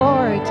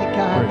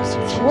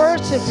Let's you,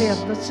 worship Jesus.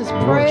 Him. Let's just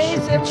praise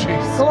Worship you, Him.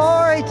 Jesus.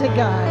 Glory to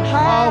God.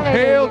 Hallelujah.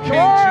 hail King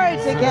Glory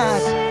to Jesus.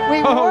 God. We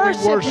Oh, we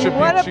worship worship you.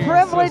 What you, a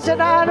privilege Jesus.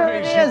 and honor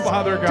it Praise you, is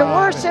Father to God.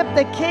 worship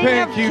the King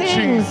Thank of you,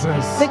 Kings,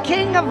 Jesus. the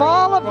King of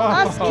all of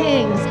us Oh,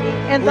 kings,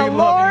 and the we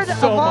love you Lord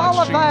so of all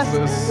much, of us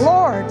Jesus.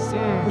 lords.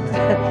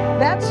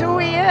 That's who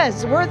He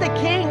is. We're the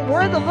King.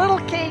 We're the little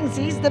kings.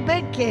 He's the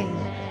big King.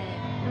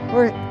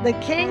 We're the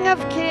King of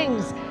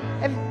Kings.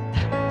 And,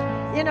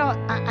 you know,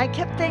 I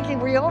kept thinking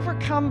we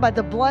overcome by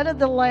the blood of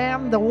the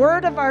Lamb, the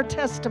word of our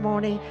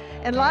testimony,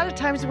 and a lot of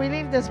times we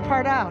leave this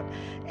part out,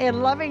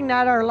 and loving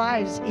not our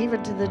lives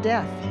even to the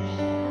death.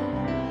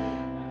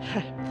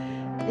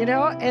 You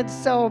know, and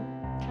so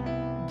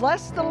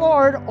bless the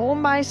Lord, oh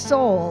my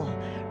soul.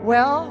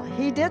 Well,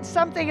 He did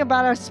something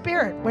about our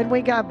spirit when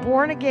we got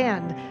born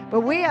again,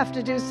 but we have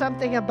to do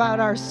something about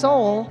our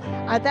soul.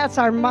 That's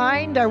our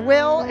mind, our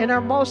will, and our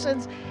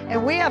emotions,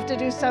 and we have to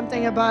do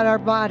something about our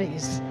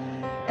bodies.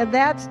 And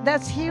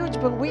that's huge,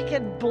 but we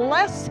can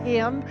bless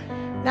Him.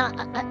 Now,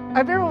 I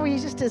remember we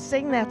used to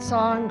sing that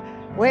song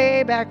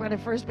way back when I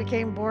first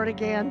became born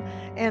again,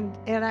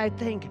 and I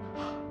think,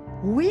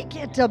 we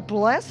get to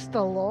bless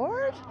the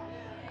Lord?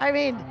 I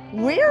mean,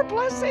 we're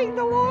blessing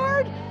the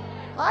Lord?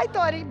 I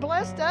thought He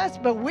blessed us,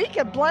 but we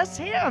can bless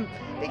Him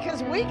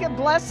because we can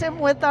bless Him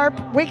with our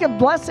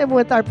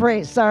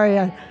praise. Sorry,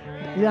 I'm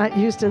not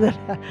used to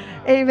that.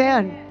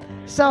 Amen.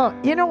 So,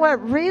 you know what?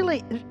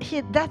 Really,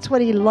 that's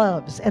what He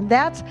loves. And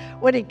that's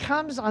when He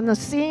comes on the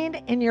scene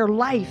in your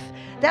life.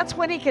 That's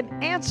when He can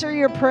answer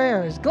your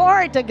prayers.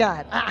 Glory to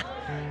God.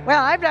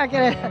 Well, I'm not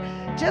going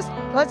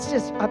to let's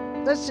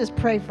just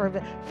pray for a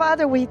bit.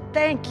 Father, we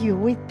thank you.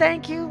 We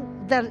thank you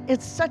that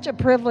it's such a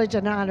privilege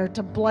and honor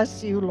to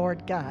bless you,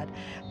 Lord God.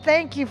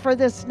 Thank you for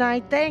this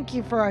night. Thank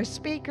you for our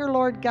speaker,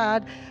 Lord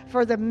God,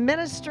 for the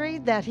ministry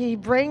that he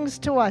brings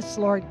to us,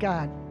 Lord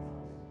God.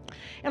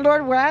 And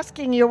Lord, we're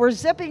asking you, we're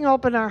zipping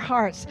open our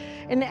hearts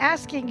and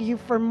asking you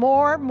for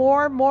more,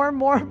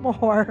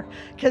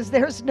 because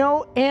there's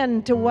no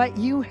end to what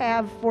you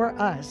have for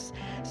us.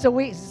 So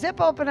we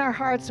zip open our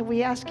hearts and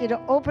we ask you to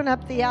open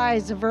up the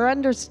eyes of our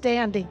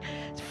understanding,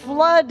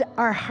 flood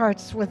our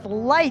hearts with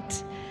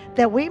light,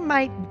 that we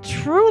might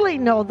truly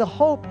know the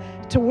hope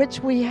to which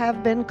we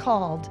have been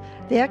called,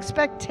 the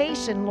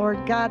expectation, Lord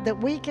God, that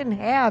we can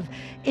have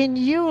in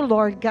you,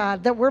 Lord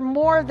God, that we're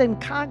more than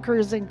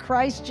conquerors in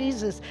Christ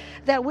Jesus,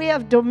 that we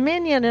have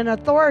dominion and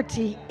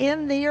authority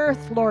in the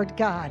earth, Lord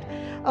God.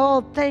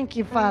 Oh, thank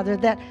you, Father,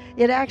 that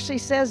it actually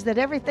says that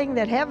everything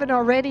that heaven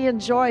already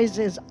enjoys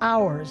is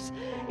ours.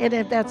 And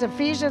if that's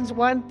Ephesians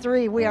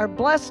 1:3, we are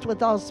blessed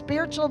with all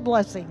spiritual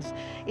blessings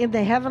in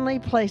the heavenly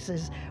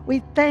places.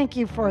 We thank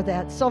you for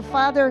that. So,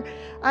 Father,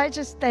 I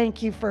just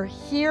thank you for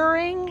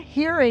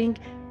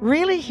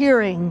really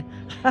hearing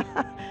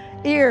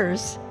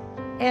ears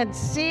and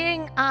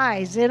seeing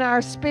eyes in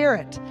our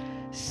spirit,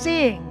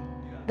 seeing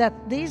that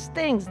these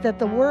things, that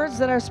the words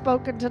that are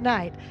spoken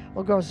tonight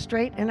will go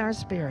straight in our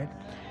spirit.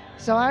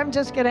 So I'm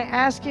just going to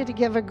ask you to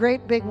give a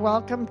great big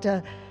welcome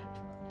to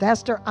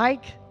Pastor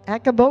Ike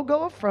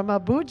Akabogo from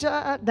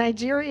Abuja,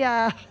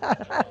 Nigeria.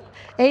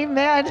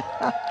 Amen.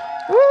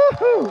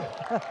 Woohoo!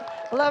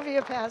 Love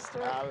you, Pastor.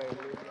 Hallelujah.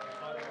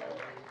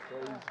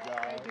 Praise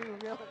God. I do,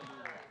 really.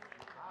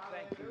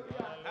 Thank you.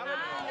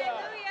 Hallelujah.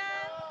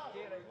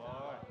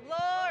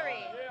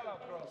 Glory.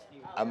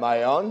 Am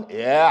I on?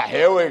 Yeah,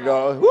 here we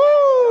go.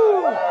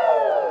 Woo!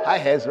 Hi,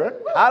 Hezron.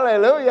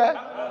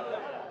 Hallelujah.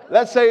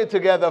 Let's say it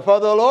together.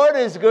 For the Lord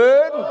is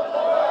good,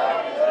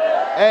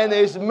 and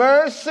His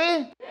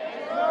mercy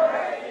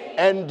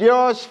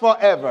endures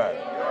forever.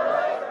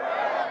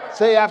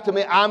 Say after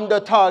me, I'm the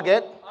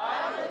target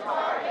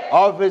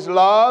of His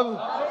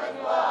love,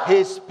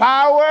 His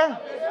power,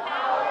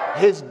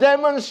 His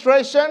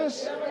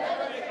demonstrations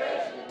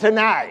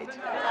tonight.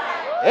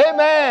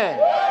 Amen.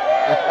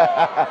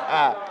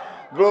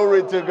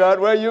 Glory to God.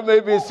 Well, you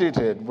may be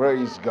seated.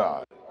 Praise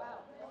God.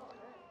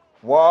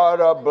 What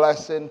a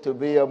blessing to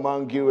be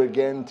among you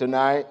again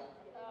tonight.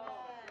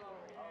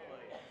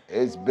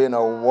 It's been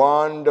a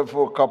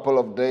wonderful couple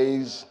of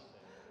days,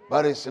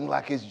 but it seems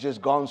like it's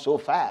just gone so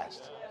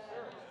fast.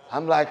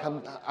 I'm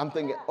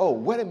thinking, oh,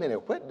 wait a minute,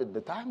 where did the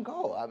time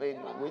go? I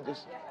mean,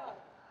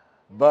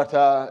 but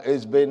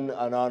it's been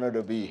an honor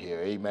to be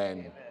here.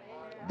 Amen.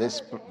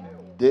 This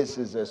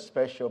is a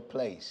special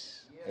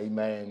place.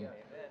 Amen.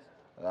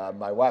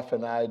 My wife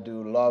and I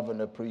do love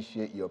and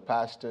appreciate your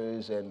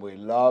pastors, and we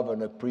love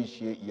and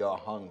appreciate your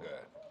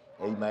hunger.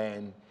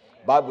 Amen.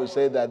 Bible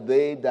says that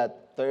they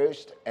that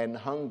thirst and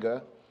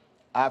hunger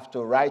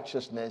after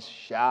righteousness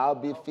shall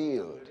be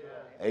filled.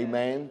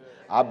 Amen.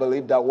 I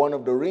believe that one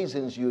of the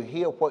reasons you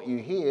hear what you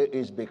hear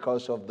is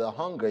because of the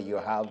hunger you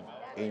have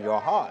in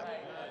your heart.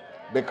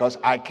 Because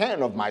I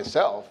can of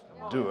myself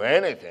do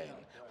anything.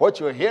 What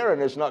you're hearing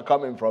is not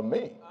coming from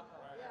me.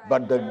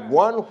 But the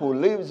one who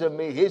lives in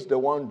me, He's the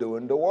one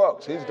doing the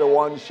works. He's the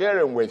one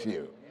sharing with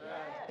you.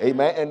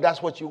 Amen. And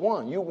that's what you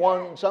want. You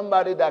want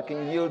somebody that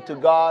can yield to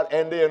God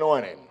and the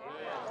anointing.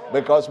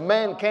 Because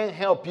man can't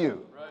help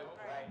you,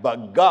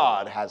 but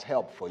God has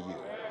help for you.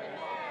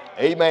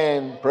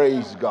 Amen.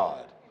 Praise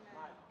God.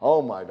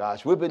 Oh my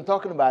gosh, we've been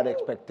talking about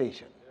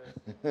expectation.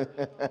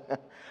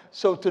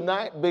 So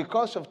tonight,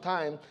 because of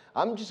time,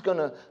 I'm just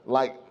gonna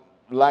like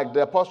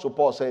the Apostle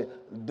Paul said,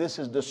 this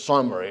is the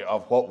summary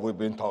of what we've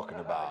been talking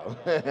about,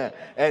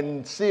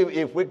 and see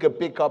if we could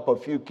pick up a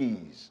few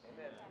keys,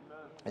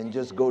 and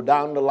just go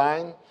down the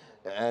line.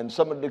 And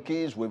some of the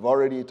keys we've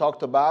already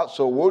talked about,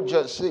 so we'll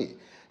just see.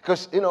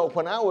 Because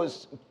when I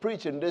was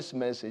preaching this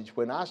message,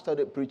 when I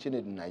started preaching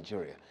it in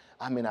Nigeria,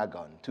 I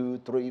gone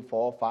 2, 3,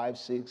 4, 5,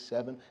 6,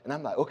 7, and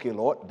I'm like, okay,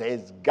 Lord,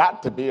 there's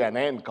got to be an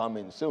end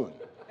coming soon.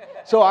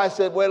 So I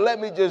said, well, let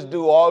me just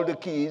do all the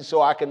keys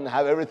so I can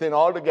have everything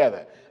all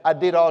together. I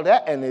did all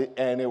that, and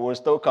it was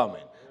still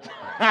coming.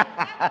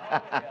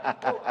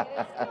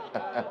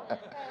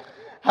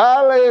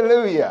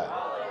 Hallelujah.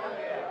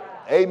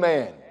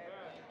 Amen.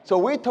 So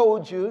we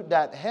told you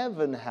that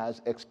heaven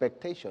has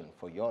expectation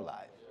for your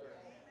life.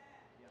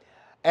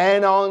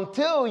 And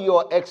until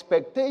your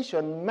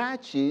expectation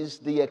matches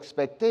the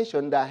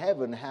expectation that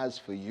heaven has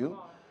for you,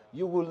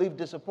 you will live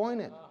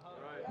disappointed,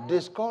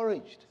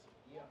 discouraged.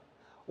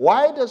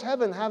 Why does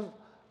heaven have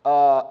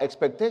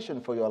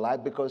expectation for your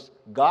life? Because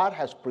God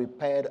has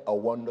prepared a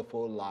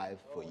wonderful life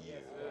for you.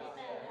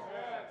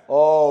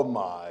 Oh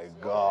my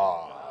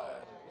God.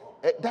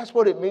 That's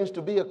what it means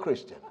to be a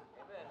Christian.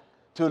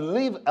 To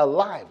live a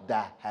life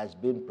that has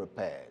been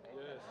prepared.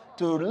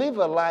 To live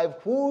a life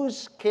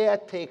whose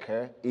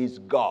caretaker is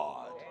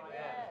God.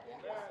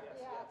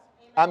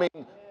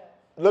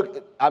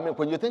 Look,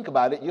 when you think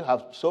about it, you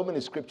have so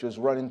many scriptures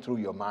running through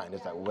your mind.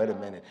 It's like, wait a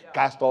minute.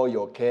 Cast all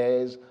your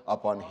cares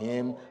upon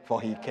him, for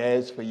he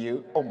cares for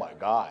you. Oh my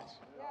gosh.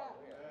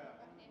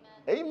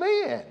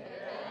 Amen.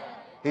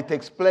 He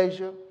takes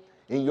pleasure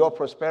in your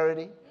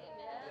prosperity.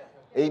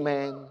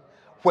 Amen.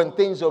 When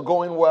things are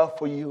going well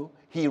for you,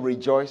 he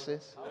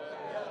rejoices.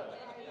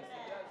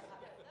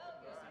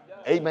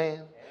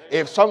 Amen.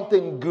 If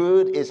something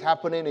good is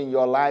happening in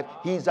your life,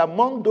 he's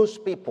among those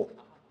people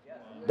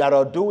that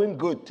are doing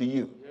good to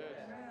you.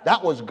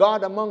 That was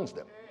God amongst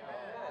them.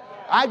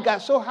 I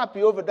got so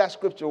happy over that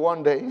scripture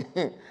one day.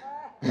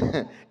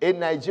 In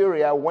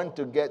Nigeria, I went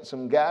to get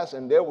some gas,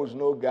 and there was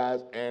no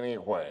gas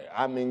anywhere.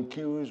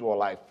 Queues were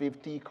like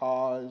 50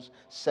 cars,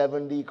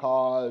 70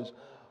 cars.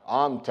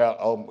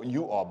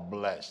 You are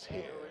blessed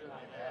here.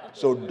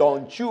 So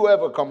don't you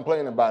ever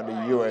complain about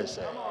the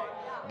USA.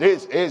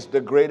 This is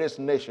the greatest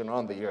nation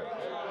on the earth.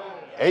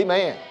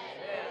 Amen.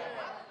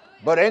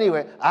 But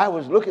anyway, I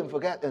was looking for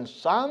gas, and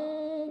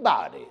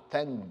somebody,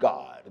 thank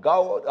God,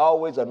 God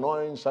always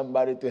anointing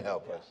somebody to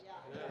help us.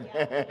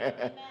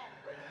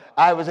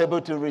 I was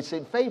able to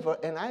receive favor,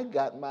 and I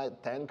got my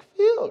tank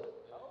filled.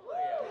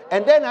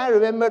 And then I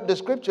remembered the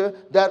scripture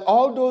that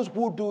all those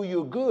who do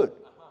you good,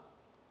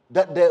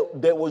 that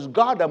there was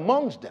God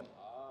amongst them.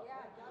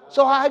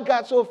 So I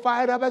got so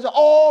fired up. I said,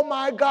 oh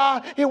my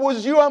God, it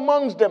was you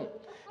amongst them.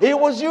 It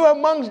was you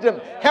amongst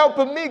them,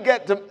 helping me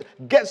get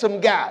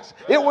some gas.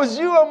 It was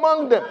you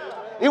among them.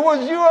 It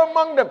was you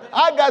among them.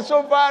 I got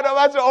so fired up.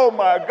 I said, oh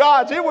my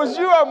gosh, it was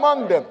you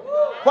among them.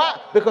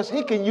 Why? Because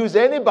he can use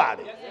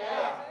anybody.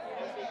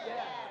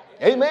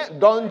 Amen.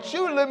 Don't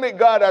you limit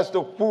God as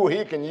to who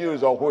he can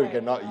use or who he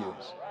cannot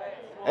use.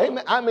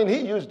 Amen. He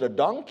used a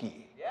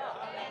donkey.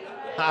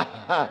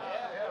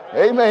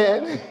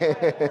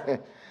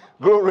 Amen.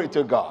 Glory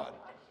to God.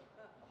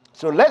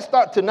 So let's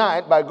start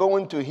tonight by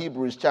going to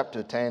Hebrews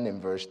chapter 10 and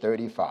verse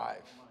 35.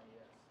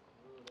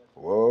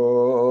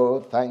 Oh,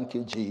 thank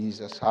you,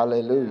 Jesus.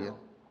 Hallelujah.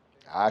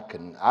 I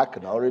can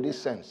already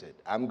sense it.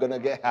 I'm going to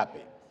get happy.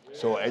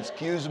 So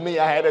excuse me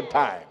ahead of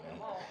time.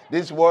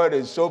 This word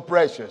is so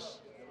precious.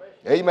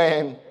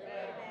 Amen.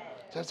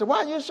 So I said,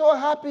 why are you so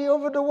happy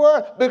over the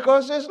word?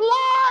 Because it's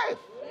life.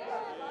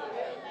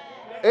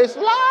 It's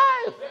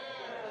life.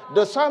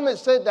 The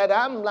psalmist said that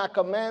I'm like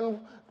a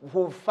man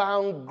who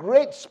found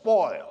great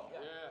spoil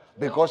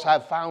because I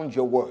found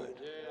your word.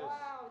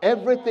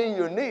 Everything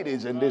you need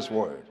is in this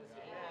word.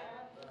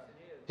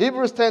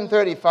 Hebrews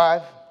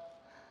 10:35,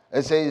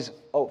 it says,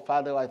 oh,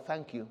 Father, I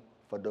thank you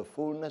for the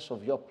fullness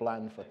of your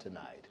plan for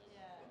tonight.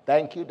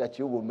 Thank you that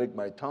you will make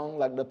my tongue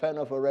like the pen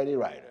of a ready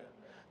writer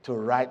to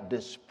write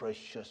this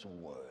precious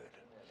word,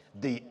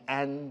 the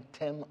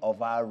anthem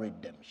of our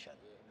redemption.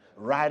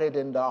 Write it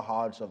in the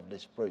hearts of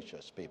these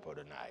precious people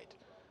tonight.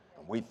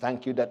 And we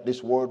thank you that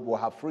this word will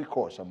have free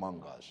course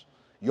among us.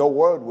 Your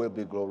word will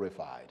be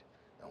glorified.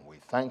 And we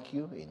thank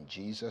you in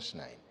Jesus'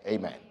 name.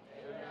 Amen.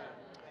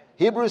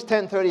 Hebrews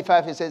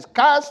 10:35, it says,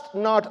 cast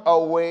not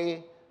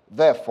away,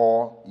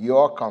 therefore,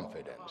 your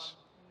confidence,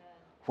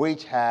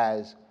 which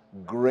has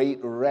great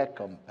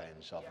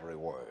recompense of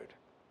reward.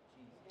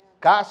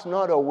 Cast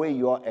not away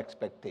your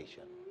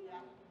expectation.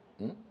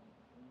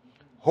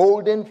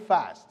 Holding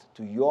fast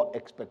to your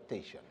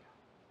expectation.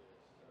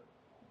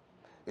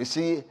 You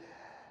see,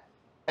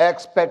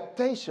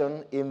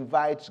 expectation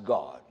invites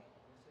God.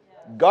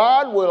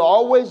 God will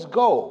always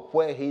go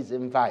where he's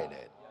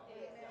invited,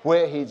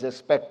 where he's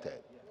expected.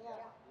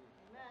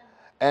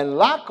 And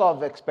lack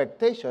of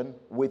expectation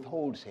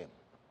withholds him.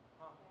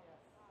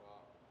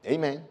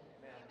 Amen.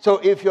 So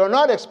if you're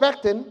not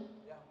expecting,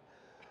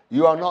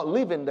 you are not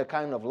living the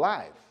kind of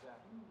life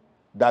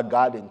that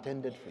God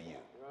intended for you.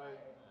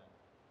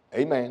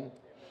 Amen.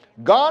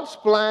 God's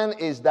plan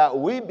is that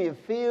we be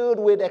filled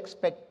with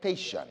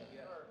expectation.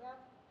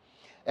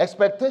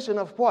 Expectation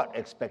of what?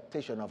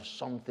 Expectation of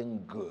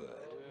something good.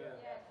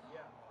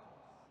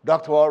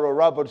 Dr. Oral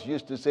Roberts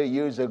used to say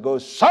years ago,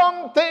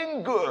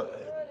 something good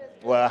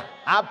will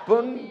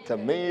happen to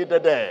me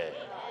today.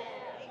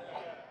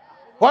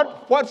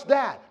 What's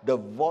that? The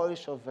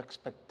voice of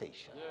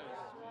expectation.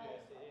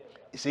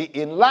 You see,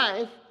 in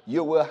life,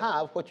 you will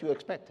have what you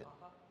expected.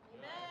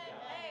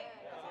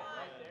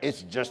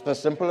 It's just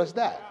as simple as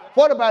that.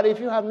 What about if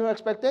you have no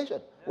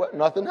expectation? Well,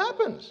 nothing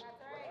happens.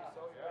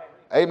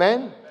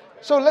 Amen.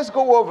 So let's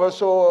go over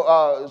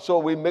so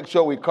we make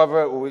sure we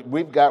cover.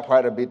 We've got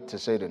quite a bit to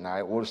say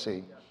tonight. We'll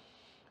see.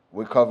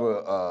 We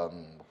cover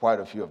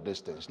quite a few of these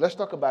things. Let's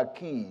talk about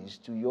keys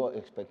to your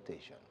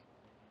expectation.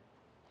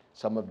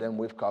 Some of them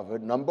we've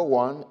covered. Number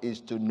one is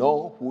to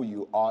know who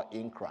you are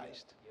in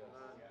Christ.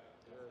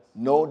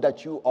 Know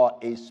that you are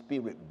a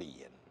spirit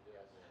being.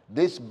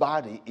 This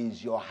body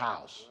is your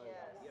house.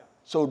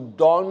 So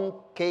don't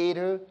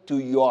cater to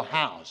your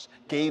house.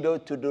 Cater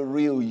to the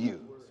real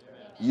you.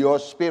 Your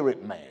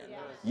spirit man.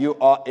 You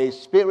are a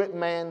spirit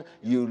man.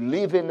 You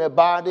live in a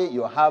body.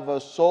 You have a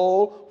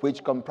soul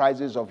which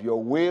comprises of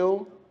your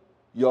will,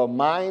 your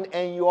mind,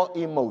 and your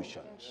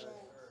emotions.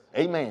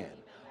 Amen.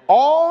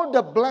 All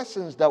the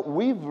blessings that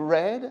we've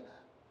read,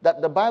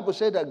 that the Bible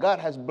said that God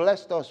has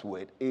blessed us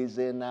with, is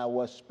in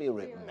our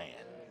spirit man.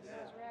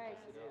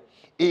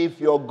 If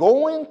you're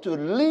going to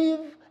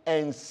live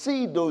and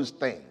see those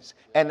things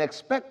and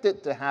expect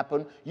it to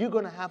happen, you're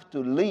going to have to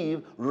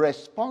live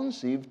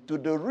responsive to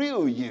the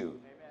real you.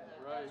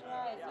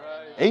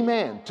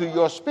 Amen. To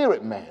your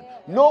spirit man.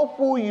 Know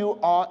who you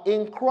are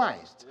in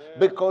Christ,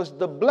 because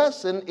the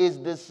blessing is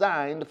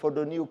designed for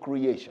the new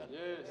creation.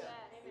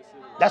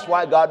 That's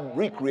why God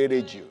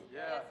recreated you,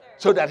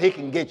 so that he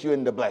can get you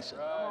in the blessing.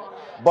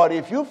 But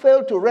if you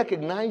fail to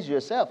recognize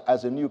yourself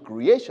as a new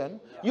creation,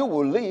 you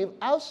will live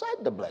outside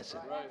the blessing.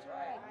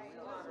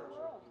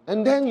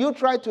 And then you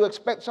try to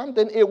expect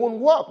something, it won't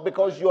work,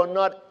 because you're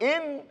not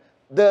in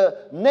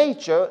the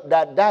nature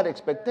that that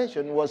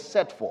expectation was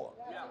set for.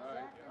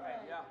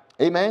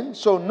 Amen?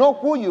 So know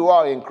who you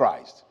are in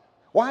Christ.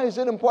 Why is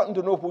it important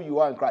to know who you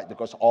are in Christ?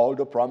 Because all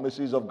the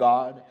promises of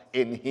God,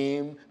 in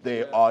him,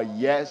 they are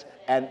yes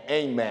and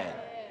amen.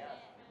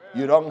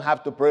 You don't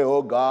have to pray,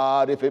 oh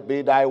God, if it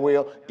be thy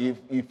will.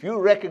 If you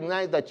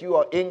recognize that you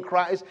are in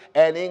Christ,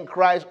 and in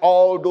Christ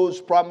all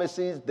those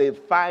promises, they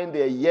find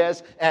their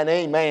yes and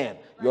amen,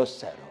 you're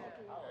settled.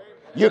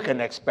 You can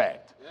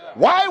expect.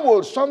 Why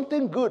will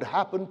something good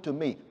happen to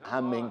me?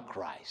 I'm in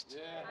Christ.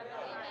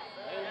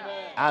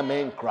 I'm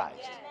in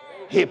Christ.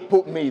 He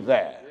put me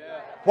there.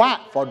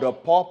 Why? For the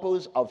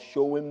purpose of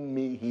showing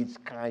me his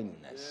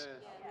kindness.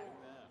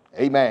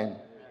 Amen.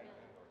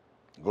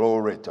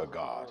 Glory to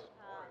God.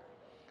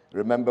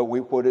 Remember, we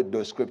quoted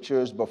the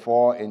scriptures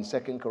before in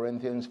 2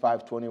 Corinthians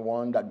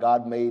 5:21 that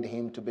God made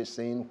him to be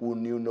sin who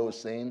knew no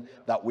sin,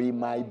 that we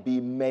might be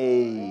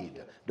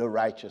made the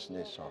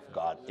righteousness of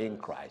God in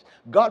Christ.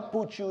 God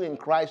put you in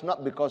Christ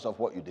not because of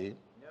what you did,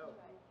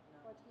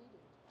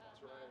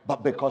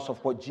 but because of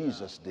what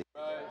Jesus did.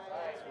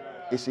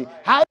 You see,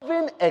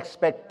 having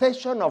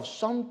expectation of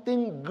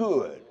something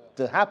good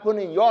to happen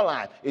in your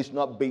life is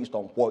not based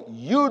on what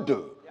you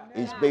do.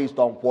 It's based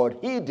on what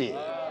he did.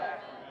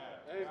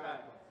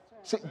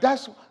 See,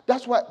 that's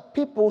why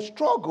people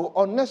struggle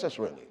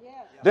unnecessarily.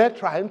 They're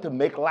trying to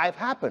make life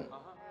happen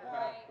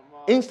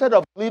instead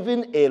of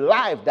living a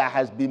life that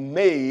has been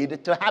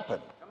made to happen.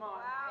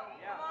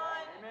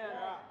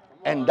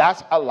 And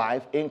that's a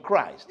life in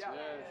Christ.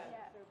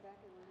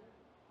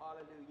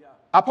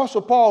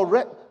 Apostle Paul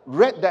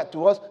read that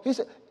to us. He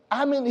said,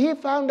 he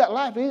found that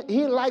life.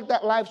 He liked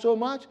that life so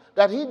much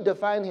that he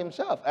defined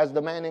himself as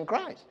the man in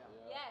Christ.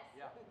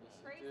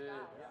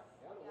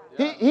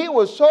 He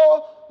was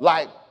so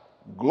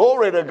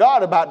glory to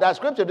God about that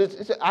scripture.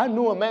 He said, I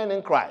knew a man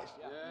in Christ.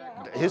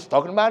 He's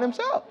talking about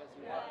himself.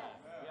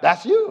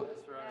 That's you.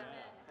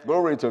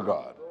 Glory to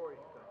God.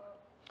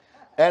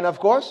 And of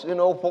course,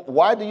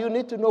 why do you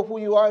need to know who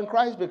you are in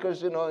Christ?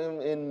 Because,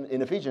 in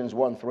Ephesians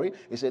 1:3,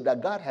 it said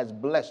that God has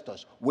blessed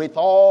us with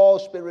all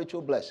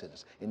spiritual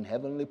blessings in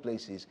heavenly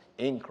places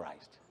in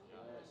Christ.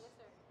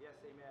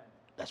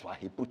 That's why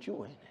he put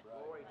you in it.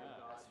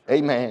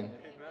 Amen.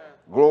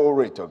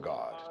 Glory to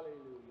God.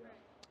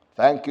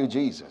 Thank you,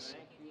 Jesus.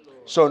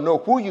 So know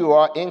who you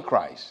are in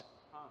Christ.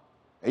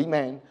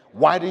 Amen.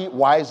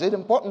 Why is it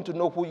important to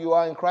know who you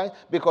are in Christ?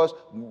 Because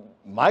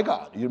my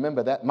God, you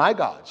remember that? My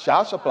God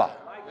shall supply.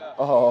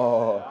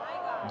 Oh,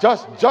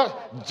 just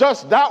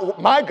that,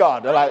 my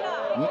God.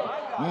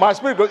 My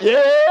spirit goes,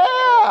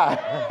 yeah.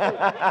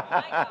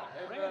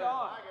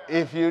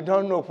 If you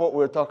don't know what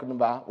we're talking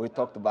about, we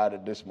talked about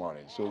it this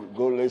morning. So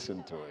go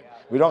listen to it.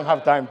 We don't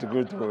have time to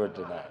go through it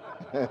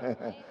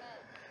tonight.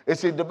 You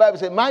see, the Bible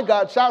says, my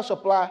God shall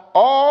supply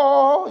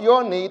all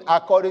your need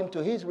according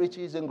to his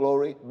riches and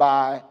glory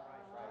by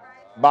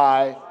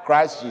by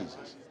Christ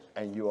Jesus,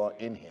 and you are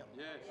in him.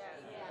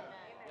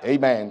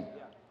 Amen.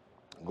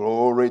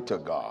 Glory to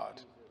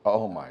God.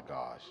 Oh my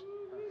gosh.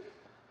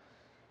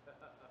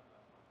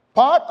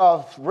 Part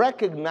of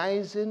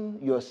recognizing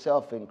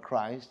yourself in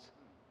Christ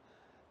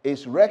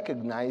is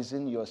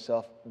recognizing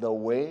yourself the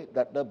way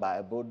that the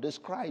Bible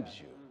describes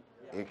you.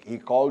 He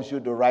calls you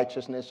the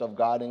righteousness of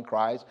God in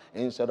Christ,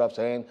 instead of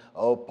saying,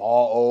 oh,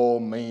 Paul, oh,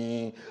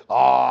 me, oh,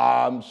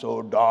 I'm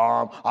so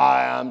dumb,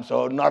 I am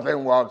so,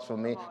 nothing works for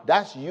me.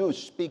 That's you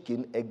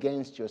speaking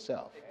against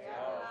yourself.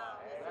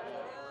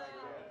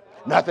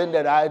 Nothing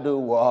that I do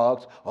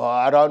works, or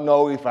I don't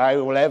know if I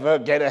will ever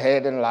get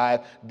ahead in life.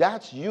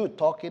 That's you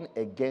talking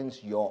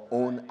against your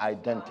own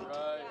identity.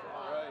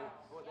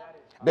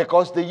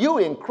 Because the you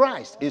in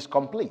Christ is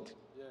complete.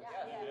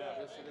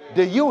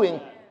 The you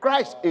in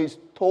Christ is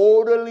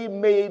totally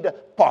made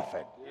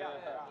perfect.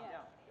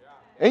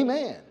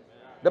 Amen.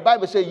 The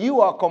Bible says you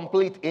are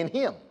complete in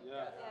him.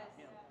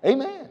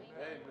 Amen.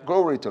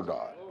 Glory to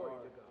God.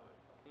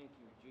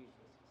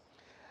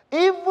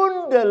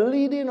 Even the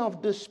leading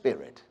of the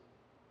Spirit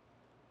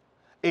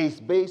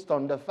is based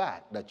on the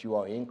fact that you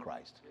are in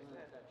Christ.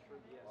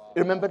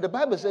 Remember, the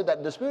Bible says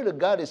that the Spirit of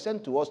God is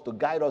sent to us to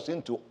guide us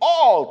into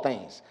all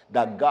things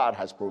that God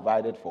has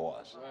provided for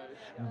us.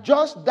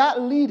 Just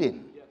that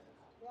leading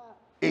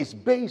is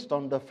based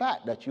on the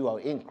fact that you are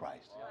in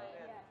Christ.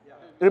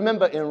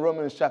 Remember in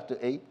Romans chapter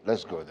 8,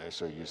 let's go there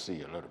so you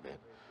see a little bit.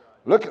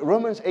 Look at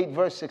Romans 8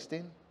 verse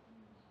 16.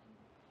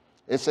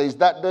 It says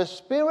that the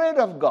Spirit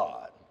of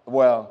God,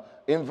 well,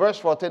 in verse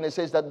 14 it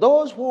says that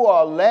those who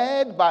are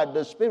led by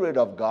the Spirit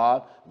of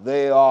God,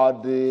 they are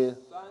the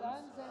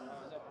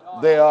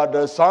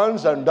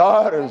sons and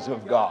daughters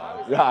of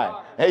God.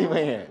 Right.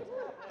 Amen.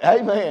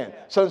 Amen.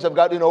 Sons of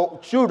God,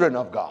 children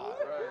of God.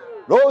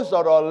 Those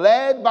that are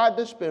led by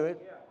the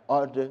Spirit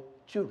are the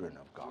children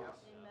of God.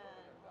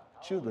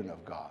 Children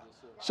of God.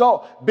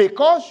 So,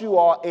 because you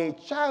are a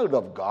child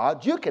of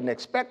God, you can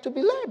expect to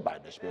be led by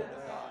the Spirit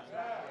of God.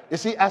 You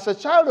see, as a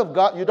child of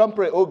God, you don't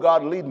pray, oh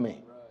God, lead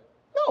me.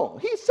 No,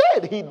 he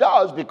said he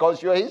does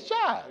because you're his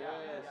child.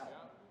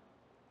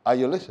 Are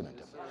you listening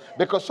to me?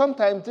 Because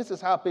sometimes this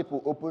is how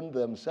people open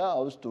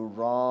themselves to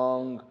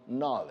wrong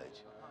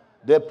knowledge.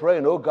 They're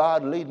praying, oh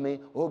God, lead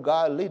me. Oh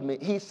God, lead me.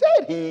 He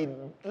said he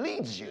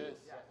leads you.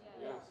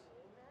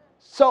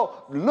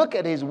 So look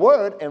at his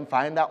word and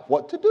find out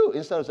what to do.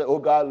 Instead of saying, oh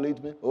God,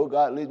 lead me. Oh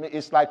God, lead me.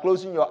 It's like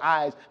closing your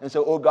eyes and say,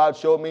 oh God,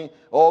 show me.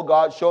 Oh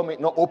God, show me.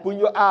 No, open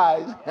your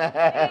eyes.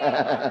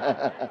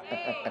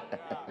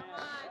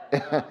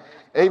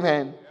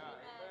 Amen.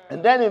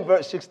 And then in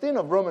verse 16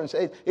 of Romans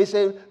 8, it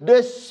says,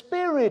 the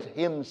Spirit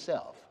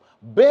himself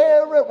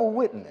beareth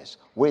witness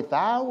with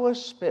our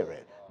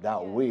spirit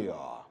that we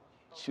are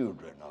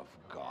children of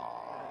God.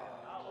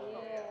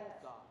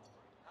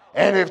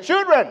 And if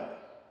children,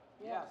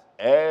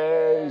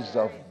 heirs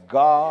of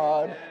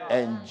God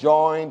and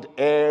joint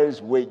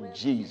heirs with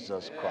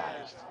Jesus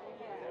Christ.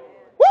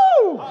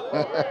 Woo!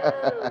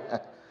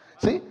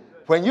 See,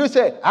 when you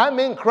say, I'm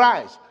in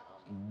Christ,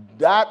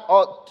 that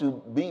ought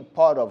to be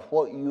part of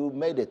what you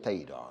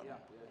meditate on.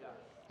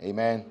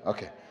 Amen.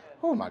 Okay.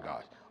 Oh my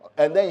gosh.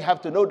 And then you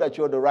have to know that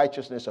you're the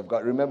righteousness of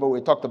God. Remember, we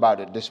talked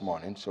about it this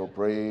morning. So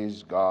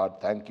praise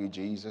God. Thank you,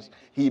 Jesus.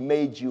 He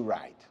made you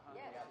right.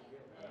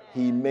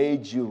 He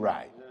made you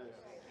right.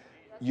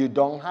 You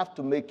don't have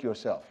to make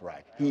yourself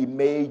right. He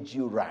made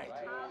you right.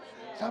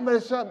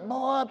 Somebody said,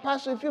 boy,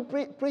 Pastor, if you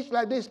preach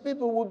like this,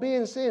 people will be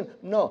in sin.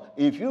 No,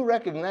 if you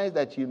recognize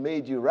that he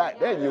made you right,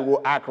 then you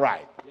will act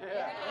right.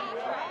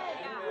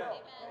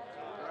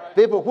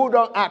 People who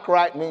don't act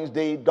right means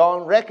they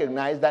don't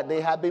recognize that they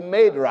have been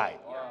made right.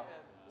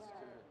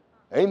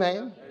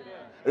 Amen.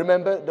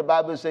 Remember, the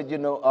Bible said,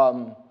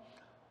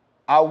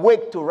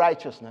 awake to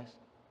righteousness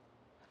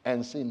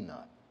and sin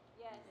not.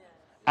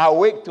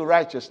 Awake to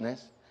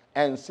righteousness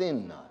and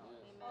sin not.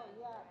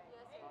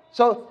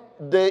 So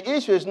the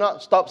issue is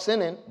not stop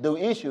sinning. The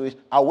issue is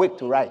awake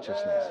to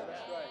righteousness.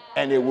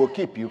 And it will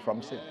keep you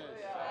from sin.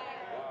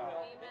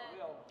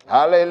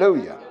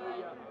 Hallelujah.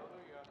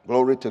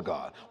 Glory to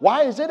God.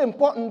 Why is it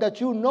important that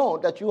you know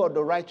that you are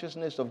the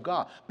righteousness of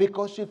God?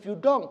 Because if you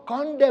don't,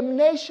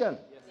 condemnation.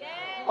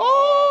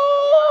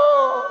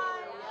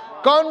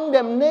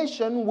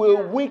 Condemnation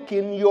will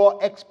weaken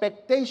your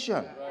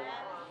expectation.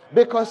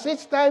 Because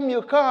each time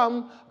you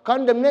come,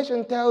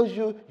 condemnation tells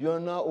you you're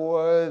not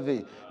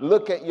worthy.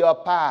 Look at your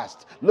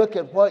past. Look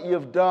at what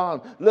you've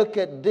done. Look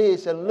at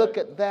this and look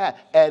at that.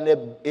 And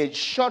it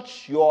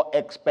shuts your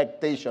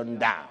expectation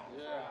down.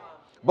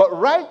 But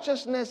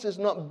righteousness is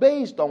not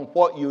based on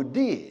what you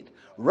did.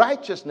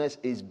 Righteousness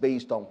is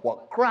based on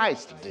what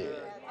Christ did.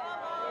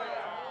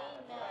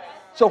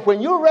 So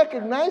when you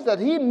recognize that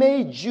he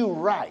made you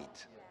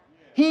right,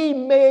 he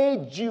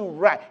made you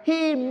right,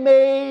 he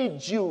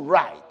made you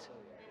right,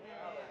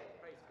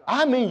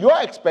 I mean, your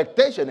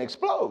expectation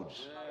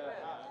explodes.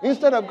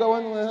 Instead of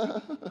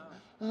going,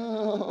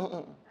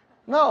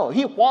 no,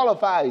 he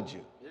qualified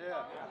you.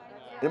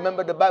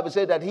 Remember, the Bible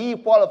said that he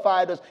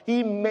qualified us.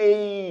 He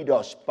made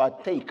us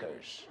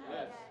partakers.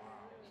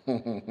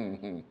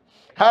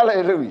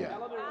 Hallelujah.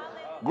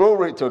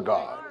 Glory to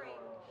God.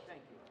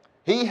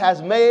 He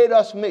has made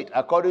us meet,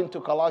 according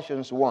to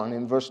Colossians 1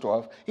 in verse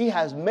 12. He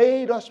has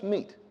made us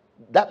meet.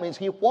 That means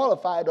he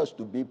qualified us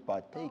to be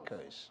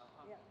partakers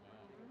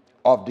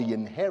of the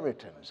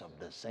inheritance of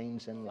the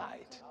saints in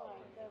light.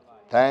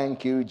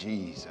 Thank you,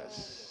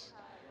 Jesus.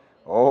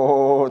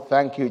 Oh,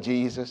 thank you,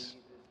 Jesus.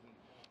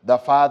 The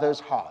Father's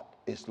heart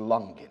is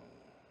longing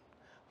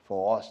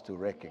for us to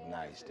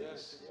recognize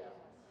this.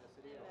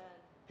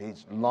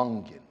 He's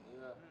longing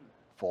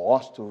for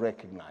us to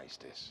recognize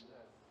this.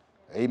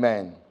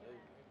 Amen.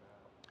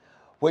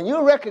 When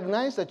you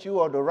recognize that you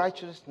are the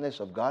righteousness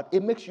of God,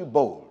 it makes you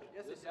bold.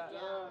 Yes, it does.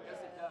 Yes,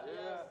 it does.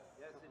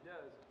 Yes, it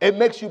does. It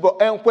makes you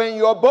bold. And when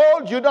you're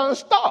bold, you don't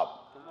stop.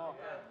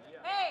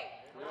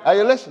 Are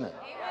you listening?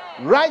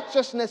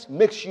 Righteousness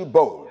makes you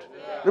bold.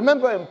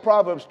 Remember in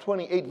Proverbs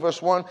 28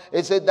 verse 1,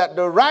 it said that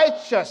the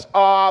righteous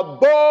are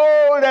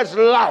bold as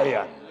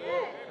lions.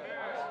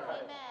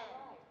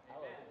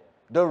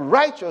 The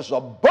righteous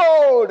are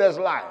bold as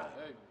lions.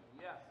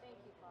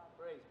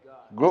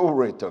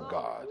 Glory to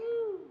God.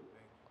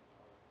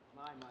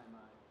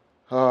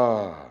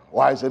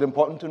 Why is it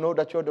important to know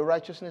that you're the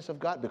righteousness of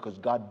God? Because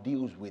God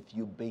deals with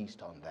you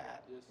based on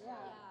that.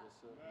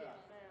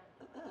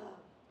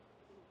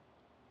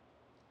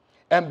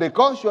 And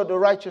because you're the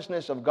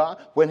righteousness of God,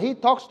 when he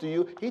talks to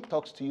you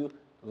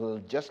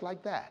just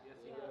like that.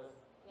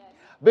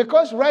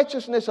 Because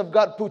righteousness of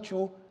God puts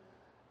you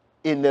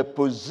in a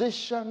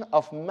position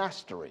of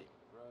mastery.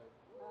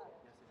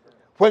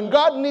 When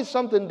God needs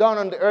something done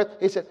on the earth,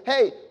 he said,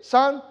 hey,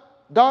 son,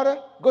 daughter,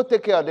 go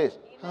take care of this.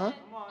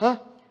 Huh?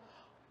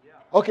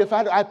 Okay,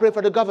 Father, I pray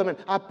for the government.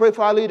 I pray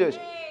for our leaders.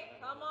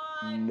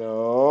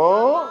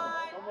 No.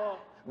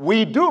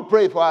 We do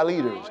pray for our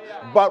leaders.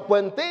 But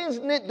when things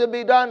need to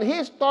be done,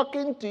 he's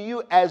talking to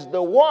you as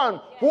the one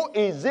who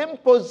is in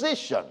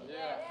position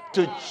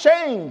to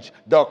change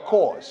the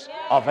course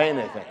of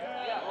anything.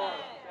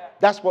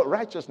 That's what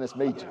righteousness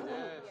made you.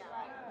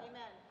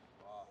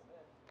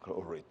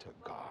 Glory to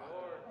God.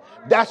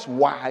 That's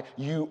why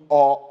you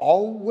are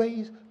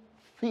always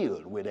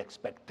filled with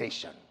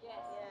expectation.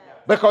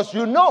 Because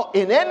you know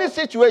in any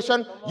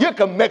situation you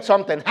can make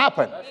something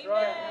happen.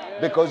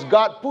 Because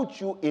God put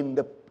you in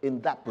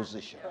that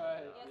position.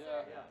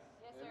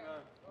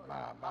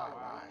 My.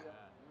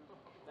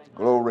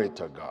 Glory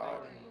to God.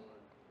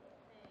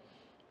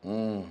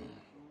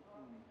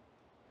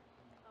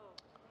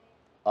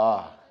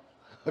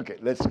 Okay,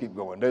 let's keep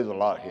going. There's a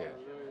lot here.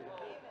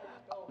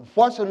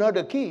 What's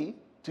another key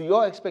to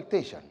your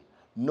expectation?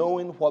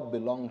 Knowing what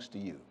belongs to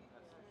you.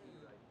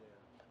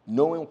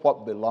 Knowing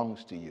what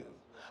belongs to you.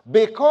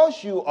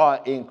 Because you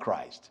are in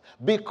Christ,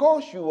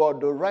 because you are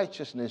the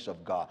righteousness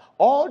of God,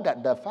 all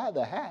that the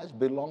Father has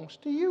belongs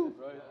to you.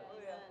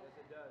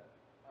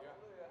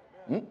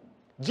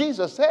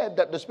 Jesus said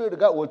that the Spirit of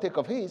God will take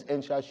of his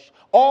and shall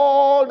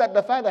all that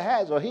the Father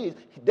has or his.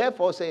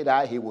 Therefore said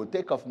I, he will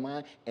take of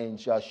mine and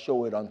shall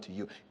show it unto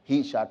you.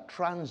 He shall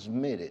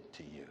transmit it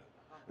to you,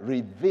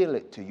 reveal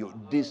it to you,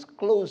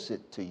 disclose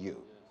it to you.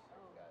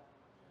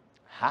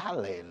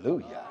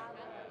 Hallelujah.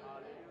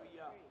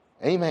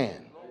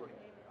 Amen.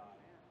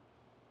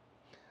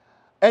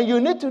 And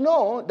you need to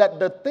know that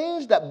the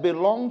things that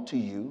belong to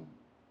you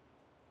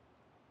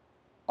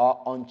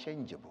are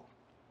unchangeable.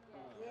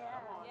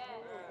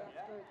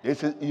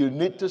 You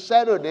need to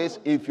settle this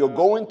if you're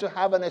going to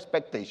have an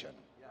expectation.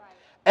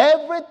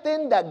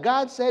 Everything that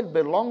God said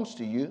belongs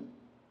to you,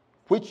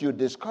 which you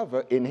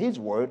discover in his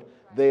word,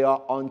 they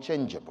are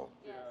unchangeable.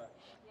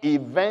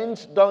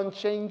 Events don't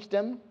change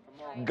them.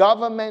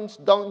 Governments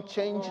don't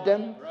change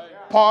them.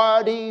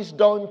 Parties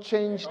don't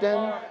change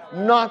them.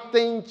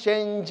 Nothing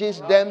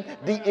changes them.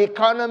 The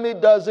economy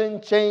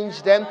doesn't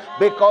change them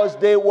because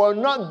they were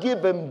not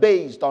given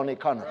based on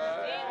economy.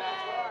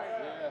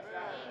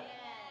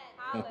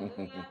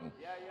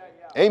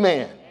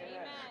 Amen.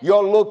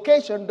 Your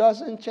location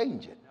doesn't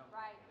change it.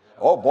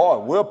 Oh boy,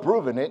 we're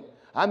proving it.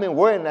 I mean,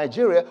 we're in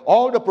Nigeria.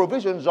 All the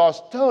provisions are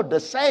still the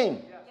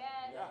same.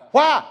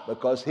 Why?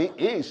 Because he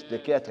is the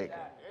caretaker.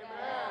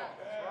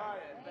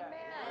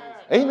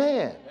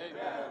 Amen.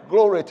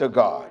 Glory to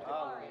God.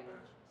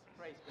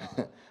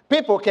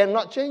 People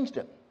cannot change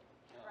them.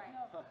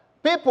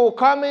 People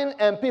coming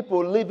and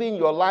people living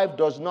your life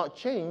does not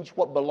change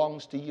what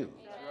belongs to you.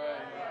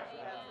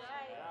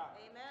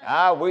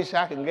 I wish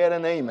I could get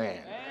an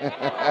amen.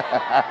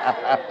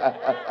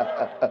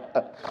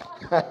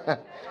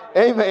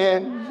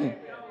 Amen.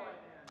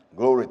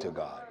 Glory to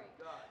God.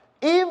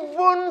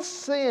 Even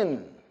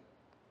sin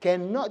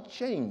cannot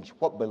change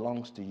what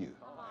belongs to you.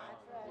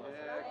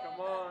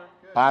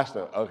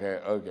 Pastor, okay.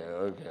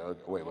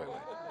 Wait.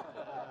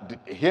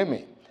 Hear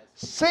me.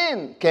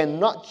 Sin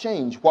cannot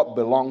change what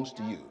belongs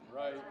to you.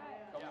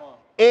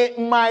 It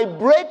might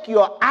break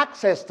your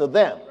access to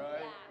them,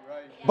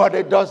 but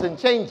it doesn't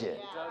change it.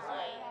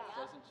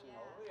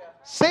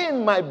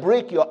 Sin might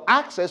break your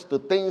access to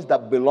things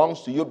that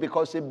belongs to you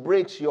because it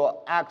breaks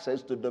your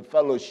access to the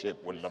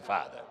fellowship with the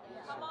Father.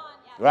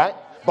 Right?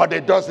 But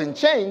it doesn't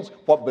change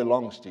what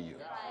belongs to you.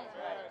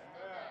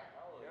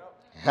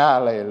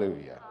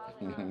 Hallelujah.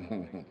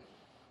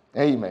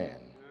 Amen.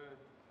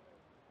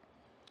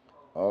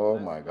 Oh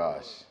my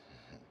gosh.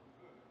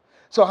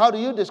 So how do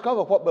you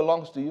discover what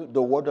belongs to you?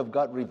 The Word of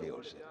God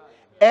reveals it.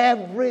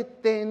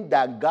 Everything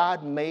that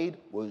God made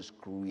was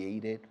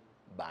created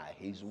by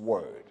His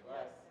Word.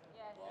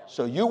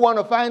 So you want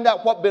to find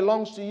out what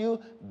belongs to you?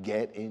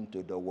 Get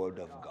into the Word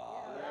of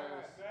God.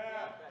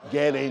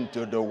 Get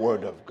into the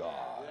Word of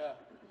God.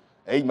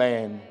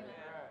 Amen.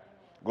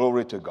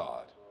 Glory to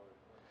God.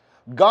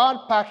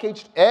 God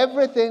packaged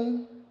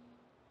everything,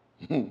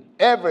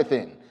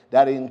 everything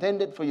that He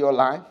intended for your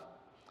life,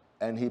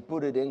 and He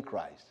put it in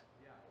Christ.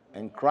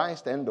 And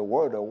Christ and the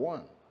Word are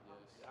one.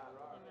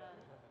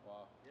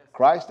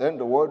 Christ and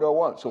the Word are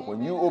one. So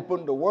when you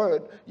open the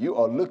Word, you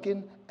are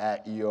looking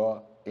at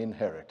your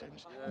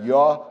inheritance,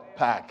 your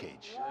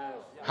package.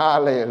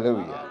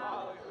 Hallelujah.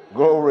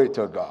 Glory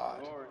to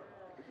God.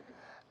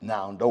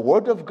 Now, the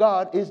Word of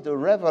God is the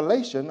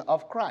revelation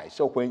of Christ.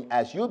 So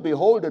as you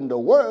behold in the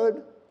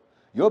Word,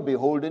 you're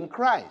beholding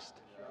Christ,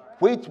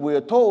 which we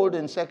are told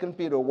in 2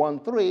 Peter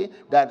 1:3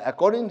 that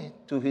according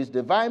to His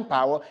divine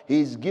power,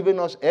 He's given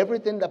us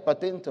everything that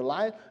pertains to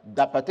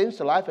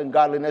life and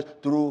godliness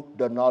through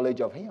the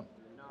knowledge of Him.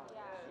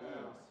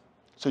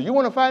 So you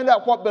want to find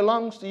out what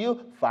belongs to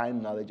you?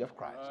 Find knowledge of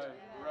Christ.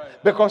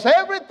 Because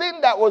everything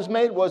that was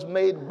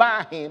made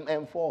by Him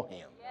and for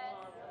Him.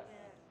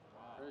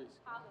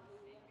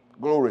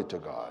 Glory to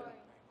God.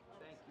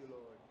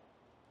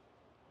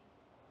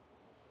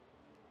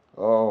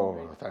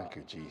 Oh, thank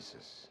you,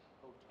 Jesus.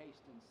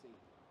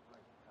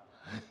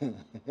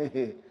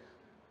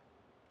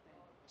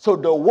 So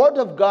the Word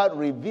of God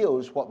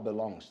reveals what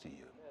belongs to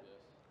you.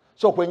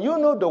 So when you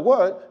know the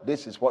Word,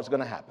 this is what's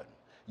going to happen.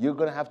 You're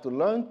going to have to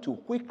learn to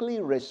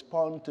quickly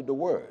respond to the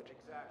Word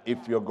if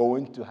you're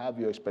going to have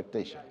your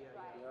expectation.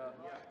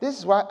 This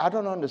is why I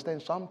don't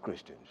understand some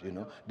Christians,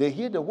 They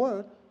hear the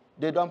Word,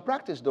 they don't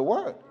practice the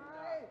Word.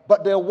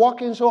 But they're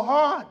working so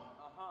hard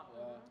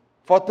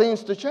for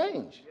things to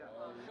change.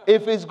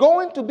 If it's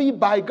going to be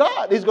by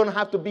God, it's going to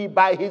have to be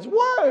by His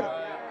Word.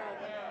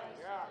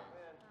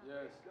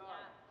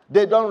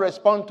 They don't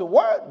respond to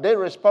word, they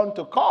respond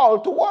to call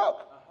to work.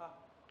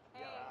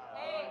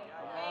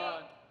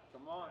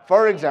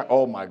 For example,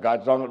 oh my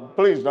God,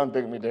 please don't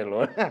take me there,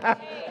 Lord.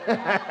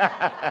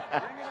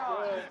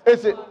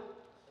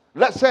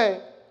 Let's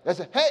say,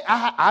 hey,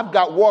 I've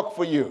got work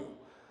for you.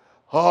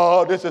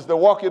 Oh, this is the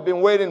work you've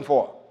been waiting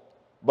for.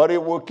 But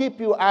it will keep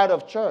you out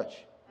of church.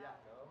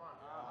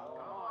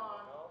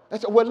 I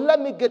said, well, let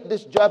me get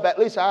this job. At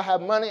least I'll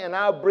have money and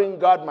I'll bring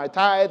God my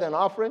tithe and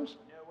offerings.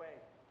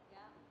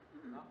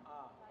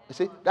 You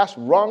see, that's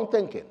wrong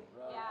thinking.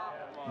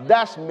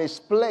 That's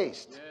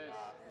misplaced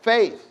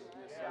faith.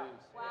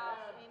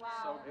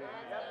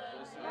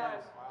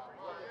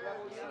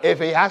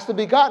 If it has to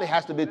be God, it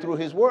has to be through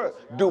His Word.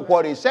 Do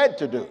what He said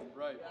to do.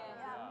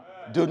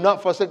 Do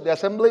not forsake the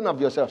assembling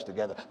of yourselves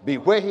together. Be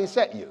where He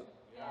set you.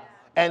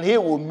 And He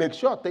will make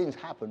sure things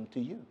happen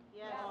to you.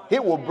 He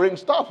will bring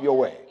stuff your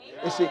way.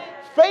 You see,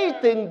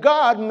 faith in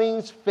God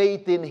means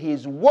faith in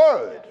His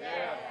Word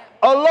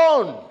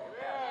alone.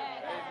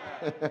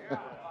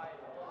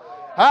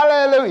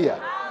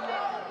 Hallelujah.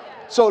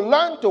 So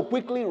learn to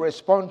quickly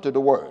respond to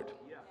the Word.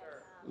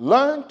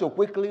 Learn to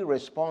quickly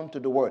respond to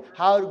the Word.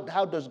 How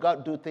does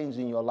God do things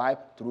in your life?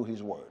 Through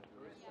His Word.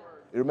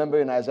 You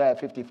remember in Isaiah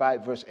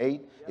 55 verse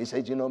 8, He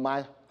says,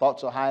 my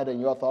thoughts are higher than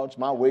your thoughts,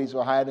 my ways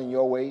are higher than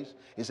your ways.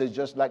 He says,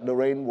 just like the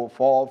rain will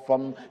fall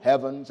from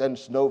heavens and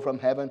snow from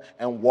heaven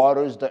and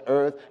waters the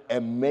earth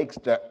and makes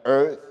the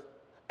earth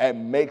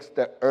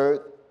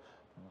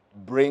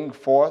bring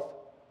forth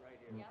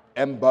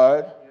and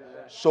bud,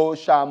 so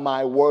shall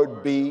my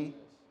word be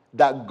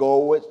that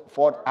goeth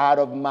forth out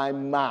of my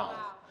mouth.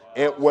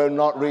 It will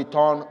not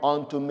return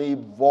unto me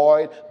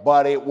void,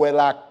 but it will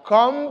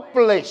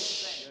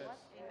accomplish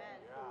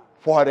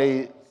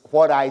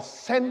what I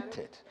sent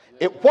it.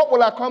 What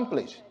will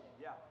accomplish?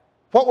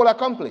 What will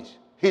accomplish?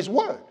 His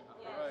Word.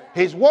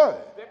 His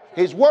Word.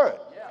 His Word.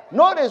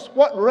 Notice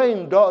what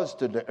rain does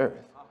to the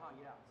earth.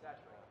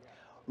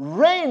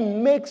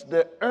 Rain makes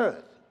the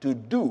earth to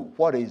do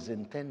what is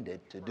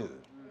intended to do.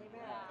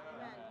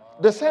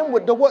 The same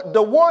with the Word.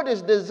 The Word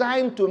is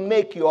designed to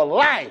make your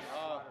life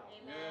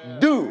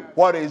do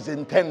what is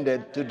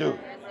intended to do.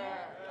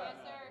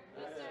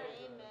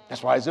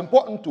 That's why it's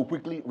important to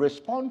quickly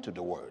respond to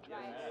the Word.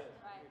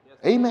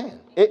 Amen.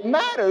 It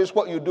matters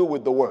what you do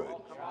with the Word.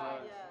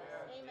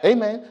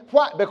 Amen.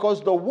 Why?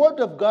 Because the Word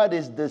of God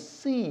is the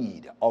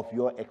seed of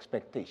your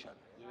expectation.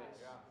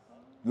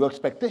 Your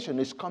expectation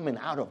is coming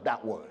out of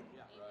that Word.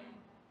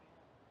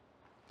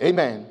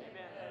 Amen.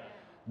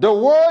 The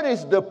Word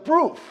is the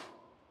proof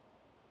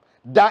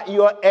that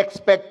your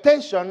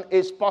expectation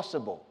is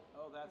possible.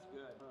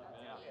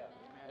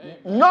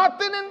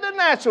 Nothing in the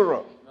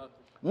natural.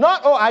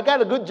 Not, I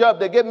got a good job,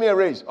 they gave me a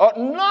raise. Or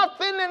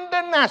nothing in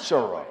the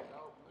natural.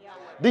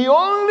 The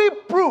only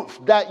proof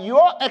that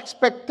your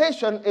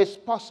expectation is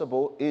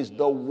possible is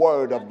the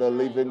Word of the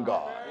living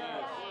God.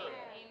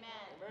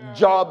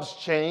 Jobs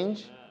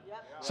change.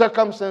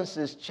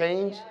 Circumstances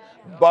change,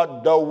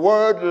 but the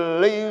word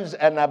lives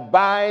and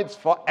abides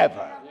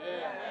forever.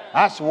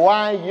 That's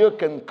why you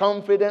can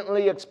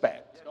confidently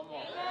expect.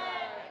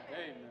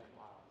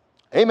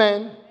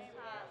 Amen.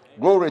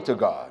 Glory to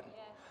God.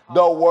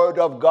 The word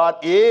of God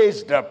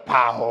is the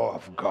power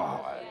of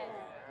God.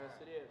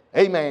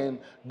 Amen.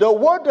 The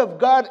word of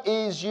God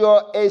is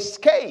your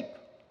escape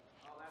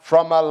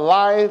from a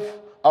life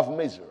of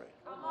misery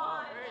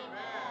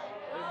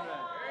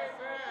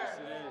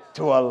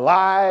to a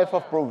life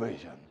of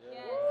provision.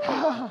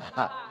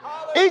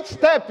 Each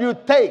step you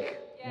take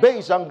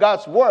based on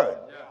God's word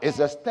is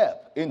a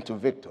step into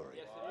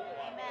victory.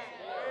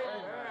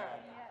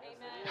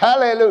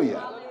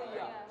 Hallelujah.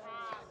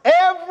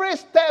 Every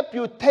step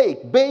you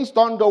take based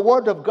on the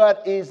word of God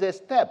is a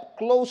step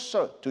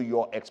closer to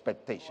your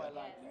expectation.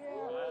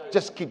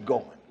 Just keep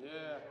going.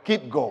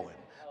 Keep going.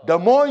 The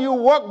more you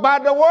walk by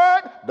the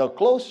word, the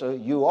closer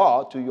you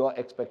are to your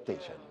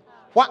expectation.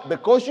 Why?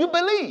 Because you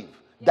believe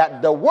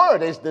that the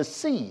word is the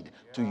seed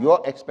to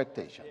your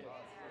expectation.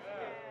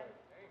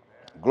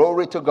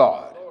 Glory to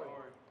God.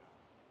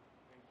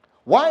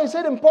 Why is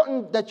it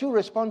important that you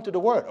respond to the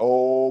word?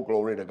 Oh,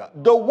 glory to God.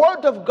 The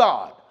word of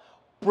God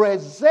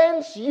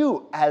presents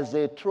you as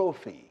a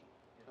trophy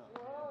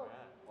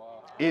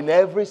in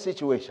every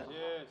situation.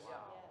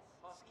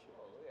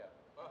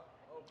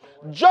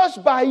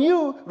 Just by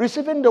you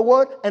receiving the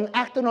word and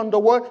acting on the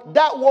word,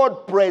 that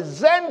word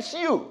presents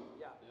you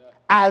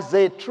as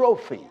a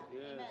trophy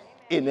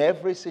in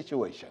every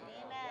situation.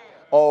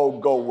 Oh,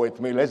 go with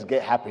me. Let's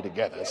get happy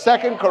together.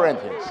 2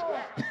 Corinthians.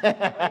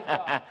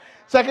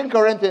 2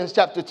 Corinthians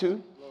chapter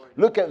 2.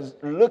 Look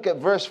at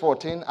verse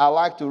 14. I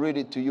like to read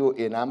it to you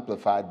in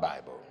Amplified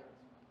Bible.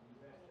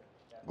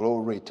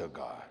 Glory to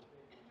God.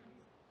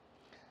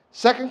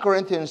 2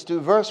 Corinthians 2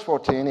 verse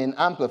 14 in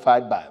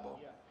Amplified Bible.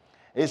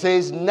 It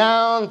says,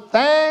 now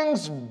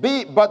thanks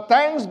be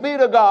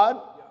to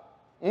God.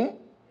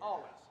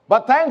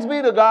 But thanks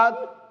be to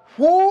God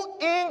who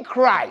in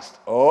Christ.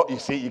 Oh, you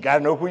see, you got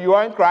to know who you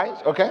are in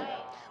Christ. Okay.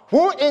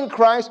 Who in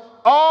Christ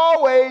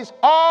always.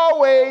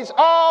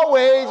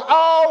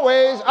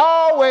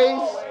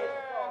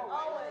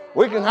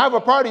 We can have a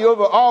party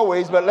over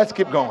always, but let's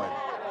keep going.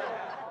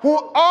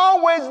 Who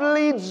always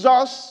leads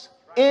us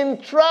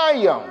in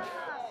triumph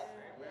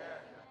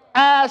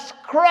as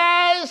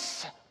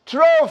Christ's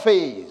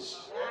trophies.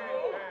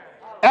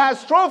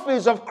 As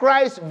trophies of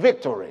Christ's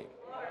victory.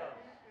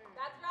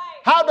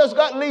 How does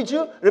God lead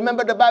you?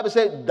 Remember the Bible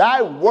said,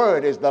 thy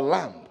word is the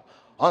lamp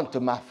unto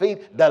my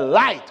feet, the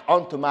light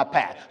unto my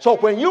path. So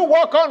when you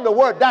walk on the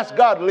word, that's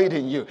God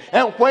leading you.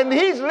 And when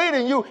he's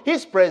leading you,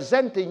 he's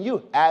presenting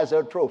you as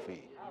a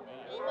trophy.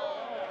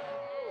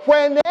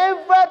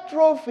 Whenever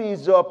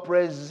trophies are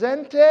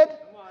presented,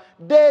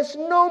 there's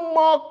no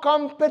more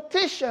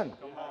competition.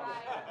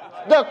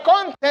 The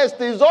contest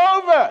is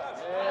over.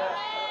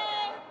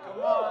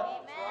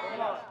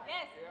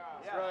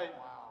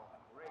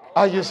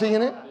 Are you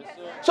seeing it?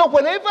 So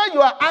whenever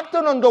you are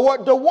acting on the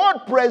word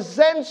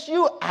presents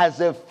you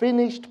as a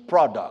finished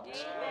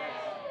product.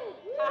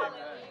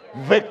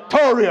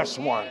 Victorious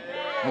one.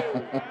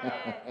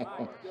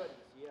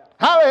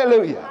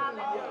 Hallelujah.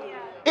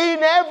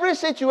 In every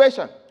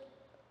situation.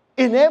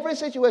 In every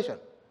situation.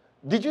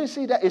 Did you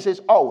see that? It says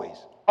always.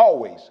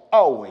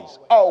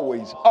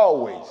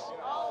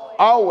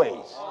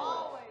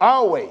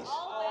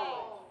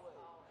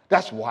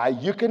 That's why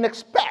you can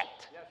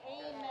expect.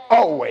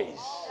 Always.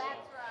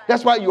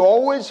 That's why you're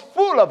always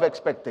full of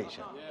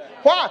expectation.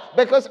 Why?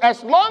 Because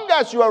as long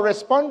as you are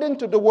responding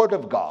to the word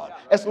of God,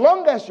 as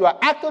long as you are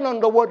acting on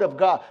the word of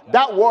God,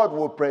 that word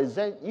will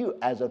present you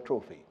as a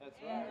trophy.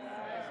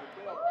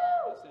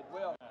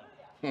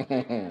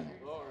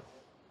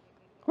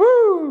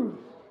 Woo!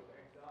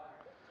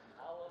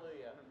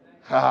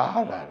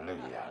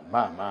 Hallelujah.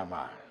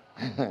 My.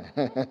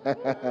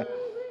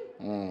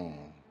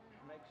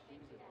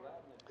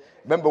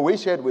 Remember, we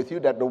shared with you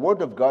that the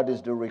word of God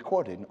is the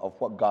recording of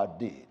what God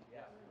did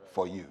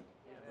for you.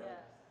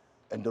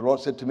 And the Lord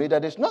said to me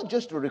that it's not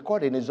just the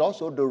recording, it's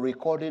also the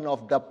recording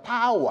of the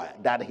power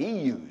that he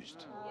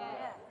used.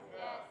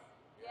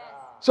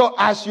 So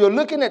as you're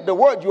looking at the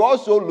word, you're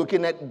also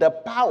looking at the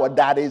power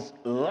that is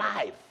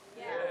life.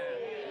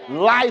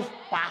 Life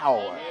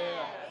power.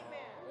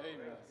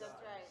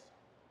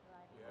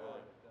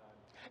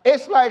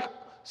 It's like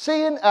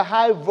seeing a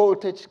high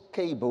voltage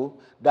cable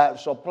that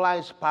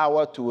supplies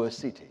power to a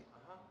city.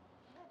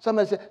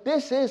 Somebody said,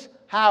 this is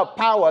how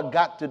power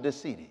got to the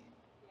city.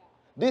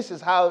 This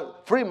is how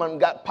Freeman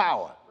got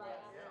power.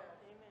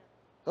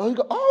 Oh, you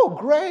go, oh,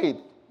 great.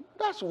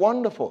 That's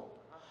wonderful.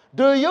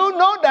 Do you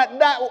know that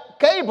that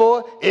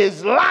cable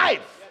is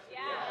life?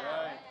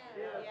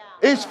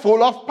 It's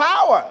full of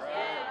power.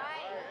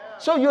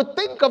 So you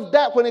think of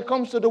that when it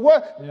comes to the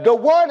word. The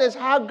word is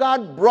how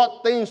God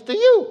brought things to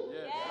you.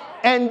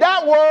 And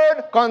that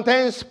word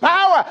contains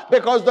power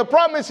because the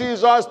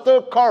promises are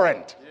still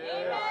current.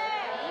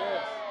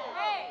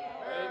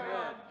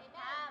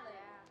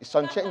 It's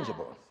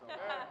unchangeable.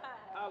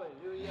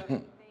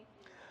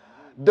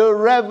 The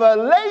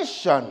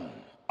revelation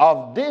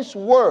of this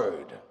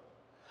word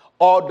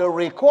or the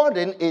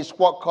recording is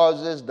what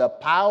causes the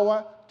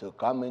power to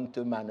come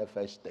into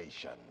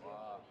manifestation.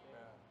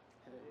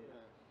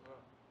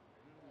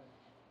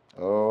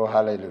 Oh,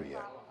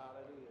 hallelujah.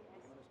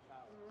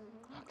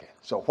 Okay,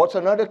 so what's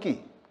another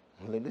key?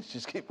 Let's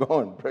just keep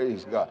going.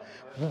 Praise God.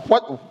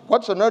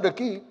 What's another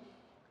key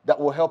that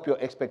will help your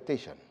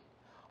expectation?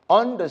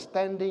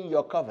 Understanding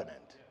your covenant.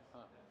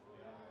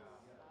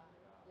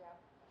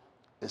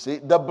 You see,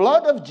 the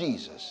blood of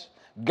Jesus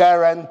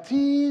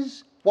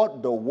guarantees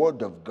what the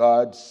Word of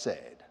God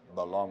said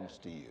belongs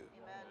to you.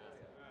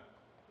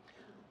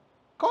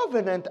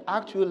 Covenant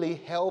actually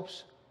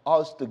helps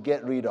us to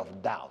get rid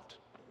of doubt.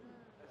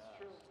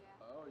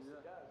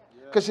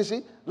 Because you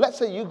see, let's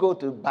say you go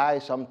to buy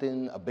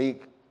something,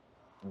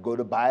 go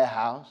to buy a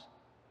house,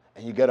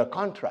 and you get a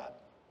contract.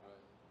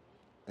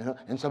 You know,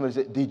 and somebody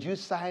says, did you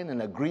sign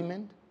an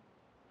agreement?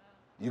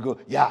 You go,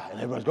 yeah.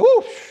 And everyone's go,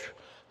 oh,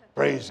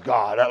 praise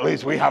God. At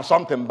least we have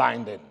something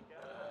binding.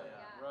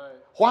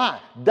 Why?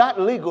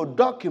 That legal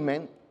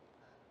document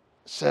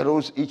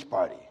settles each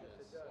party.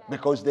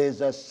 Because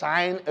there's a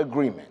signed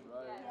agreement.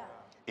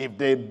 If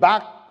they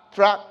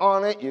backtrack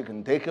on it, you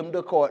can take them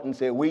to court and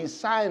say, we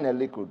signed a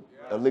legal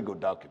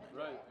document.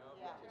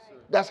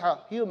 That's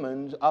how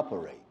humans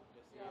operate.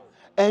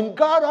 And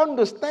God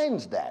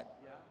understands that.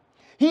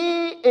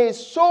 He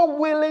is so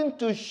willing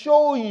to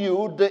show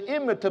you the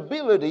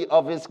immutability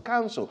of his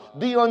counsel,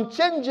 the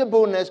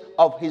unchangeableness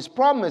of his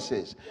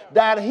promises,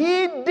 that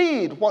he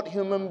did what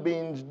human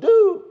beings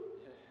do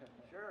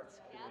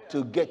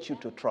to get you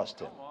to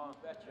trust him.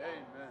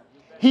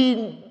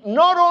 He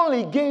not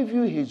only gave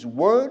you his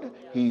word,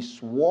 he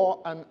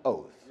swore an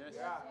oath.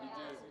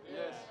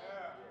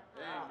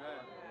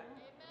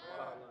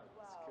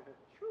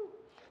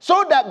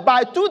 So that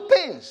by two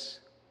things,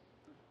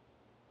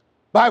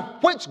 by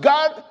which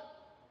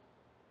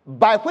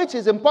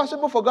it's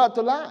impossible for God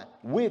to lie,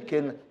 we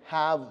can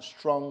have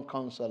strong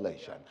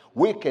consolation.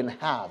 We can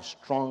have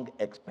strong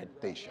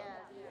expectation.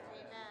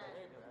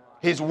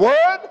 His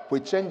word,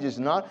 which changes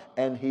not,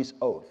 and his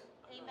oath.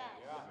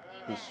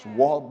 He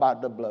swore by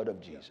the blood of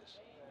Jesus.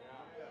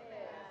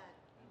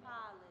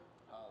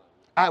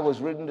 I was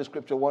reading the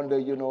scripture one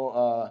day,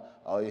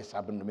 it's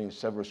happened to me in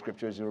several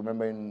scriptures. You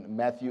remember in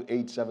Matthew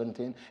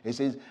 8:17, it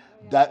says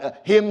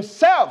that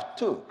himself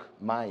took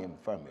my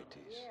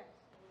infirmities.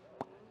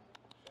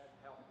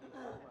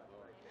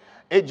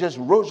 It just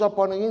rose up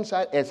on the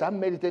inside as I'm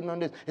meditating on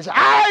this. It said,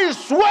 I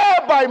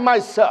swear by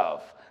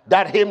myself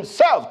that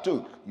himself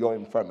took your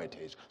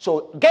infirmities.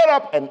 So get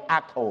up and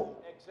act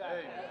whole.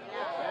 Exactly.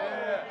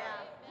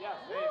 Yeah.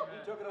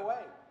 He took it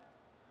away.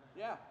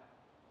 Yeah.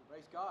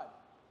 Praise God.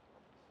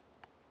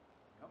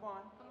 Come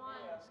on.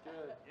 That's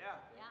good. Yeah.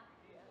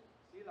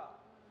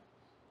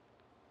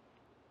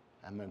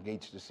 I'm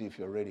engaged to see if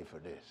you're ready for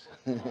this.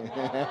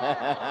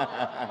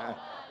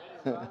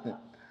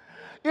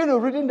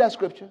 Reading that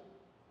scripture,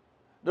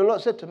 the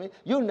Lord said to me,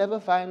 you'll never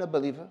find a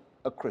believer,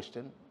 a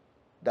Christian,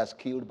 that's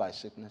killed by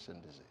sickness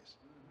and disease.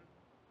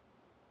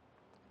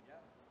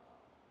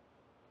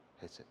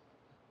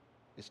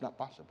 It's not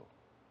possible.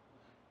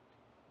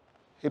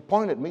 He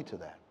pointed me to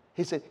that.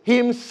 He said,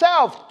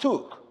 himself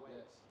took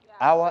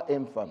our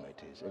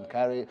infirmities and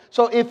carried.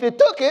 So if he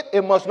took it,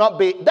 it must not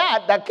be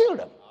that killed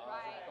him.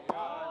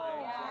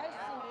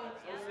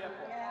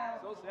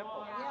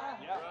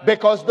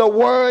 Because the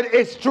word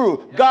is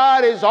true.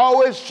 God is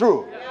always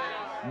true.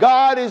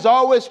 God is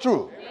always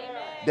true.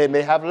 They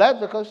may have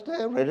left because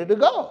they're ready to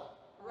go.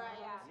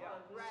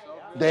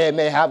 They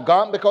may have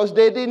gone because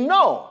they didn't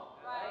know.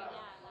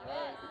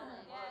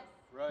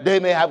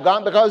 They may have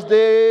gone because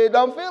they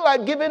don't feel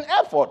like giving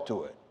effort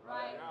to it.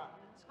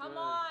 Come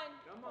on.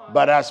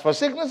 But as for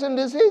sickness and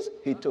disease,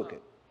 he took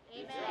it.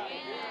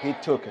 He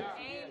took it.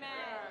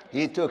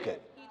 He took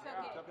it.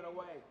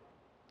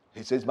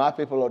 He says, my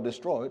people are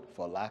destroyed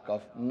for lack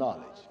of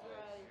knowledge.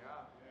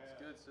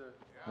 That's good,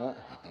 sir.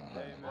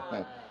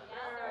 Amen.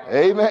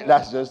 Amen.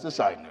 That's just a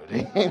side note.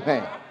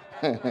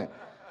 Amen.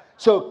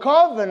 So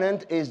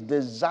covenant is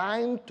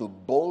designed to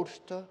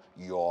bolster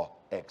your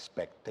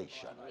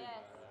expectation.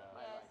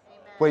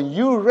 When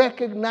you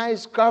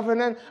recognize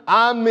covenant,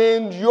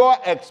 your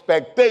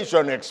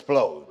expectation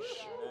explodes.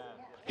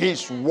 He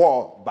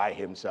swore by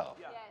himself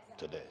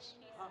to this.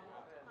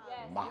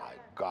 My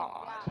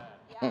God.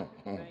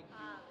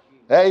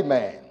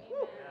 Amen.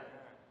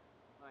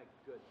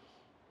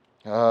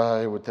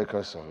 It would take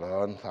us a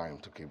long time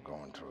to keep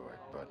going through it,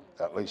 but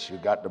at least you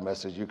got the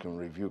message. You can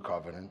review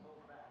covenant.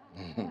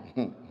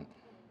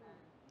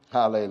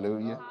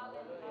 Hallelujah.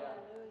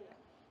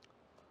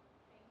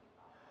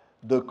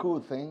 The cool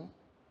thing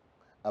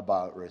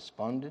about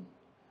responding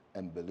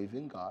and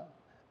believing God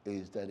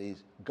is that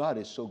God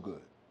is so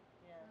good.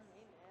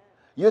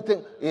 You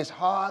think it's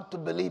hard to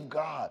believe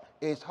God.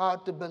 It's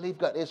hard to believe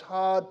God. It's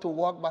hard to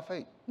walk by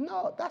faith.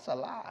 No, that's a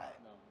lie.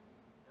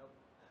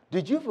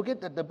 Did you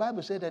forget that the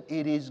Bible said that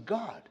it is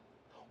God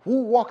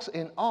who walks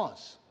in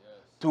us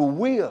to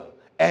will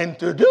and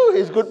to do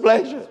his good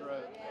pleasure?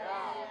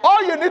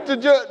 All you need to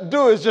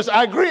do is just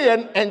agree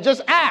and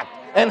just act.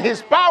 And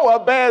his power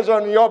bears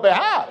on your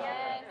behalf.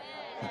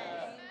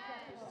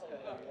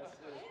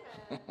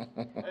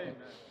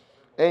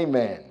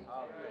 Amen.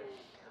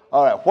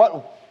 All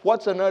right.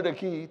 What's another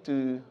key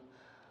to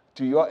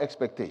your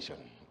expectation?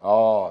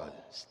 Oh,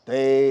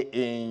 stay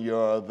in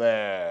your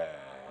there.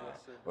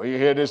 Were you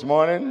here this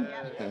morning?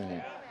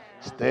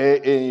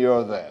 Stay in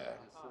your there.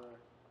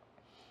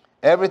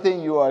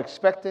 Everything you are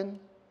expecting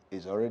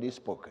is already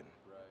spoken.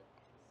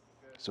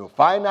 So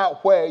find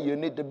out where you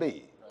need to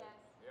be.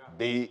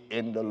 Be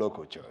in the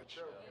local church.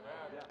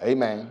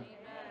 Amen.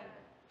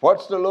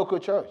 What's the local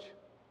church?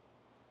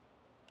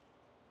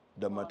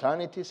 The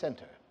maternity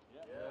center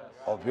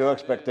of your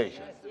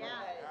expectation.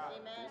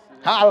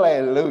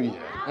 Hallelujah.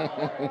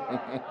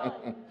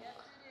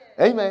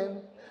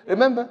 Amen.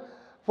 Remember,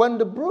 when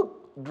the brook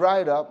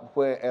dried up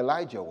where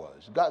Elijah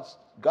was,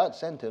 God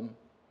sent him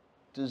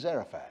to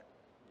Zarephath.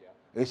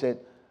 He said,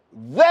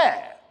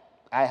 there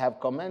I have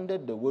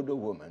commanded the widow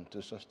woman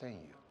to sustain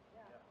you.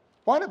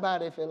 What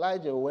about if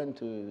Elijah went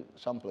to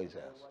someplace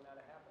else?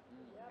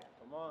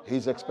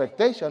 His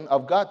expectation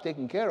of God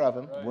taking care of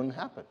him wouldn't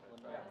happen.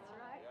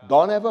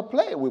 Don't ever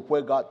play with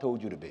where God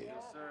told you to be.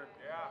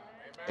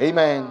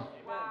 Amen.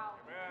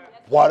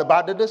 What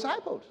about the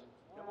disciples?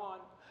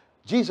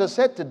 Jesus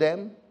said to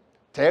them,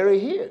 tarry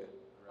here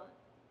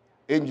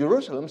in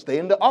Jerusalem, stay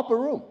in the upper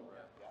room.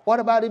 What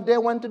about if they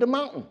went to the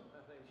mountain?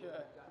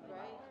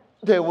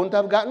 They wouldn't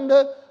have gotten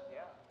the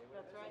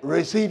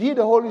receive ye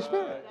the Holy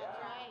Spirit.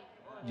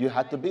 You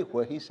had to be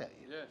where he said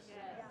you.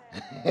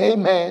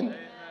 Amen.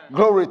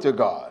 Glory to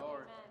God.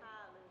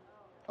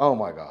 Oh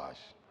my gosh.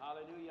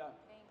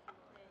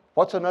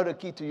 What's another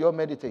key to your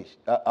meditation,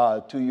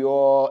 to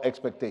your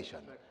expectation?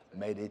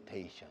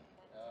 Meditation.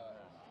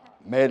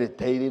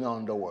 Meditating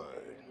on the word.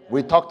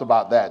 We talked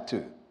about that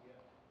too.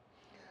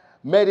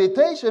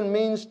 Meditation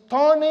means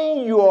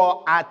turning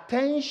your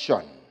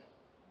attention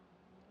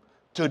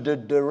to the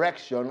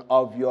direction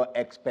of your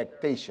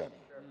expectation.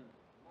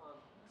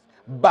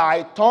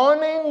 By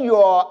turning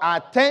your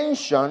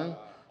attention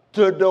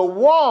to the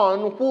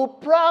one who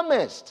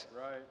promised.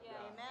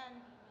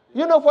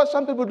 You know what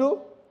some people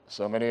do?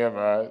 So many of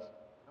us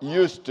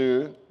used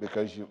to,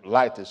 because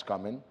light is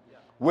coming.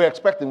 We're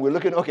expecting, we're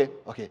looking, okay,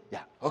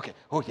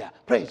 oh yeah,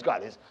 praise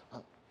God.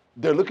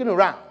 They're looking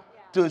around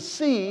to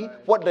see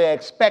what they're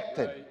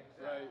expecting.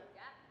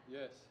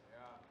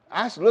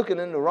 That's looking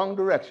in the wrong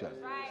direction.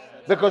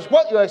 Because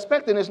what you're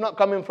expecting is not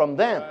coming from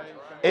them.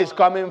 It's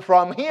coming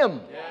from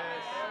him.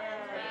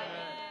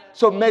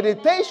 So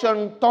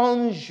meditation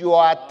turns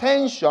your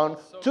attention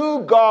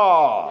to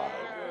God.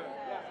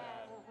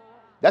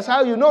 That's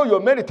how you know you're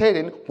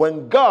meditating,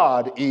 when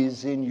God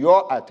is in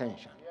your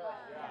attention.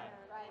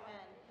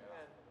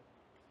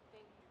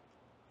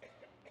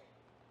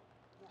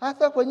 I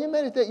thought when you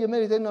meditate, you're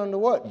meditating on the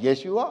Word.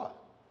 Yes, you are.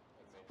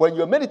 When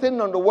you're meditating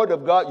on the Word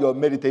of God, you're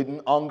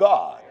meditating on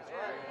God.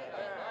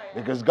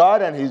 Because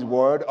God and his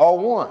Word are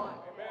one.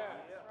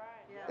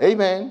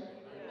 Amen.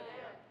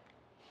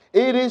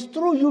 It is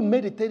through you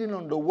meditating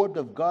on the Word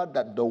of God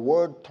that the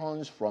Word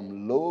turns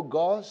from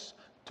Logos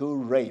to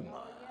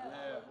Rhema.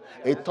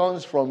 It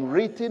turns from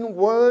written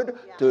word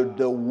to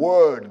the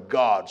word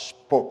God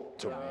spoke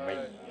to me.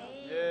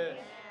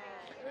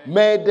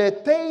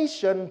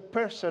 Meditation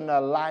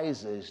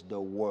personalizes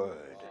the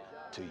word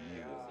to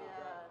you.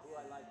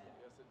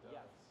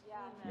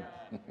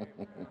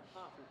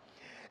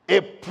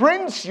 It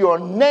prints your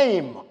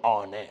name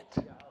on it.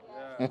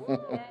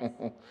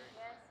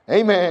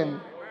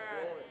 Amen.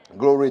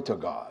 Glory to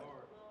God.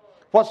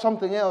 What's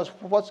something else?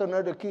 What's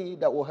another key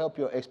that will help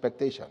your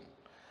expectation?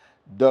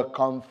 The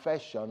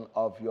confession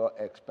of your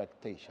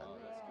expectation.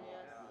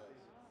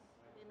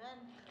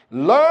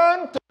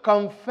 Learn to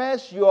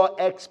confess your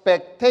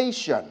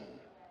expectation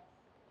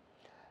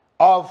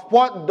of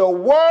what the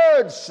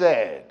Word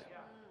said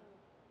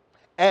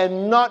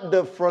and not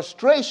the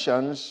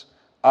frustrations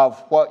of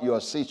what your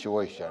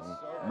situation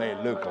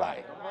may look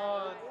like.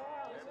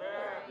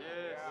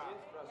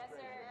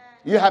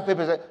 You have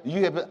people say,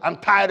 I'm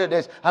tired of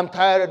this. I'm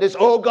tired of this.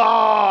 Oh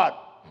God.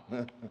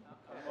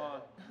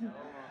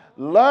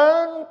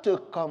 Learn to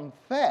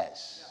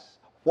confess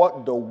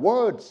what the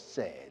Word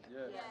said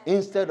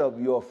instead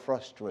of your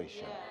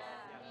frustration.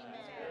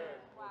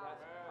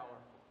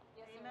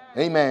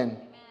 Amen.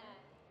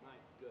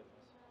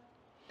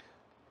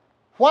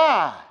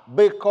 Why?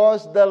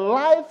 Because the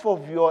life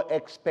of your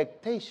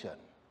expectation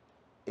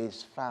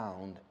is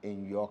found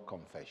in your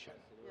confession.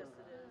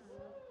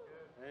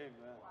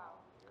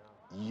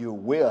 You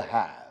will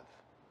have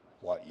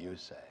what you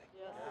say.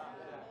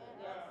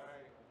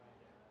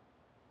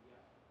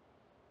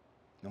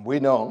 And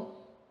we know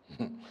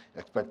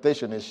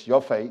expectation is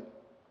your faith.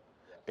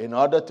 In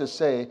order to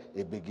say,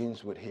 it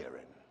begins with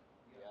hearing.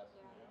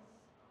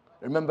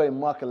 Remember in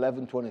Mark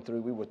 11:23,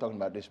 we were talking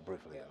about this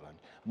briefly at lunch.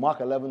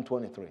 Mark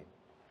 11:23.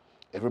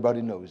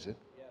 Everybody knows it.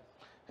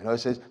 You know, it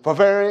says, for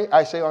verily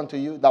I say unto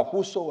you that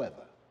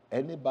whosoever,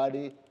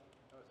 anybody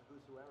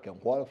can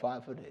qualify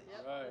for this.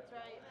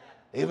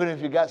 Even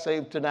if you got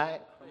saved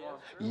tonight,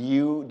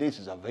 this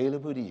is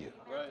available to you.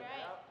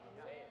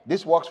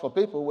 This works for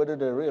people whether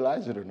they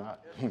realize it or not.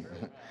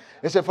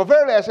 He said, for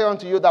verily I say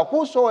unto you that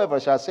whosoever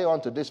shall say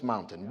unto this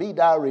mountain, be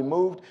thou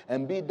removed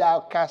and be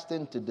thou cast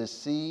into the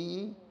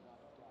sea,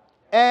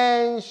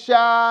 and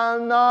shall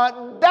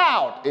not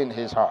doubt in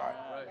his heart,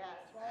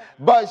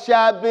 but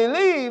shall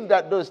believe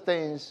that those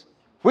things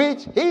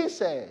which he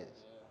says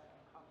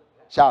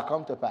shall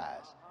come to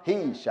pass,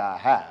 he shall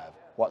have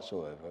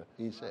whatsoever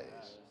he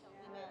says.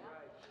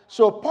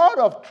 So part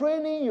of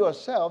training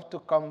yourself to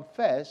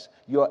confess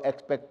your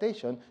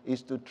expectation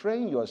is to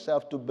train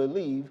yourself to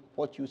believe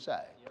what you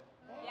say.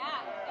 Yeah.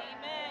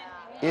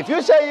 Amen. If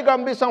you say you're going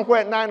to be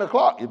somewhere at 9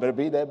 o'clock, you better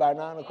be there by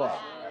 9 o'clock.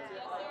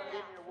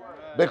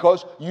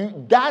 Because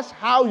that's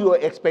how your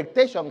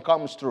expectation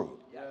comes through.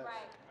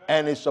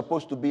 And it's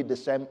supposed to be the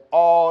same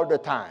all the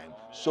time.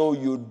 So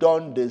you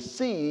don't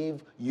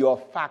deceive your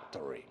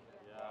factory.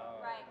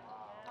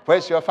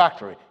 Where's your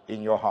factory?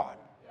 In your heart.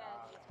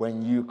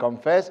 When you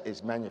confess,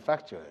 it's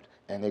manufactured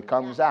and it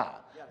comes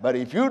out. But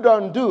if you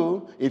don't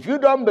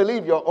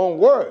believe your own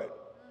word,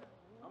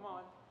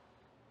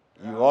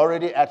 you're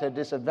already at a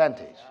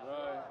disadvantage.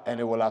 And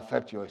it will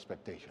affect your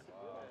expectation.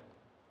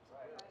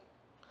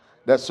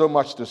 There's so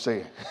much to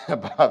say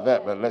about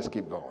that, but let's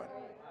keep going.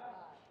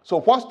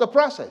 So what's the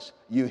process?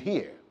 You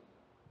hear.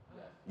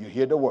 You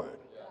hear the word.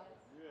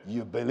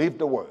 You believe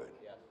the word.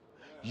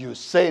 You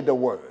say the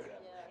word.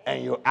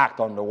 And you act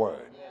on the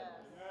word.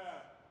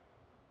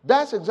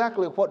 That's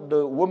exactly what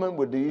the woman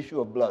with the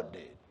issue of blood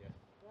did.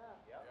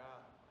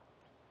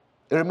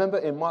 You remember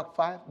in Mark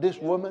 5, this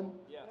woman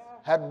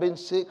had been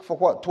sick for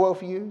what,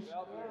 12 years?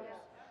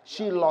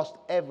 She lost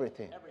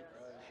everything.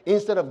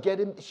 Instead of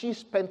she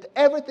spent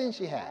everything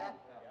she had.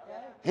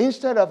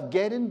 Instead of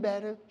getting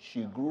better,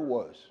 she grew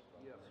worse.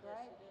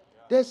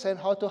 They sent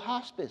her to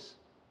hospice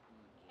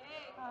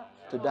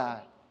to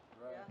die.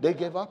 They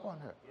gave up on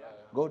her.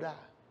 Go die.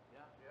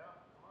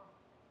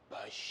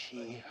 But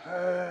she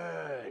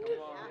heard.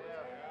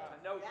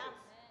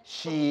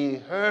 She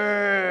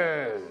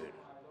heard.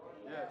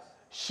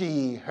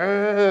 She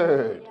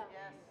heard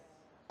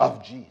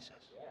of Jesus.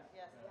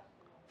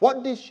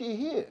 What did she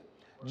hear?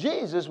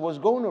 Jesus was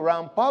going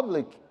around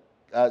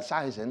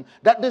publicizing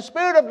that the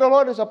Spirit of the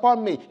Lord is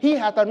upon me. He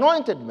hath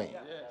anointed me.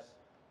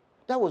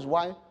 That was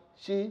why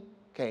she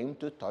came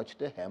to touch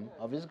the hem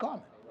of his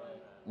garment.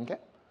 Okay?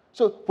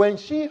 So when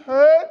she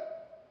heard,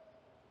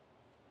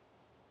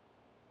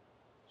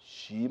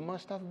 she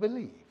must have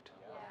believed.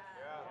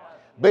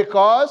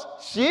 Because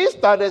she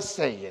started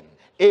saying,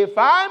 if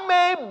I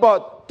may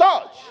but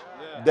touch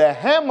the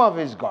hem of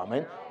his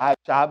garment, I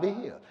shall be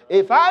healed.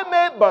 If I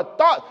may but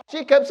touch,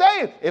 she kept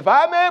saying, if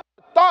I may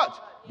but touch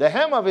the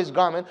hem of his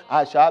garment,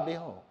 I shall be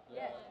whole.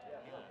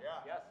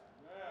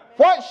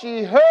 What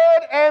she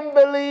heard and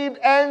believed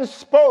and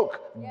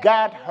spoke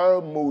got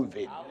her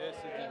moving.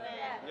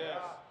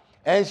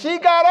 And she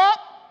got up.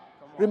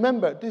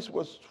 Remember, this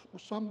was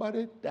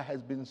somebody that has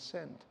been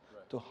sent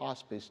to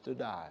hospice to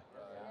die.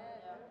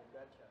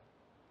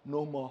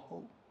 No more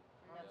hope.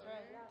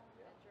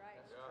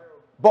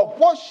 But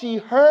what she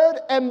heard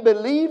and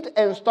believed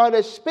and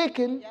started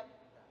speaking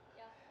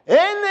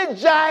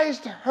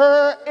energized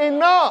her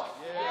enough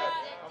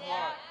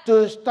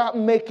to start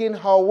making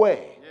her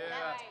way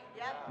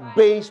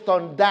based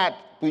on that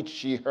which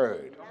she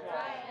heard.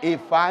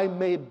 If I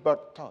may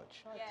but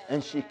touch.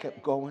 And she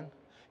kept going.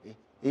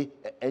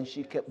 And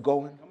she kept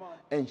going.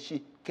 And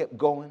she kept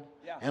going.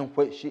 And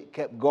when she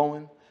kept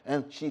going.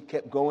 And she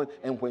kept going.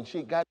 And when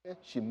she got there,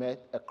 she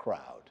met a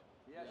crowd.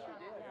 Yes,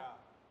 she did.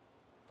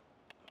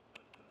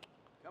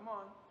 Come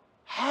on.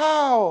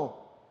 How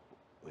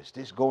was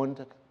this going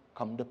to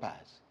come to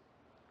pass?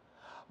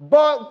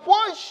 But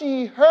what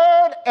she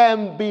heard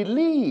and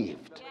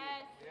believed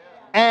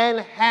and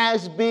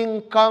has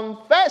been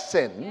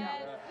confessing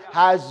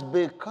has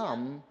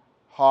become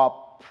her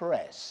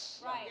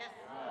press.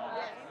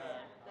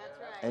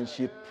 And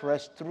she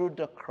pressed through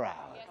the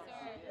crowd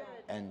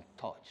and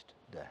touched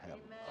the hem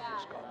of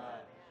his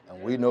garment.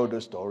 And we know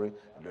the story,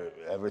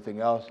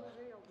 everything else,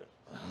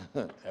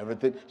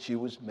 everything, she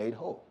was made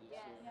whole.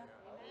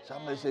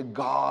 Somebody said,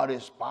 God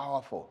is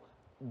powerful.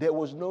 There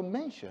was no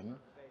mention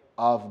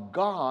of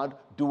God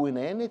doing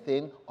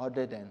anything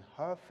other than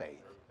her faith.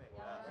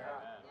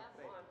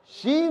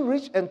 She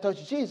reached and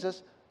touched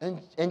Jesus,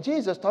 and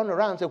Jesus turned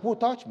around and said, who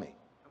touched me?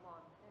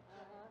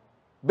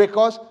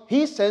 Because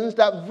he sensed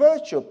that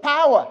virtue,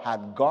 power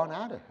had gone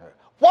out of her.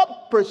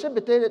 What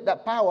precipitated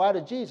that power out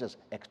of Jesus?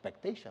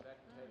 Expectation.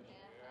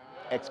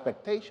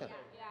 Expectation.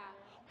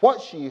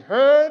 What she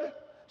heard,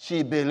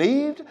 she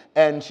believed,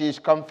 and she's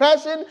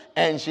confessing,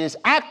 and she's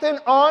acting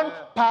on,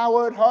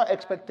 powered her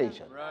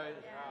expectation. Right.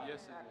 Yes,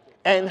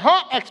 And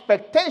her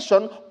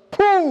expectation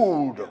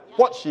pulled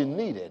what she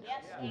needed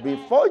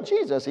before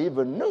Jesus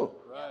even knew.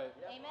 right.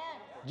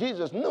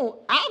 Jesus knew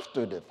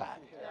after the fact.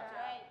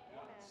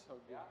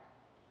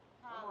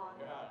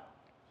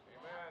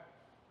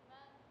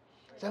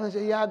 Someone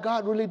say, yeah,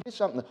 God really did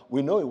something.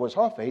 We know it was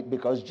her faith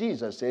because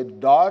Jesus said,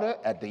 daughter,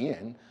 at the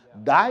end,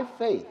 thy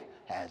faith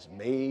has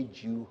made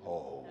you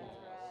whole.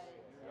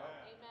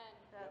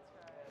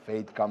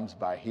 Faith comes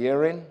by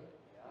hearing,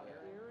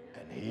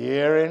 and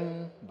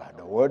hearing by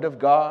the word of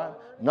God.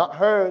 Not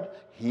heard,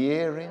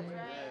 hearing.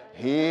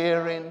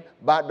 Hearing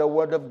by the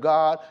word of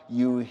God.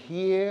 You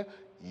hear,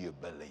 you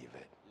believe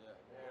it.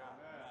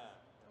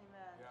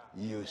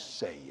 You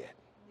say it.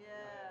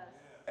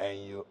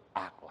 And you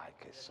act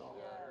like it so.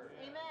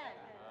 Amen.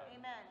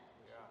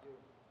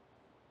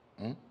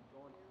 Amen.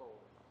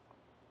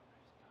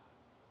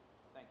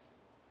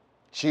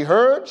 She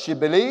heard, she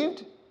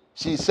believed,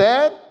 she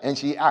said, and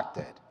she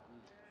acted.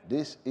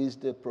 This is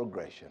the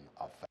progression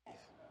of faith.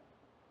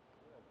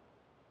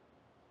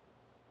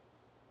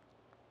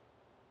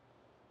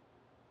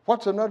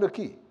 What's another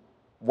key?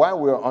 While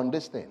we're on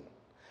this thing,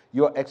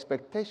 your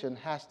expectation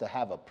has to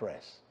have a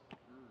press.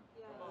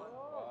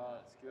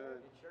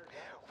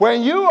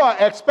 When you are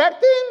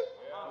expecting,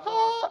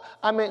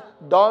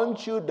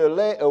 don't you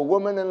delay a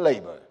woman in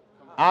labor.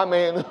 You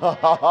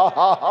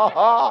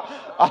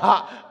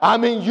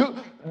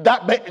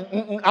that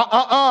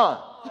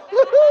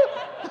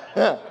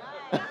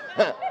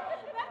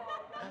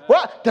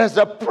Well, there's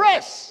a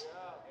press.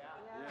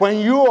 When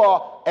you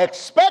are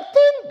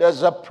expecting,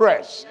 there's a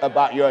press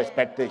about your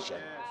expectation.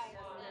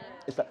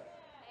 It's like,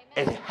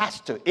 it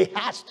has to. It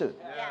has to.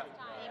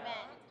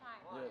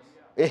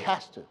 It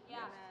has to.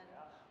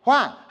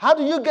 Why? How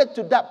do you get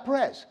to that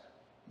press?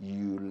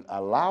 You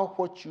allow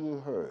what you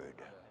heard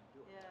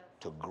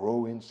to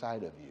grow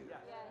inside of you.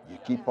 You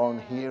keep on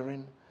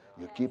hearing.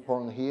 You keep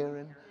on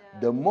hearing.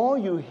 The more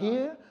you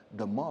hear,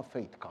 the more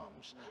faith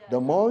comes. The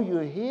more you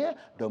hear,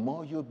 the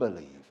more you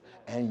believe.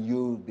 And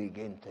you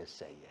begin to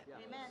say it.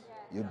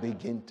 You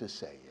begin to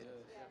say it.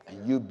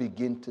 And you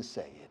begin to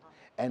say it.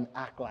 And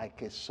act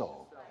like it's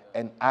so.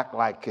 And act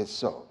like it's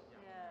so.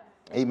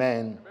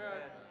 Amen.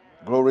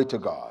 Glory to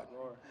God.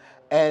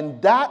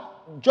 And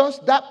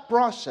just that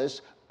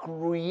process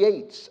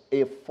creates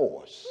a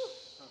force.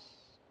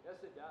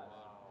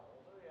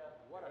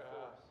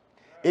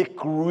 It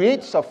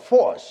creates a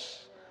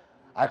force.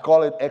 I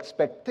call it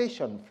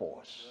expectation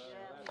force.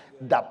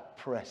 That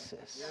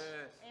presses.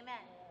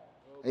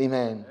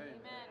 Amen.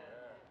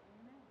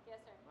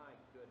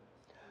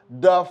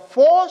 The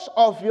force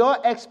of your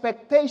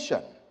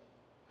expectation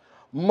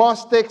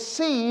must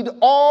exceed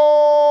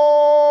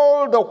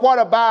all the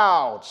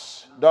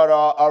whatabouts that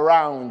are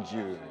around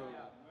you.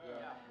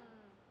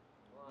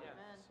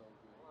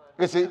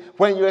 You see,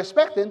 when you're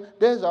expecting,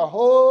 there's a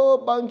whole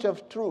bunch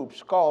of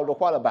troops called the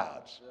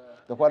whatabouts.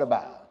 The what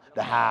about?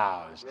 The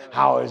hows.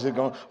 How is it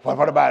going?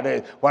 What about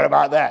this? What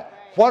about that?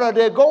 What are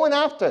they going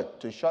after?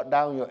 To shut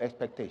down your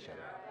expectation.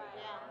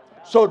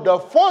 So the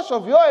force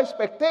of your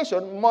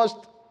expectation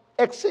must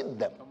exceed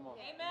them.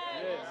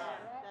 Amen.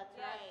 That's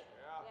right.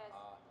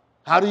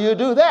 How do you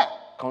do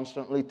that?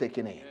 Constantly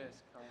taking in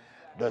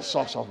the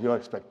source of your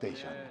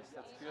expectation.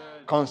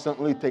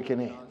 Constantly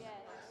taking in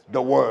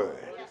the word.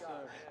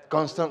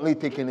 Constantly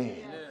taking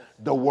in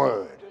the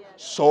word.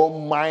 So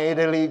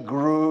mightily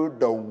grew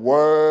the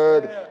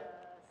word.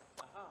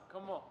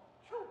 Come on.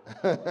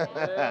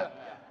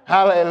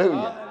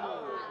 Hallelujah.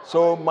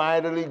 So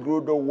mightily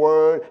grew the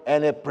word,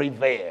 and it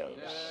prevails.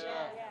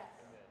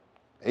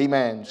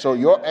 Amen. So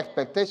your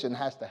expectation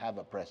has to have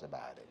a press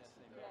about it.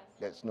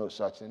 There's no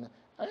such thing.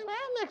 I'm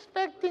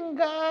expecting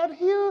God.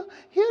 He'll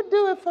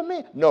do it for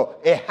me. No,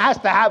 it has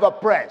to have a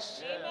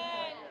press. Amen.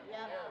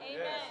 Amen.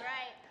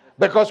 Right.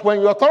 Because when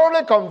you're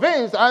thoroughly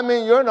convinced,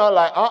 you're not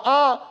like,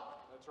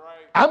 That's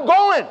right. I'm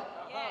going.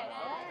 Yes.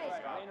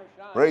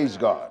 Praise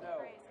God.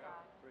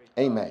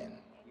 Amen.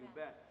 You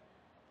bet.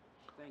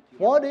 Thank you.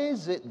 What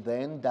is it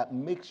then that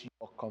makes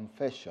your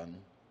confession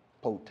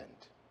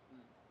potent?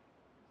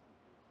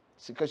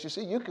 See, because you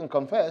see, you can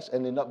confess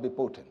and it not be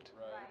potent.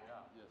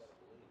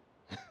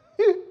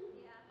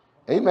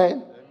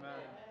 Amen.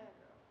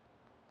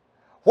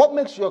 What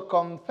makes your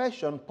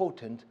confession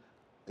potent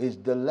is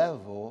the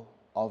level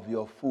of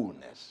your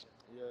fullness.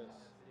 Yes.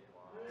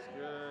 That's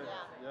good.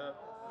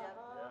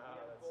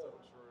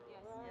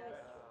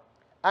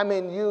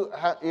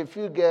 Yeah. If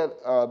you get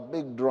a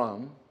big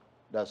drum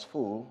that's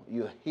full,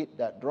 you hit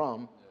that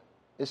drum,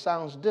 it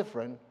sounds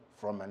different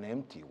from an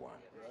empty one.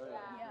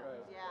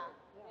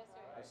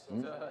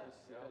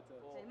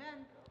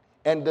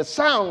 And the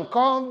sound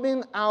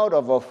coming out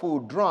of a full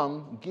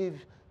drum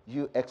gives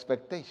you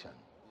expectation.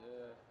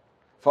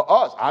 For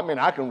us,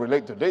 I can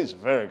relate to this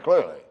very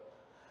clearly.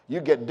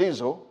 You get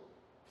diesel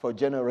for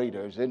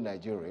generators in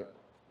Nigeria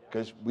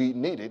because we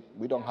need it.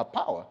 We don't have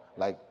power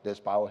like there's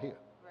power here.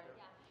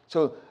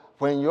 So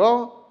when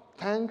your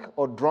tank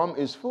or drum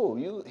is full,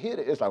 you hit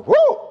it, it's like,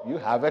 whoo, you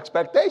have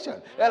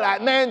expectation. You're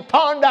like, man,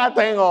 turn that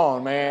thing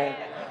on, man.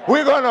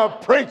 We're going to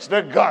preach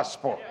the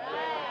gospel.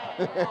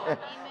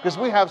 Because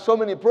we have so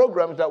many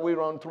programs that we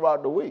run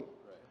throughout the week.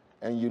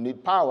 And you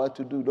need power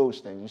to do those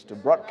things, to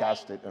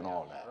broadcast it and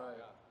all that.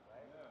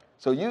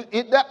 So you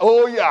eat that,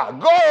 oh yeah,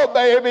 go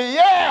baby,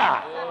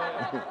 yeah.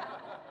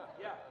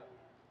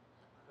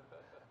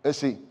 Let's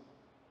see.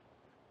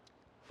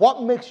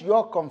 What makes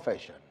your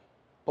confession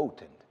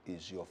potent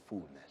is your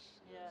fullness.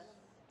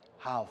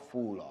 How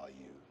full are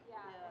you?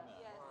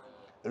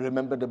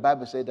 Remember, the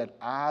Bible said that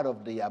out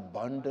of the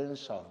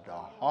abundance of the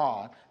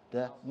heart,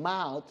 the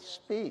mouth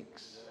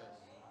speaks.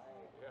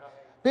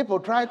 People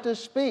try to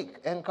speak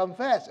and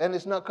confess, and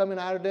it's not coming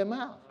out of their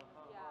mouth.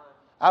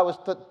 I was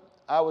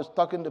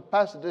talking to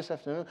Pastor this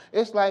afternoon.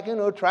 It's like,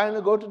 trying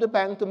to go to the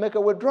bank to make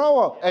a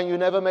withdrawal, and you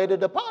never made a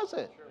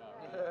deposit.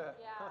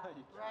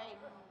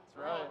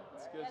 Right.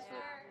 That's good,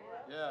 sir.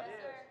 Yeah.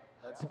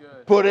 That's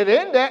good. Put it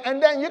in there,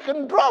 and then you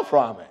can draw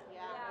from it.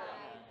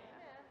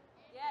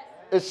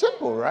 It's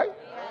simple, right?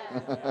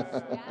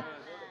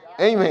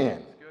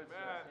 Amen.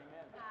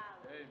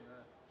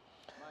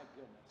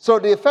 So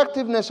the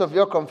effectiveness of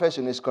your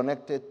confession is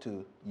connected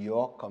to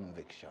your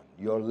conviction,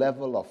 your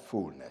level of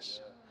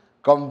fullness.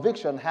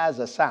 Conviction has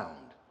a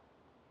sound,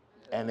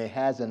 and it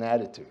has an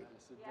attitude.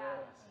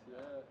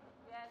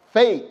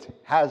 Faith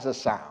has a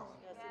sound,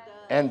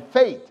 and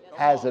faith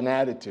has an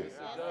attitude.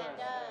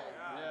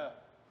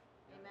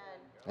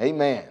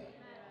 Amen.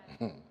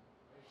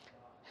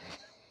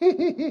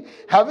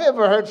 Have you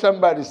ever heard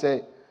somebody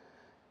say,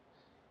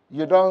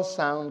 "You don't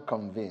sound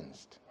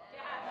convinced"?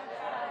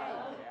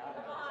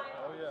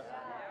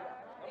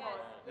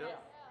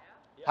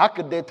 How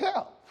could they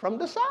tell? From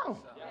the sound.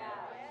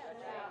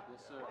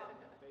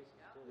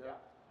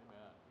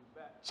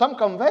 Some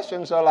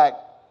confessions are like,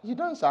 "You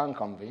don't sound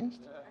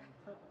convinced."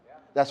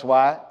 That's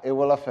why it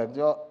will affect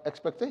your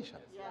expectation.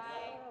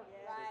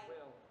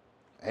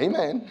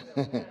 Amen.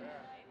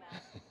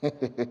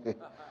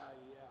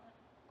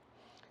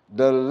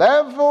 The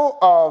level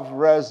of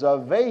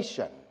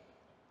reservation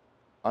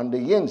on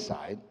the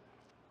inside,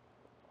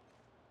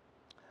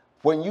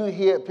 when you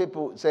hear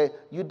people say,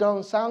 "You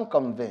don't sound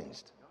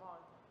convinced,"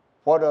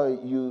 what are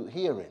you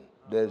hearing?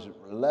 There's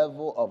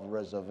level of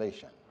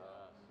reservation.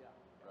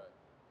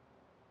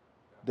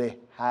 They're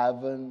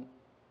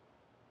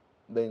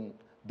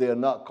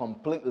not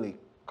completely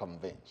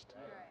convinced.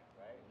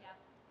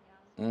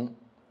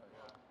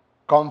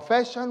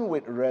 Confession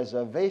with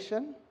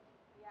reservation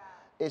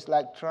is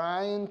like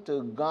trying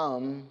to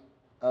gum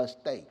a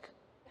steak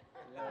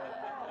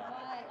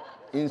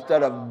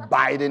instead of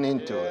biting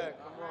into it.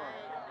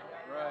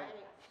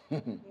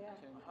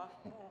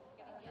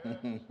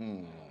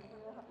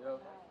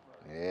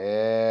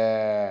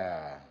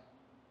 Yeah.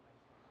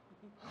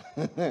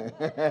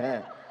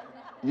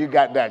 You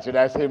got that. Should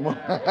I say more?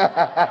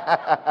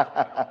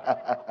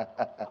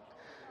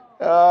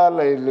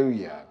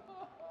 Hallelujah.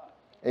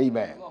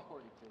 Amen.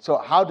 So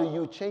how do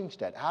you change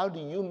that? How do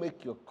you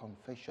make your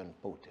confession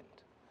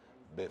potent?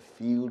 Be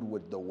filled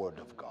with the Word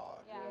of God.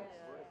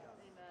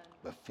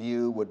 Be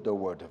filled with the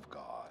Word of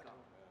God.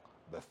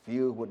 Be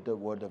filled with the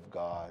Word of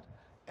God,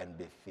 and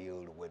be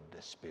filled with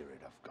the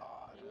Spirit of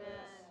God.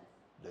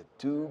 The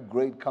two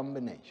great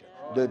combinations.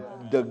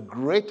 The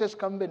greatest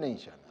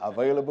combination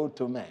available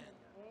to man.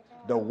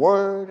 The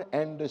Word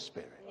and the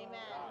Spirit.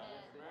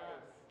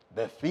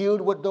 Be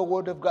filled with the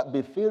Word of God.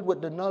 Be filled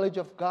with the knowledge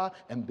of God,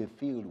 and be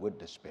filled with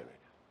the Spirit.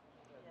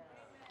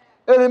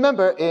 And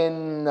remember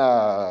in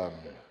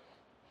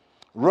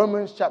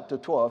Romans chapter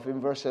 12, in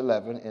verse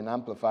 11, in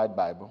Amplified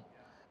Bible,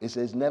 it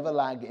says, "Never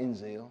lag in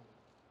zeal,"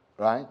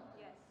 right?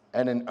 Yes.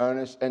 "And in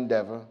earnest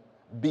endeavor,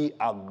 be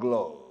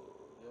aglow,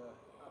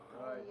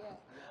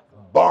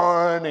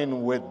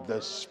 burning with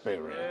the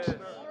Spirit,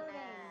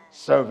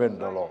 serving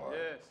the Lord."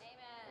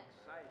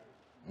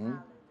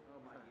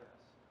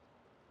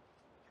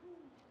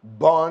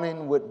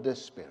 Burning with the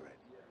Spirit.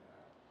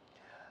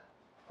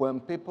 When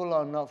people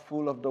are not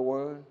full of the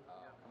Word,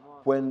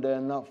 when they're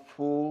not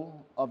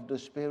full of the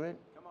Spirit,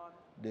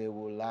 they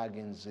will lag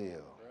in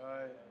zeal.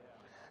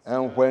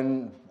 And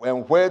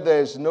where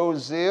there's no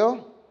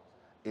zeal,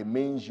 it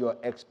means your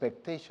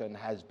expectation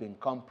has been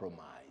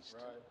compromised.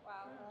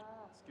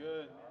 That's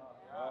good.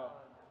 Wow.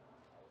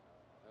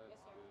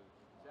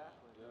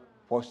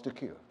 What's the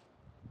cure?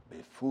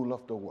 Be full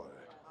of the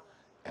Word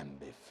and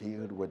be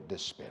filled with the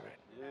Spirit.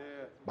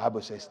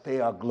 Bible says, stay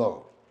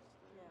aglow.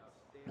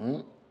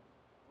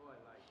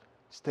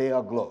 Stay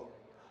aglow.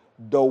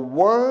 The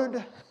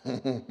Word,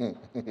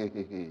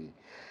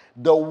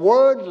 the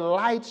Word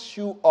lights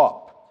you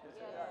up.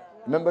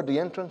 Remember, the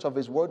entrance of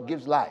His Word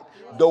gives light.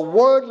 The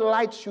Word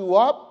lights you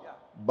up,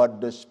 but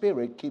the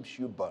Spirit keeps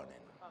you burning.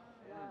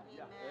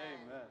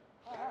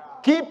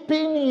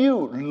 Keeping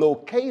you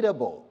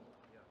locatable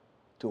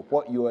to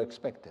what you're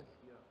expecting.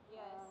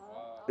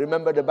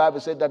 Remember, the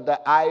Bible said that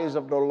the eyes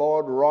of the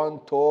Lord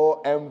run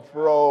to and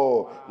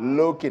fro,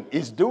 looking.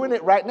 He's doing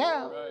it right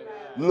now.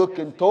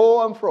 Looking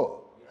to and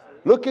fro.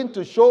 Looking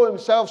to show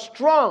Himself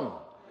strong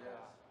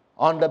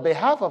on the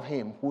behalf of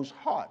him whose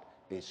heart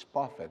is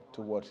perfect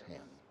towards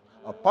Him.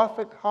 A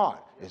perfect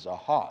heart is a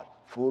heart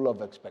full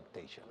of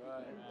expectation.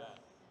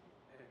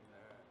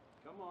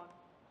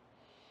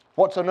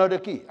 What's another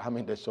key? I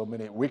mean, there's so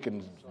many. We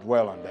can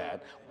dwell on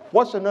that.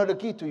 What's another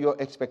key to your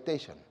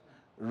expectation?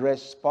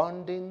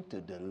 Responding to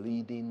the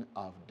leading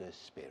of the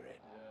Spirit.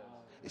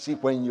 You see,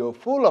 when you're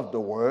full of the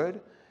Word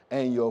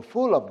and you're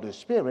full of the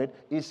Spirit,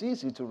 it's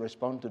easy to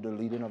respond to the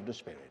leading of the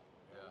Spirit.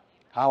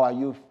 How are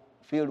you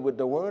filled with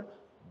the Word?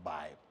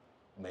 By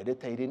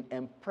meditating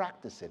and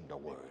practicing the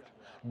Word.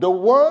 The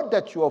word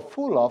that you are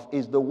full of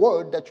is the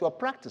word that you are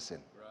practicing.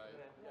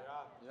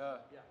 Yeah.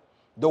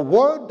 The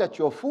word that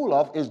you're full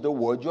of is the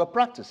word you're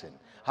practicing.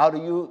 How do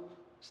you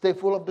stay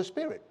full of the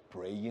Spirit?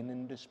 Praying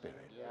in the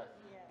Spirit.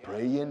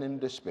 Praying in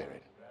the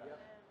Spirit.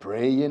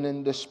 Praying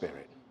in the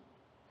Spirit.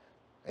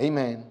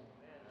 Amen.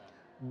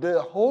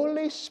 The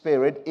Holy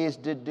Spirit is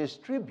the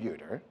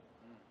distributor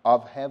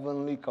of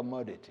heavenly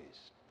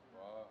commodities,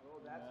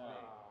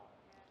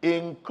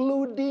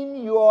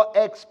 including your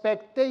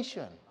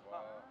expectation.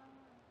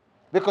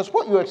 Because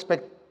what you're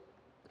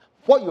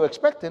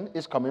expecting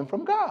is coming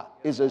from God.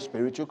 It's a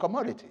spiritual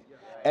commodity.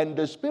 And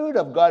the Spirit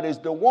of God is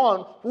the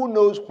one who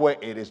knows where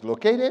it is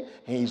located.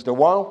 He's the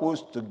one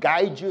who's to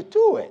guide you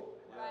to it.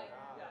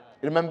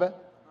 Remember?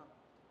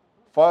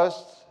 1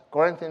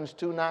 Corinthians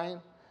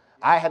 2:9.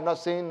 I had not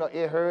seen, nor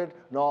ear heard,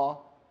 nor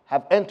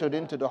have entered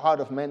into the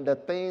heart of men the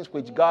things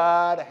which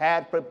God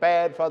had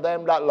prepared for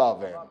them that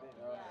love him.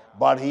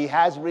 But he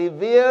has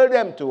revealed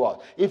them to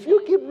us. If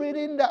you keep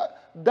reading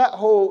that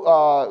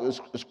whole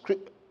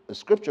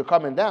scripture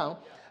coming down,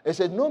 it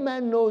says, no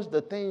man knows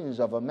the things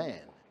of a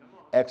man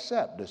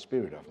except the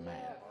Spirit of man.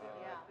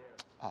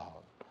 Oh,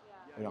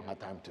 we don't have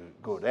time to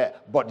go there.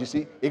 But you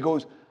see, it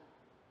goes,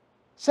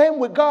 same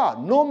with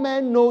God. No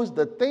man knows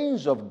the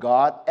things of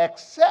God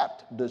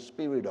except the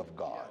Spirit of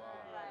God.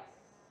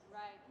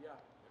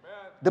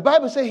 The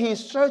Bible says he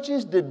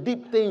searches the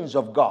deep things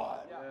of God.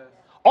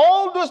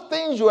 All those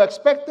things you're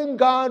expecting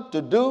God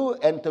to do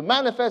and to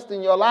manifest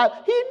in your life,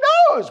 he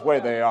knows where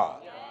they are.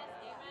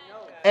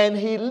 And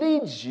he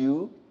leads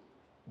you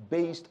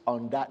based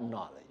on that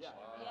knowledge.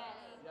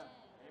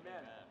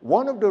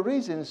 One of the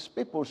reasons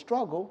people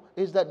struggle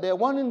is that they're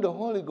wanting the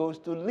Holy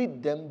Ghost to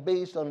lead them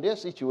based on their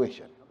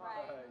situation.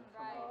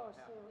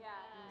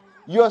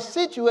 Your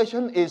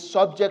situation is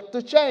subject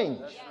to change.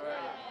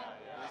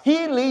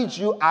 He leads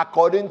you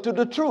according to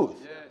the truth.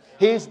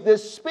 He's the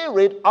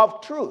Spirit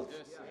of truth.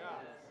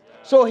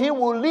 So he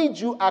will lead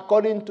you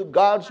according to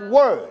God's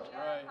word.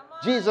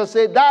 Jesus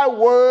said, thy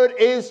word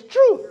is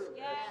truth.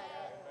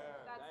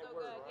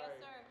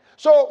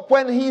 So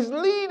when his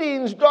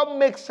leadings don't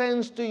make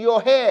sense to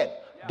your head,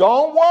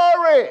 don't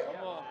worry.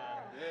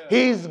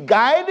 He's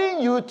guiding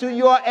you to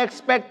your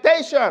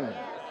expectation.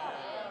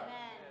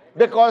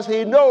 Because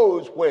he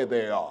knows where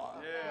they are.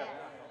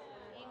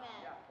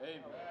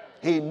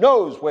 He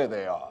knows where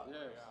they are.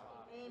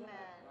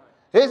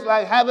 It's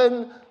like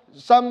having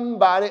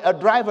a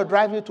driver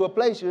drive you to a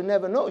place you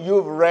never know.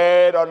 You've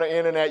read on the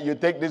internet, you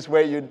take this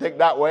way, you take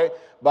that way.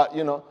 But,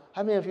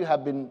 how many of you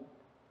have been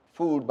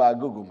fooled by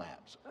Google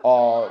Maps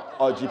or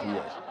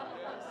GPS?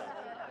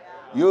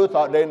 You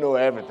thought they know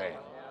everything.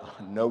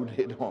 No,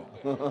 they don't.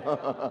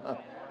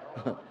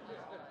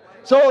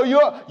 So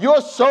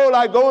you're so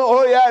like going,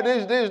 oh yeah,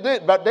 this.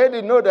 But they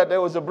didn't know that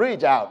there was a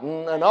bridge out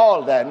and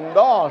all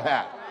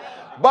that.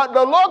 But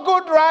the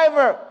local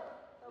driver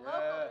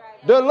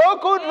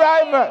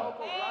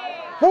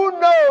who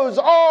knows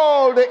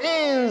all the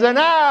ins and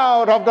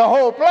out of the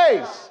whole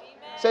place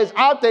says,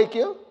 I'll take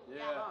you.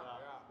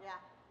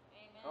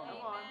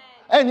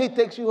 And he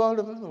takes you all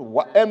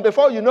over. And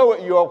before you know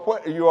it,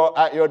 you're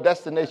at your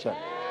destination.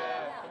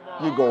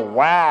 You go,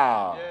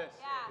 wow,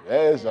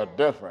 there's a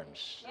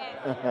difference.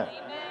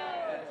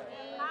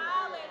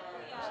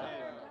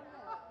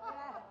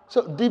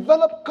 So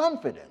develop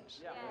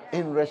confidence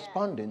in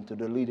responding to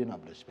the leading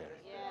of the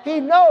Spirit. He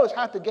knows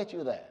how to get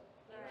you there.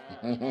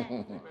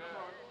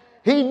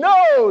 He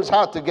knows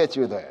how to get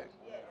you there.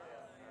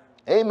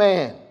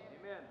 Amen.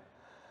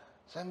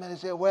 Somebody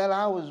said, well,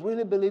 I was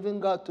really believing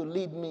God to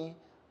lead me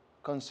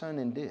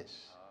concerning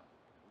this.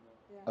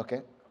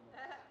 Okay.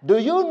 Do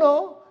you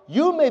know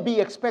you may be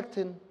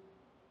expecting,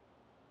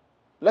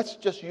 let's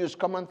just use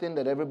common thing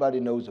that everybody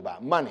knows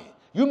about, money.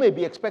 You may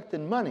be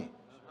expecting money.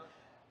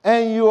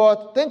 And you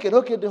are thinking,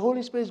 okay, the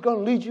Holy Spirit is going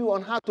to lead you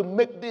on how to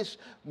make this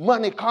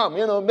money come,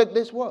 make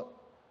this work.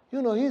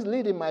 His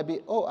leading might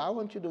be, oh, I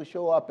want you to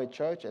show up at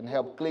church and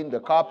help clean the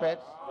carpet,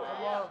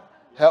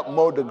 help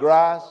mow the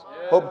grass.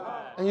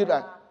 And you're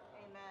like,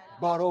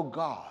 but oh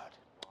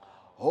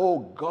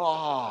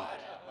God,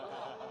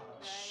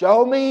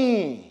 show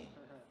me.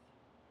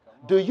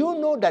 Do you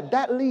know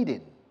that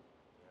leading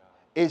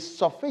is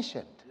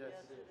sufficient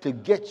to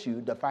get you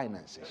the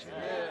finances you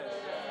need?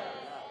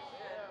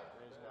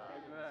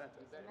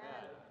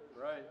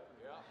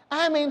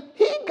 I mean,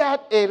 he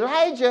got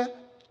Elijah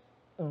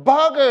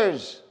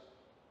burgers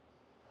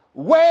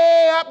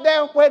way up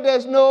there where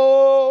there's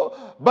no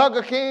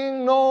Burger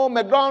King, no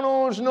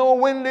McDonald's, no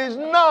Wendy's,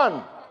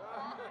 none.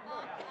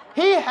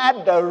 He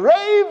had the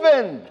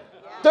raven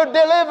to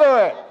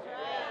deliver it.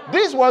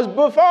 This was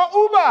before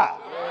Uber.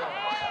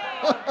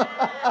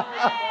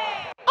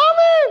 I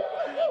mean,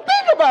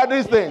 think about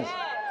these things.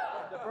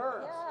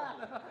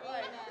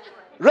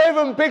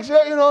 Raven picks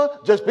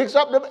up, just picks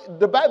up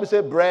the Bible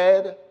says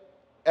bread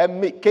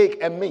and meat, cake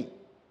and meat.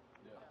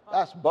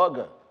 That's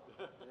burger.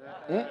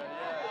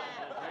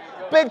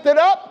 Picked it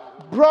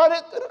up, brought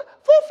it for 40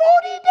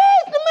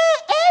 days. The man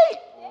ate.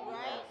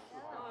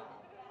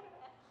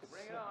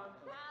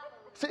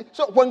 See,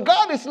 so when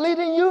God is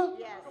leading you,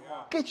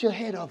 Get your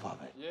head off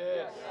of it.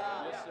 Yes.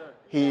 Yes, sir.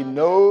 He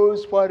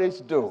knows what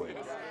it's doing.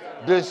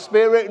 The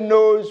Spirit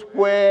knows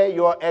where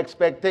your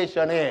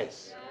expectation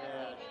is.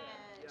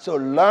 So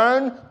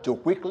learn to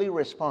quickly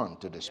respond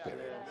to the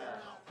Spirit.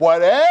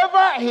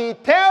 Whatever He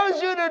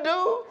tells you to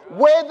do,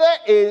 whether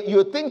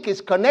you think it's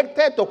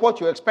connected to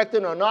what you're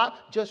expecting or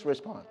not, just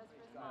respond.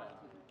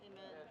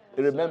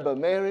 You remember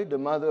Mary, the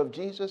mother of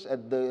Jesus,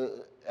 at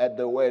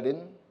the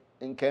wedding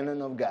in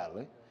Cana of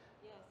Galilee?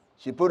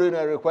 She put in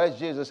a request.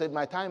 Jesus said,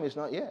 my time is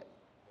not yet.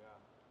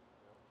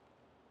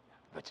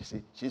 But you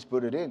see, she's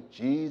put it in.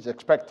 She's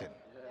expecting.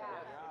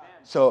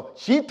 So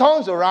she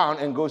turns around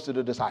and goes to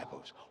the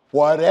disciples.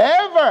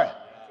 Whatever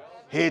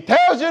He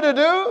tells you to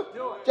do,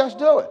 just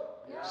do it.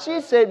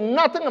 She said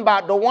nothing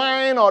about the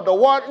wine or the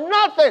water,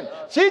 nothing.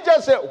 She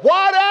just said,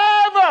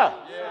 whatever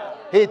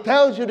He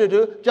tells you to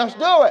do, just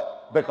do it.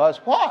 Because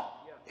what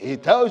He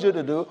tells you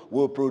to do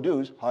will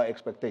produce her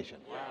expectation.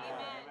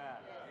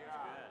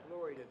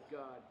 Glory to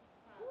God.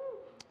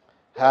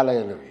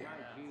 Hallelujah.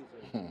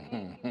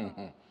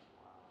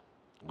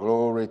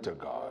 Glory to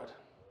God.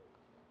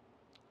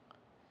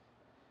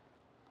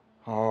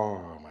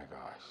 Oh my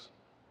gosh.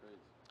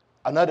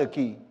 Another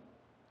key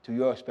to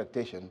your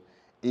expectation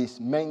is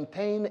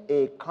maintain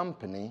a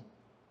company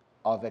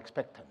of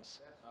expectants.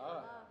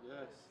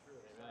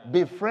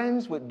 Be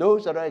friends with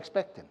those that are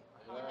expecting.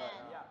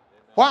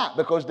 Why?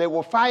 Because they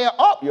will fire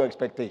up your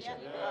expectation.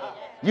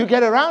 You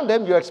get around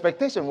them, your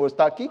expectation will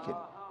start kicking.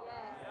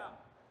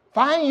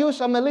 Find you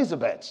some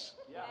Elizabeths.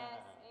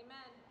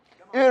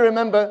 You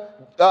remember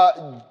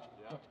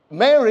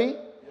Mary,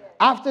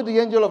 after the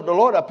angel of the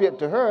Lord appeared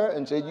to her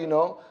and said,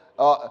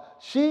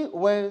 she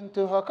went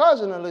to her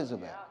cousin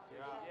Elizabeth,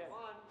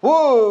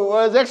 who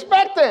was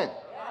expecting.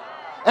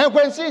 And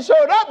when she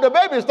showed up, the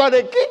baby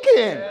started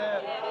kicking.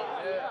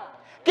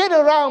 Get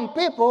around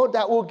people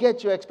that will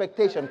get your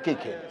expectation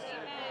kicking.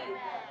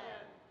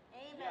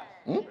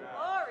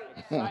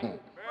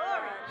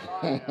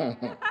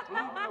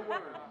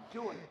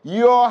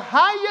 Your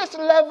highest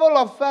level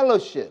of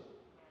fellowship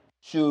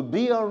should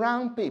be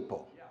around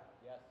people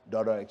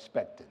that are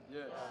expecting.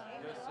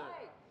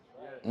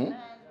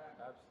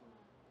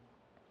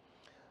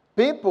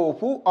 People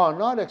who are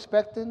not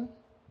expecting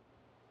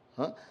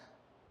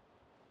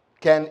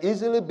can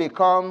easily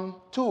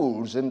become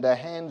tools in the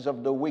hands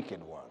of the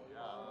wicked one,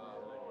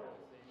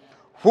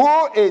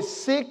 who is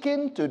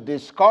seeking to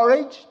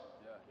discourage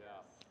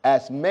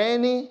as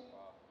many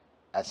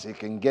as he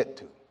can get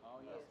to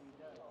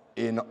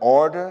in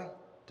order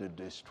to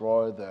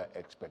destroy their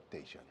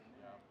expectation.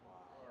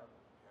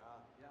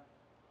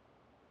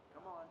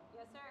 Come on.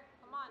 Yes, sir.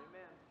 Come on.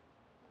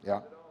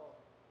 Yeah.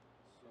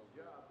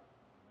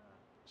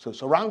 So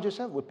surround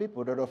yourself with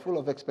people that are full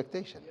of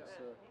expectation.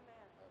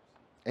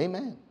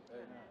 Amen.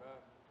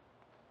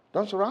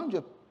 Don't surround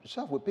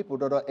yourself with people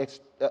that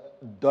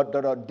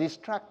are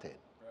distracted.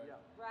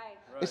 Right.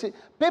 You see,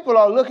 people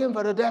are looking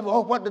for the devil.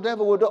 Oh, what the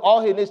devil will do.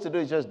 All he needs to do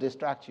is just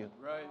distract you.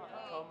 Right.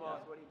 Come on.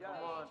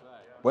 Come on.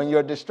 When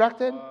you're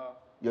distracted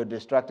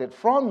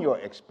from your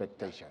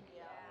expectation.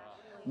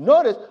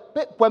 Notice,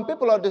 when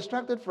people are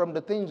distracted from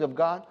the things of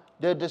God,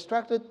 they're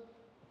distracted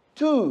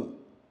to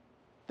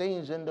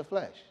things in the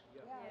flesh.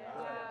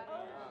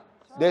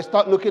 They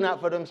start looking out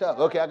for themselves.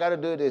 Okay, I got to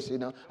do this,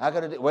 I got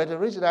to do. Well, the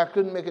reason I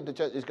couldn't make it to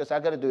church is because I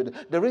got to do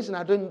it. The reason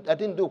I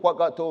didn't do what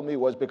God told me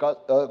was because,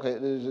 okay,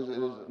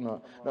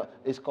 no,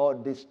 it's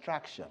called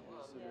distraction.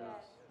 Yes,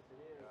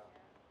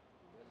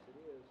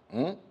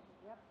 sir.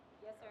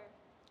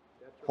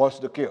 What's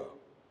the cure?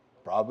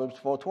 Proverbs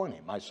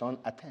 4:20. My son,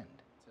 attend.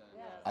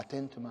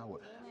 Attend to my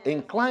word.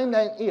 Incline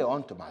thine ear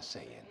unto my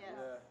saying.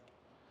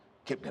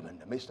 Keep them in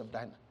the midst of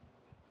thine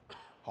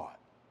heart.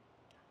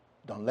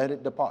 Don't let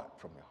it depart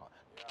from your heart.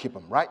 Keep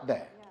them right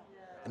there.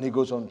 And he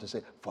goes on to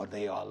say, for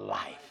they are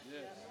life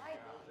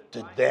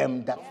to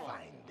them that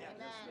find it.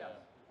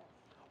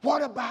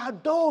 What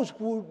about those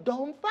who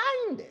don't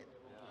find it?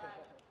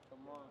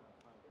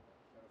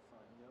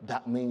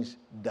 That means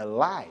the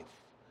life,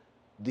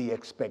 the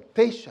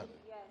expectation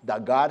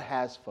that God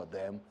has for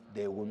them,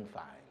 they won't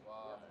find.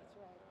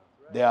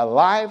 They are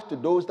alive to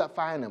those that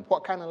find them.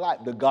 What kind of life?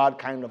 The God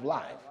kind of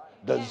life.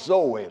 The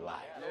Zoe life.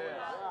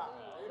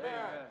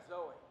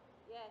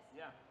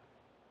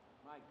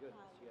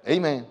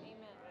 Amen.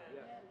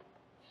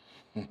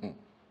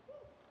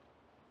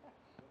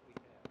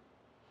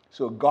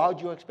 So guard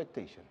your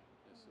expectation.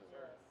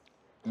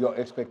 Your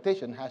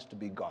expectation has to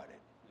be guarded.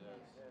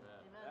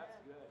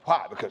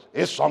 Why? Because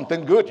it's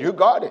something good. You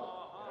guard it.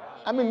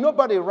 I mean,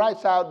 nobody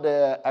writes out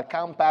their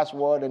account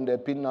password and their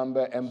PIN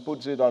number and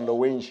puts it on the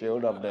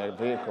windshield of their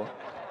vehicle.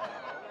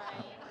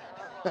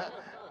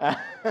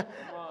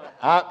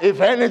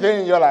 If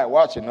anything, you're like,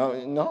 what?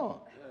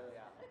 No.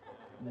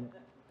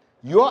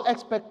 Your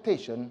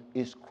expectation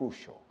is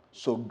crucial,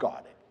 so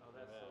guard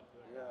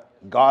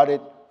it. Guard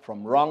it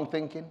from wrong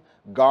thinking.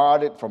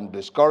 Guard it from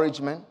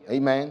discouragement.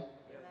 Amen.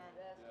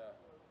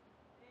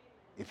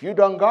 If you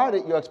don't guard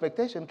it, your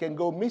expectation can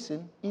go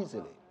missing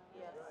easily.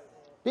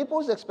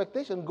 People's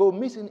expectations go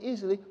missing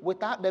easily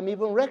without them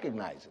even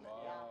recognizing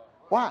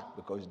it. Why?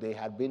 Because they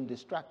had been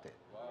distracted.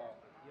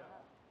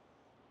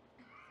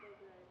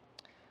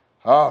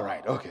 All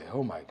right, okay,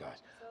 oh my gosh.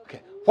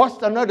 Okay,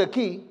 what's another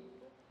key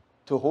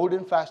to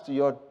holding fast to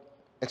your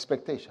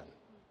expectation?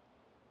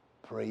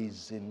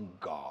 Praising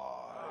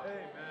God.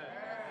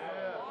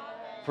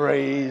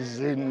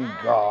 Praising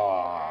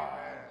God.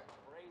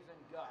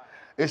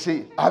 You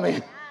see, I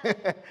mean,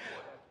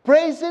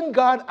 praising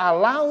God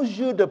allows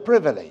you the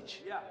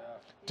privilege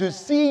to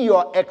see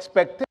your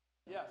expectation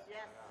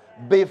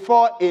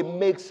before it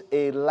makes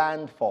a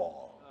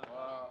landfall.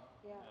 Wow.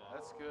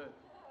 That's good.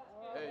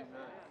 Amen.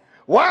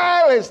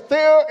 While it's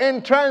still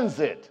in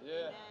transit,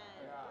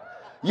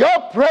 your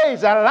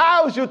praise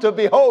allows you to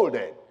behold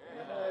it.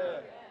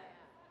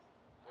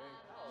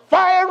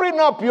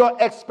 Firing up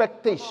your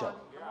expectation,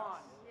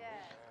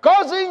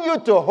 causing you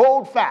to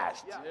hold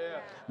fast,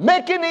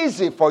 making it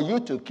easy for you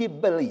to keep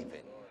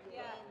believing.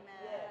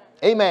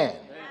 Amen.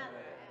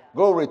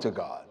 Glory to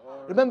God.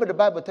 Remember, the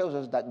Bible tells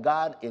us that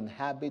God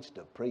inhabits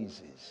the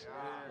praises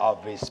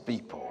of his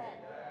people.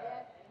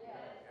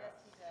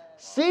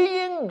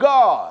 Seeing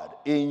God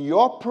in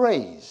your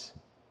praise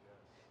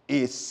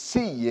is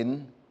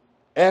seeing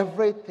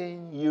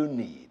everything you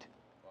need,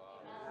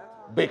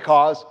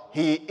 because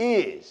he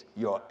is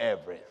your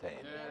everything.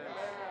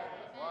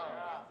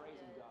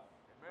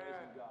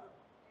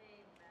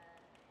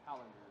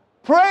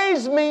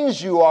 Praise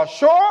means you are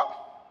sure.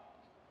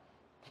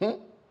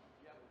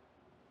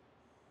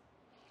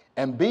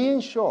 And being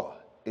sure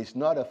is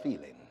not a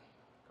feeling.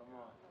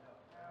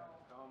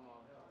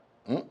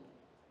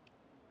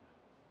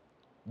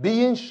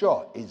 Being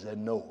sure is a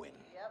knowing.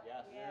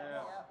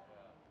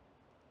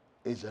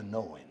 Is a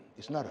knowing.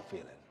 It's not a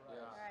feeling.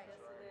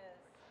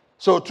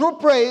 So true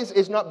praise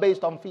is not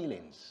based on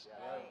feelings.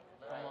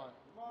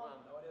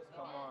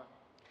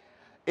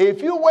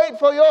 If you wait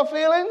for your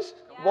feelings,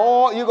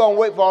 boy, you're going to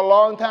wait for a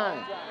long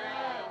time.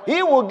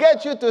 He will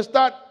get you to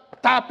start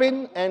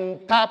tapping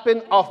and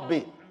tapping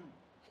offbeat.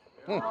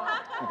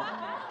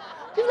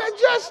 He's like,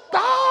 just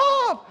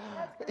stop.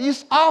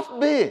 It's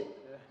offbeat.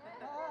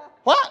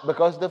 What?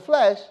 Because the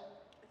flesh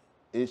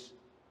is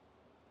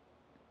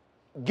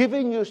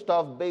giving you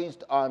stuff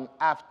based on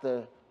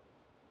after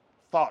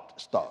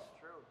thought stuff.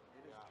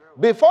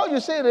 Before you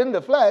see it in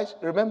the flesh,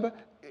 remember,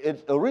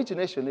 its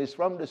origination is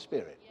from the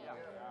spirit.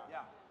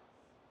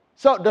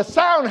 So the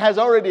sound has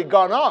already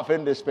gone off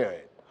in the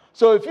spirit.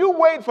 So if you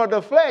wait for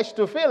the flesh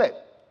to feel it,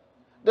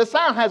 the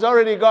sound has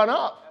already gone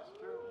off.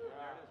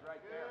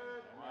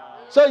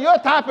 So you're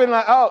tapping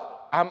like,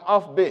 oh, I'm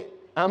off beat.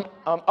 I'm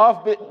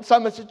off beat.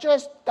 Somebody said,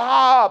 just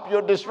stop.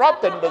 You're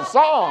disrupting the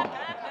song.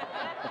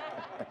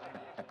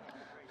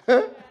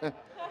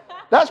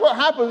 That's what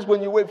happens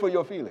when you wait for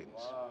your feelings.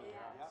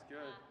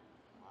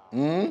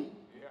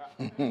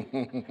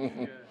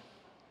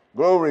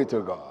 Glory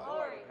to God.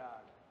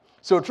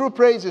 So true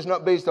praise is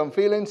not based on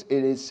feelings.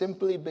 It is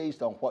simply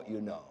based on what you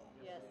know.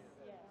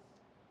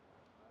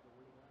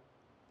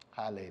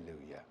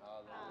 Hallelujah.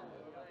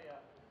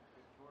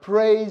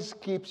 Praise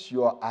keeps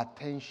your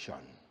attention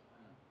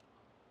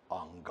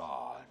on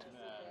God,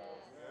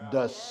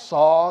 the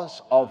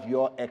source of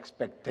your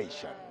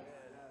expectation.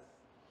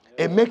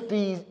 It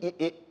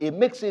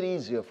makes it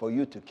easier for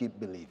you to keep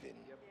believing.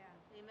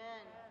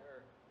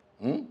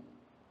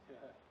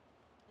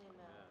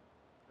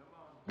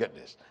 Get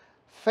this.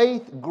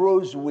 Faith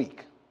grows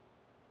weak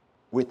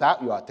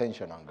without your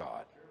attention on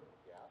God.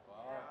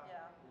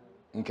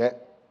 Okay?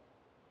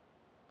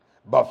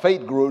 But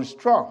faith grows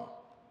strong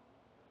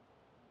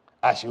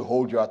as you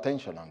hold your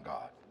attention on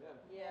God.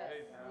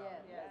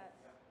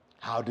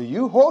 How do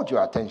you hold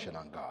your attention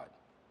on God?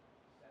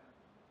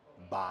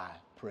 By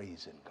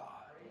praising God.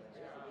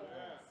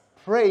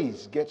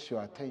 Praise gets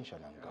your attention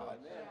on God.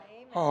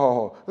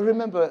 Oh,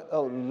 remember,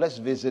 let's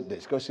visit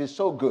this because it's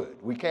so good.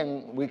 We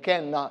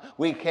cannot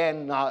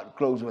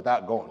close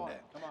without going there.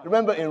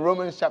 Remember in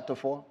Romans chapter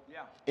 4,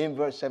 in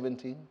verse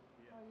 17?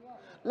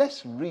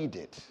 Let's read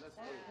it.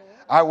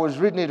 I was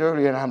reading it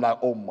earlier and I'm like,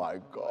 oh my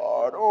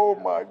God, oh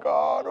my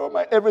God, oh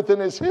my, everything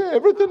is here,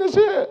 everything is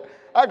here.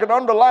 I can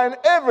underline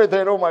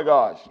everything, oh my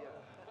gosh.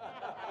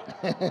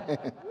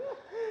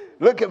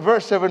 Look at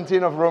verse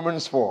 17 of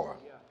Romans 4.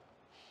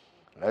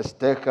 Let's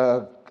take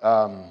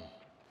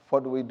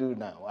what do we do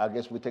now? I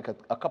guess we take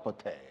a cup of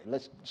tea.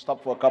 Let's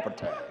stop for a cup of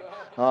tea.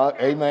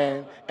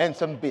 Amen. And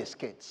some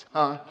biscuits.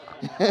 Huh?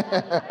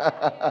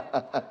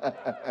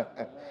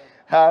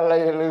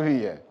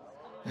 Hallelujah.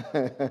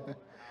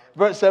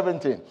 Verse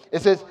 17.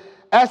 It says,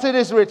 as it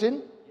is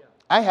written,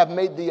 I have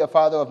made thee a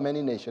father of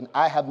many nations.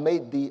 I have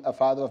made thee a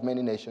father of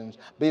many nations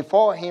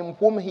before him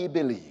whom he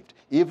believed,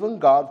 even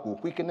God who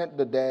quickeneth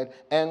the dead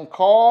and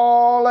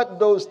calleth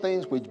those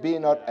things which be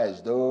not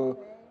as though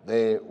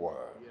they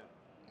were.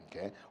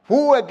 Okay.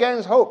 Who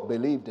against hope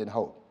believed in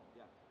hope,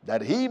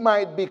 that he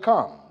might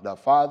become the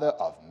father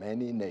of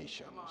many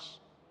nations,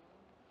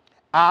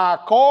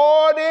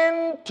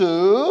 according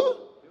to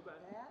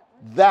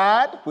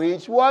that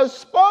which was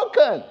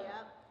spoken.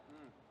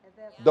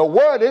 The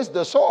word is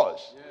the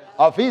source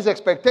of his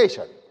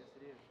expectation.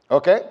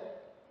 Okay?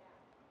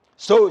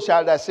 So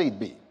shall that seed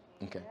be.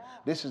 Okay.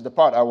 This is the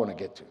part I want to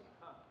get to.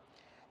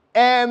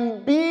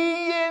 And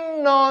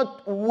being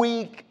not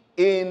weak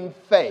in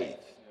faith,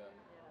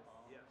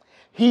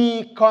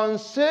 he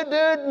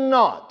considered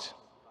not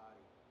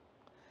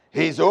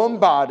his own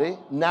body,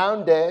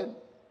 now dead,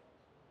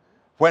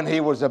 when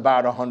he was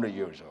about 100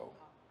 years old,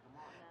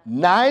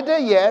 neither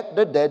yet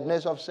the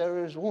deadness of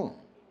Sarah's womb.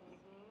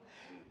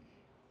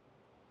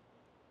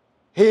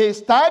 He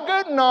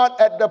staggered not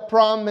at the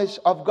promise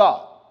of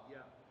God.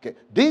 Okay.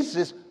 This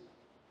is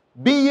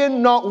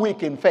being not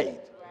weak in faith.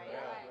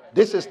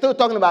 This is still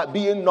talking about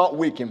being not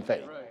weak in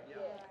faith.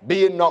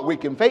 Being not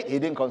weak in faith, he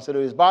didn't consider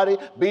his body.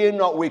 Being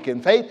not weak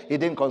in faith, he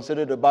didn't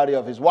consider the body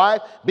of his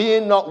wife.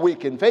 Being not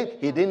weak in faith,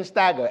 he didn't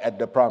stagger at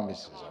the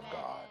promises of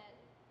God.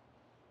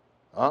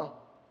 Huh?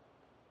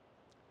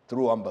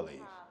 Through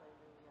unbelief.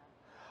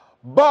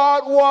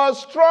 But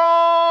was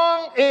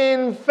strong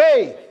in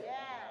faith,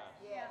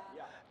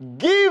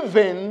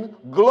 giving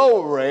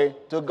glory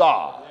to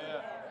God.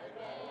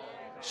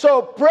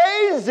 So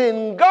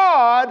praising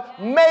God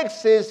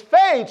makes his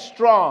faith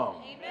strong.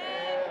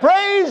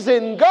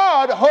 Praising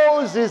God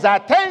holds his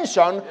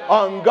attention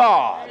on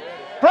God.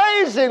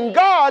 Praising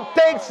God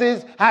takes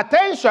his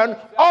attention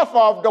off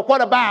of the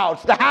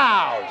whatabouts, the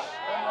house.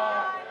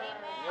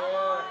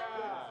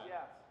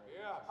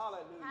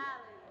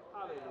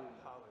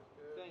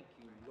 Thank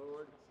you,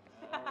 Lord.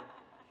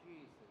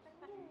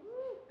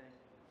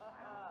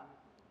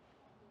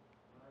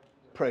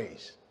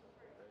 Praise.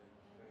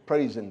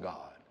 Praising God.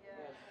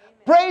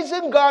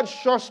 Praising God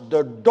shuts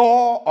the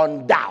door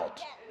on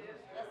doubt.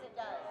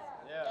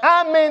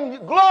 I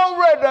mean,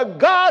 glory to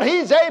God,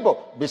 he's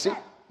able. You see,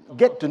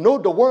 get to know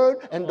the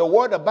word, and the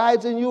word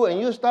abides in you, and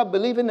you start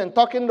believing and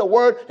talking the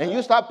word, and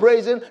you start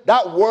praising,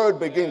 that word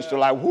begins to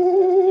like,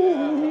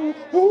 whoo,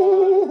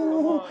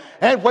 whoo.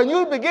 And when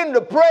you begin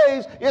to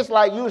praise, it's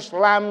like you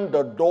slam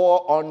the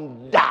door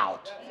on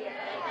doubt.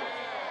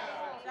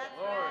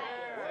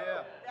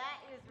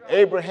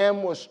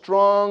 Abraham was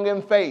strong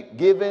in faith,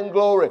 giving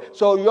glory.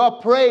 So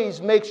your praise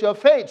makes your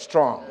faith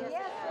strong.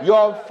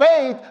 Your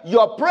faith,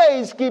 your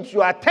praise keeps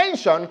your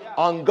attention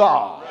on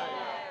God.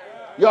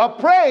 Your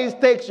praise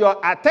takes your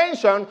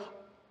attention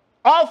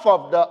off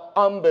of the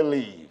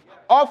unbelief,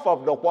 off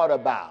of the what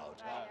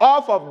about,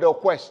 off of the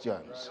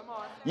questions.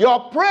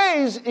 Your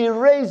praise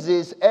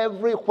erases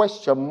every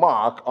question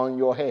mark on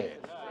your head.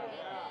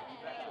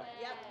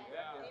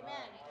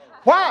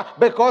 Why?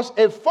 Because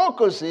it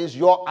focuses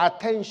your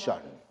attention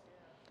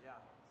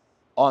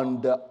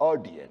on the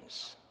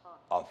audience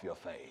of your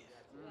faith.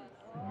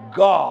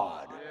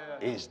 God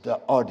is the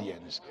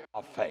audience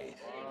of faith.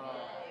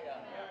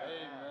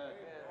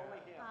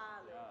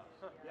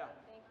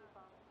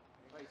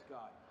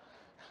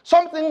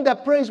 Something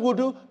that praise will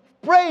do,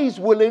 praise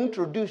will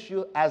introduce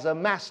you as a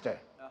master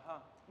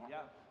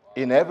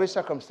in every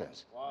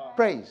circumstance.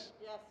 Praise.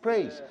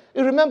 Praise.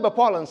 You remember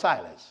Paul and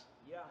Silas?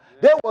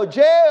 They were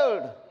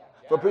jailed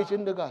for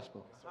preaching the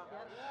gospel.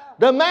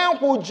 The man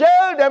who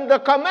jailed them, the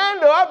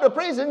commander of the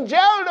prison,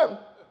 jailed them.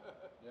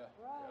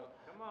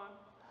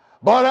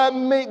 But at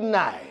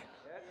midnight,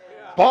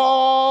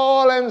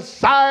 Paul and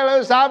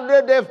Silas,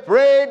 after they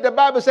prayed, the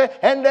Bible says,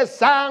 and they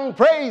sang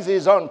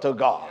praises unto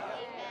God.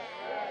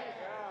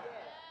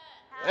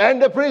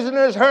 And the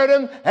prisoners heard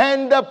him,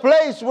 and the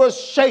place was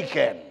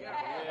shaken.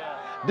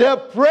 The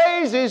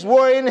praises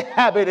were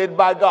inhabited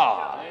by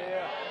God.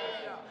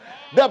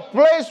 The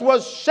place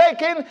was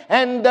shaken,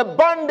 and the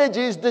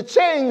bondages, the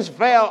chains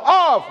fell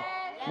off.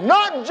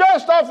 Not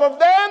just off of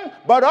them,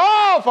 but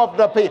off of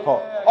the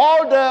people.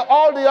 All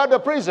the other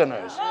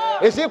prisoners.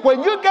 You see,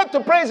 when you get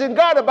to praising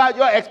God about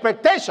your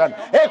expectation,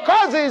 it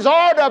causes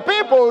all the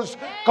people's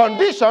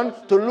condition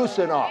to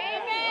loosen up.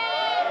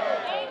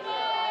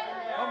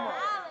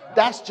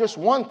 That's just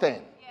one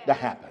thing that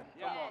happened.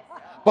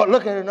 But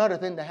look at another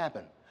thing that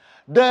happened.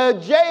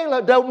 The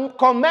jailer, the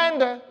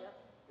commander,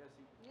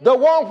 the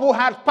one who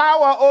had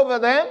power over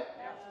them,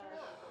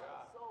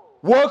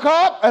 woke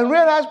up and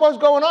realized what's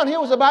going on. He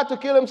was about to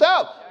kill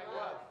himself.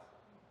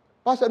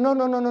 Paul said, no,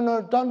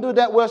 don't do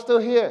that. We're still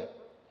here.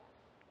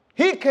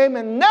 He came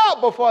and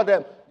knelt before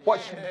them.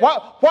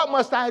 What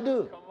must I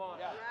do?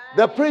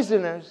 The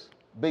prisoners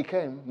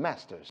became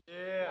masters.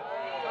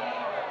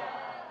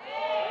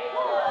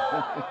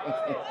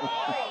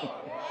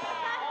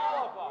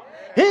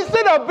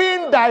 Instead of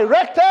being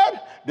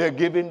directed, they're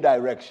giving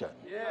direction.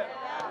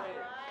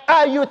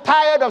 Are you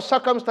tired of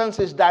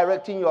circumstances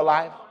directing your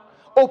life?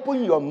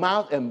 Open your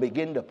mouth and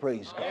begin to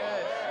praise God.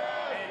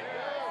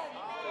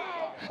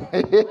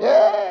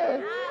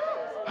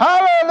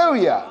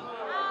 Hallelujah.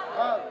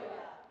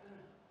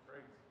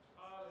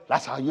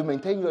 That's how you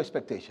maintain your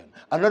expectation.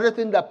 Another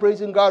thing that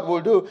praising God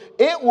will do,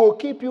 it will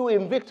keep you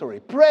in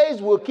victory.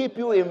 Praise will keep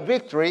you in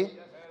victory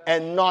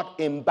and not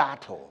in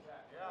battle.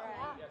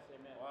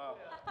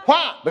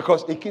 Why?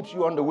 Because it keeps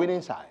you on the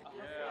winning side.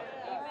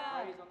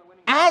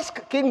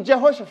 Ask King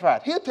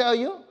Jehoshaphat. He'll tell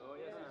you.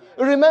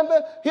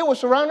 Remember, he was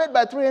surrounded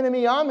by 3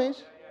 enemy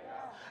armies.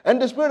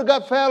 And the Spirit of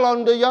God fell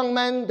on the young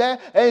man there.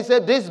 And he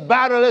said, this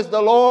battle is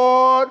the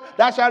Lord.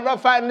 Thou shalt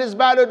not fight in this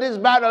battle. This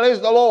battle is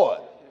the Lord.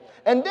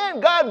 And then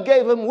God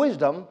gave him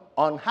wisdom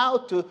on how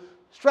to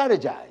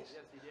strategize.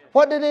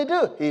 What did he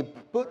do? He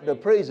put the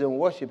praise and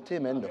worship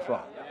team in the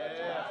front.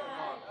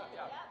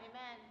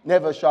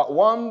 Never shot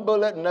one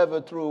bullet, never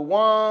threw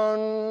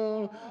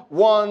one,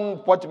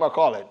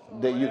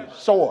 they used,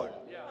 sword.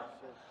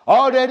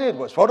 All they did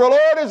was, for the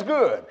Lord is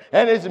good,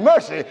 and his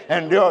mercy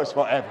endures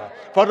forever.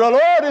 For the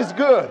Lord is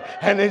good,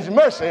 and his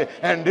mercy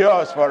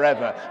endures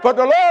forever. For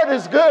the Lord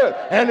is good,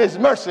 and his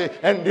mercy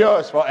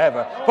endures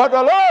forever. For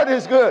the Lord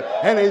is good,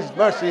 and his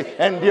mercy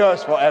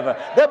endures forever.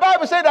 The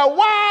Bible said that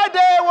while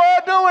they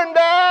were doing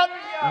that,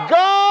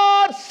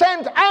 God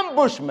sent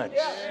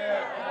ambushments.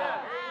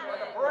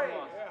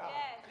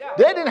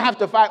 They didn't have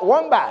to fight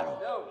one battle.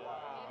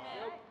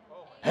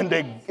 And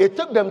it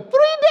took them 3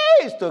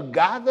 days to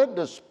gather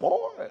the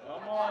spoil.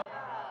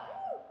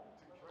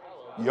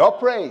 Your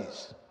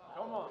praise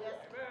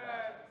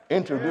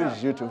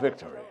introduces you to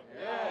victory.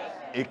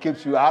 It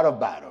keeps you out of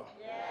battle.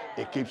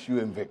 It keeps you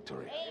in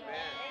victory.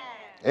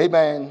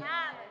 Amen.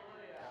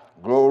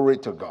 Glory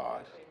to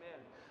God.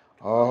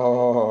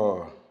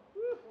 Oh.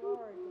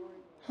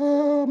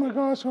 Oh my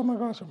gosh, oh my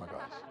gosh, oh my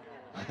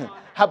gosh.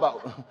 How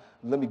about,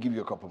 let me give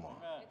you a couple more.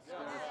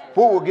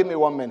 Who will give me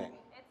 1 minute?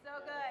 It's so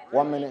good.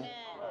 1 minute?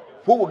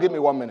 Who will give me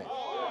 1 minute?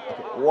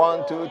 Okay.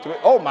 1, 2, 3.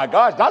 Oh my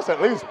gosh, that's at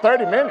least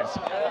 30 minutes.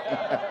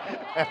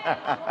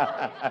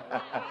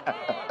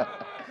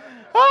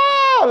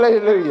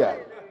 Hallelujah.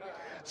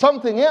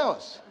 Something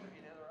else.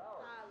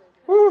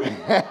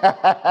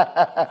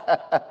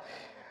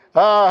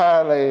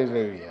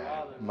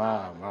 Hallelujah.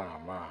 My.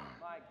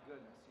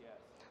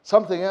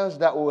 Something else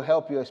that will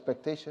help your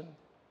expectation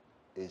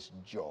is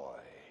joy.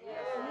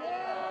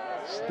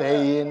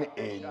 Staying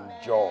in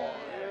joy.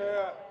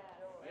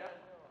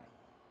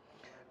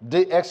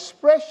 The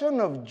expression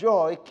of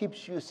joy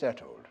keeps you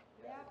settled.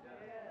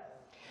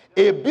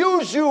 It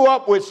builds you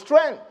up with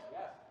strength.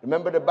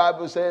 Remember the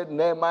Bible said,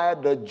 Nehemiah,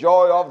 the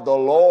joy of the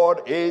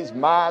Lord is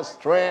my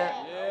strength.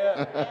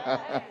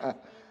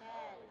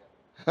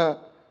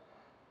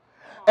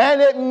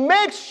 And it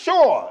makes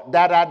sure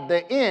that at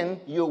the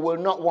end you will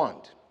not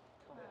want.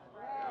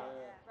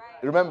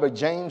 Remember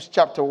James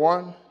chapter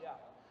 1?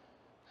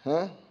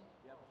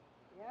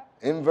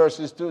 In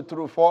verses 2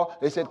 through 4,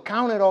 they said,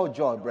 count it all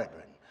joy,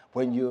 brethren,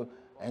 when you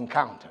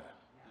encounter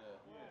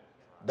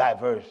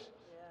diverse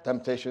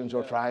temptations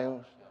or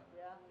trials,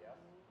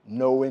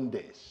 knowing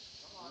this,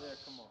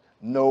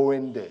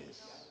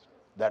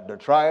 that the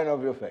trying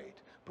of your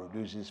faith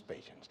produces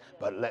patience.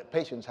 But let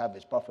patience have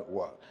its perfect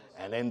work,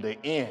 and in the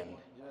end,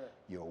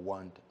 you'll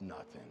want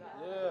nothing.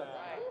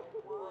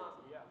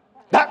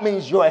 That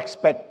means your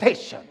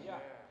expectation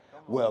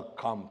will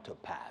come to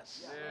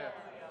pass.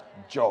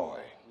 Joy.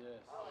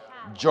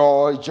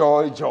 Joy,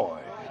 joy, joy.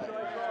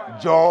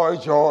 Joy,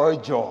 joy,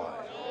 joy.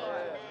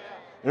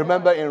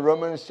 Remember in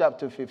Romans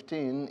chapter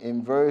 15,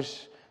 in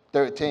verse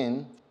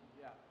 13,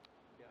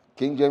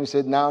 King James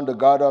said, now the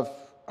God of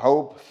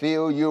hope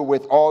fill you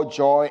with all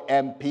joy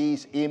and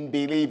peace in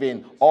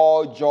believing,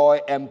 all joy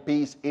and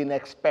peace in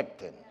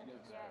expecting.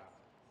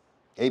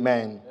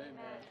 Amen.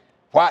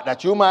 What?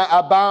 That you might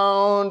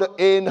abound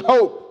in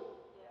hope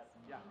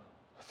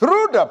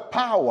through the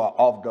power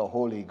of the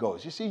Holy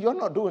Ghost. You see, you're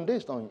not doing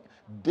this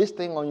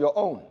thing on your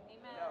own.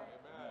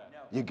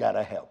 You got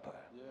a helper.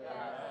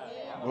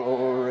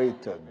 Glory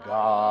to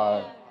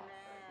God,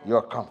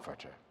 your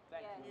comforter.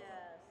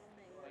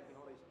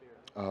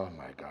 Oh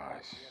my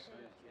gosh.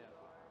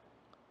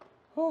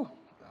 Oh,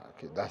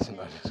 okay, that's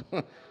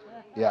another.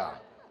 Yeah.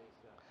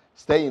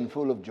 Staying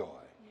full of joy.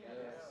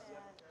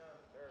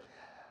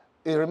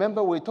 You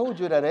remember we told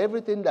you that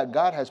everything that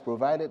God has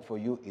provided for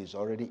you is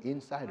already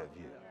inside of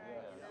you.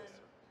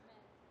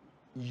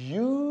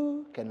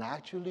 You can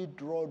actually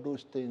draw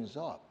those things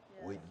up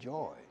with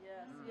joy.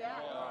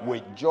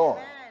 With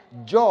joy.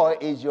 Joy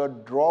is your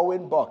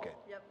drawing bucket.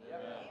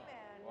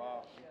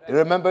 You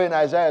remember in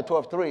Isaiah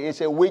 12:3, it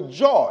said, with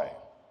joy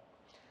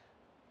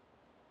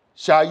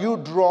shall you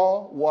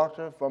draw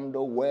water from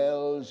the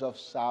wells of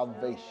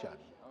salvation.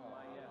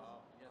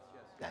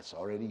 That's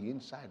already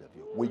inside of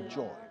you, with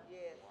joy.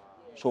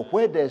 So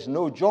where there's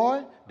no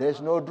joy,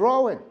 there's no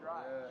drawing.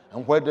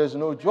 And where there's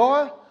no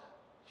joy,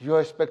 your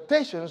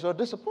expectations are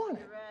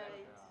disappointed.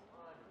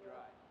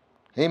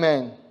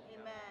 Amen.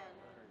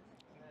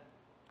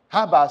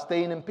 How about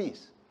staying in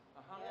peace?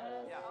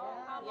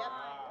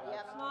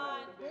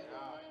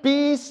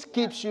 Peace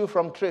keeps you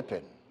from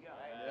tripping.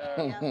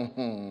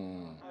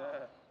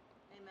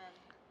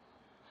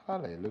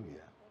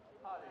 Hallelujah.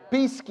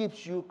 Peace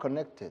keeps you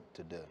connected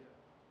to the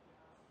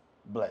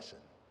blessing.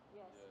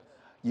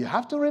 You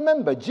have to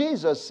remember,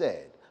 Jesus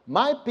said,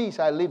 my peace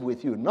I leave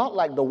with you, not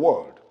like the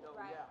world.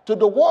 To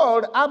the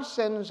world,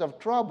 absence of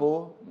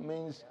trouble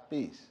means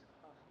peace.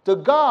 To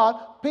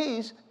God,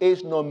 peace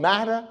is no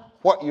matter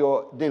what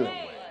you're dealing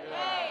with.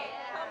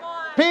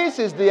 Peace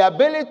is the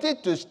ability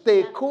to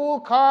stay cool,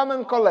 calm,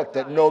 and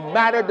collected no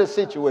matter the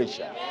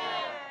situation.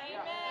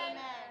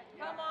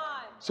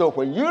 So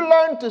when you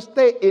learn to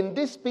stay in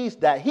this peace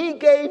that He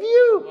gave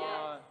you,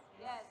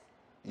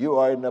 you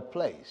are in a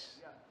place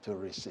to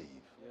receive.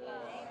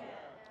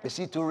 You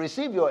see, to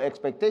receive your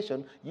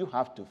expectation, you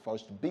have to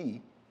first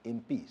be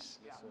in peace.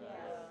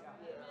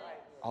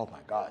 Oh my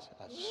gosh,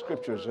 that's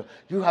scriptures.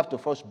 You have to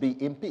first be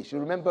in peace. You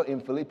remember in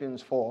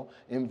Philippians 4,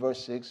 in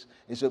verse 6,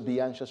 it said,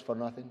 be anxious for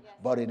nothing,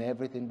 but in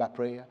everything by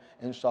prayer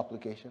and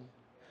supplication.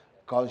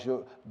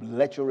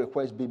 Let your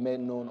requests be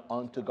made known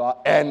unto God,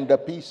 and the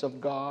peace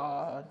of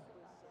God,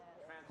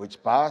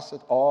 which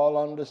passeth all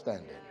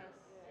understanding,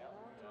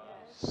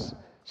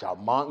 shall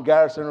mount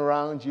garrison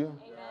around you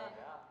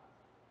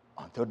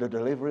until the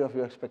delivery of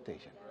your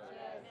expectation.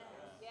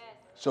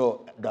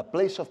 So the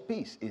place of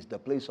peace is the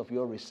place of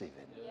your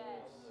receiving.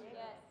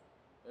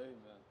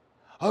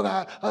 Oh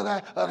God, oh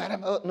God, oh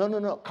God.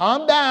 No.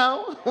 Calm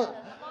down.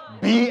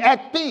 Be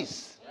at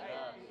peace.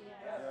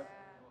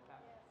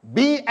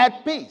 Be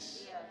at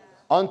peace.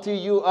 Until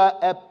you are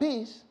at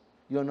peace,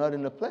 you're not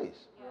in a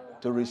place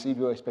to receive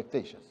your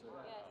expectation.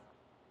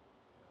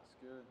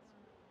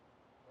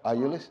 Are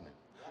you listening?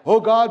 Oh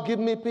God, give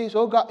me peace.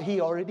 Oh God, He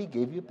already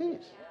gave you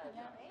peace.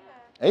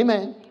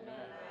 Amen.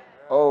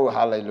 Oh,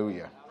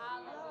 hallelujah.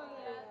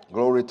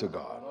 Glory to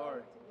God.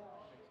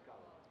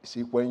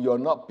 See, when you're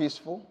not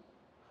peaceful,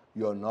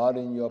 you're not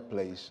in your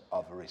place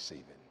of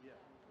receiving.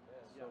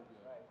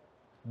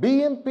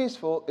 Being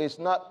peaceful is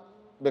not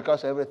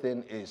because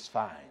everything is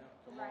fine.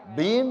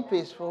 Being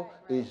peaceful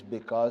is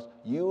because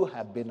you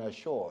have been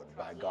assured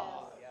by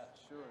God.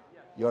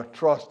 Your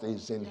trust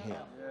is in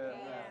Him.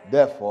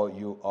 Therefore,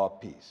 you are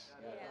peace.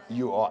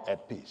 You are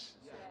at peace.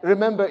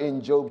 Remember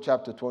in Job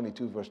chapter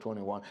 22, verse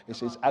 21, it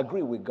says,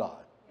 agree with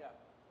God.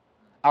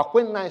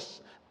 Acquaint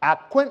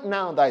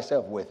now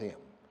thyself with Him.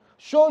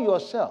 Show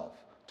yourself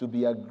to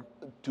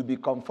be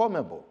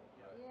conformable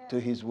to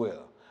His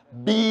will.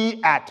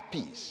 Be at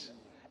peace.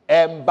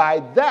 And by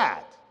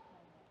that,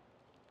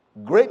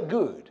 great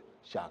good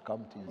shall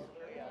come to you.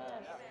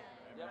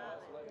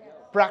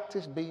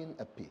 Practice being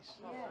at peace.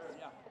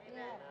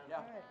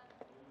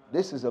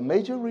 This is a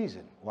major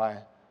reason why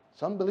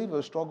some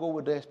believers struggle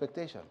with their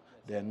expectation.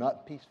 They're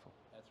not peaceful.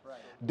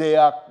 They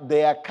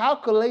are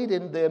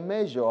calculating their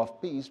measure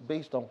of peace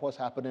based on what's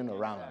happening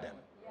around them.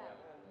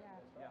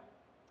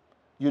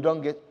 You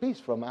don't get peace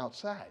from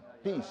outside.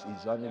 Peace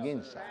is on the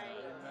inside.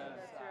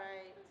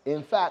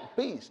 In fact,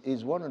 peace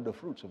is one of the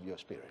fruits of your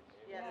spirit.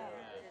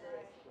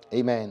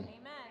 Amen.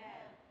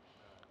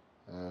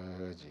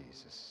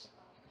 Jesus.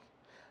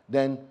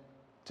 Then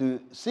to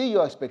see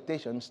your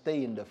expectation,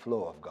 stay in the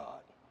flow of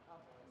God.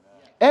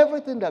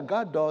 Everything that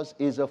God does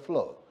is a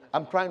flow.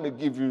 I'm trying to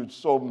give you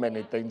so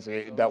many things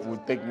that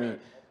would take me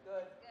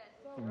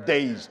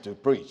days to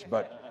preach,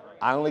 but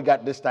I only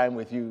got this time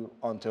with you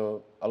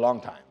until a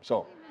long time.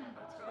 So,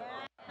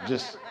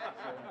 just,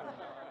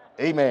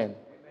 amen.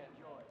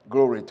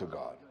 Glory to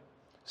God.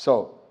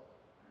 So,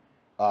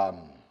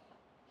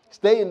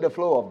 stay in the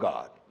flow of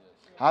God.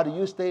 How do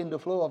you stay in the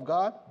flow of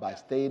God? By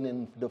staying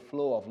in the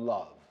flow of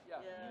love.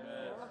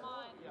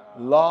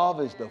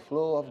 Love is the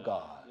flow of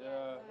God.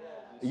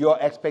 Your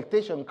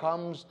expectation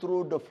comes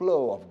through the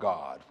flow of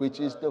God, which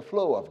is the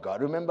flow of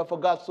God. Remember, for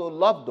God so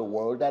loved the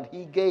world that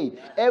He gave.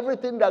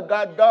 Everything that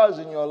God does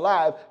in your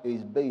life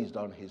is based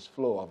on His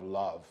flow of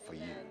love for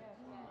you.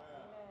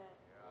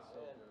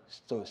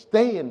 So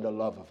stay in the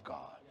love of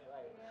God.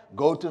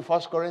 Go to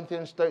 1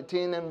 Corinthians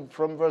 13 and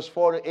from verse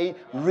 4 to 8,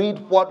 read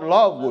what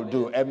love will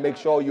do and make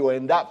sure you're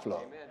in that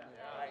flow.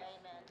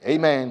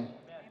 Amen.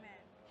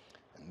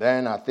 And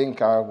then I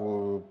think I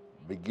will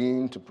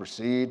begin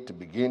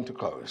to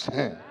close.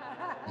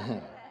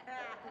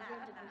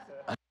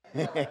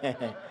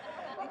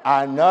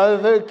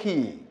 Another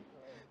key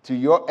to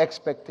your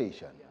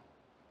expectation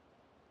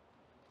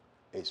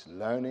is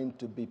learning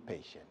to be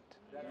patient.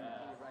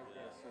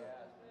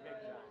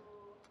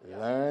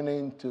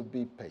 Learning to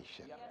be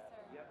patient.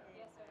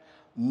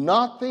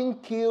 Nothing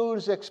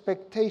kills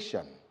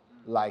expectation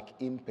like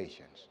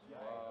impatience.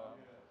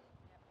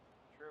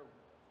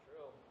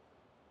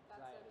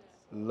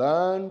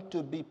 Learn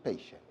to be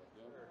patient.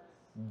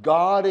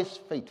 God is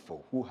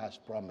faithful who has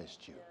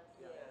promised you.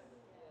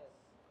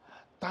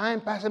 Time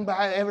passing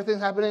by,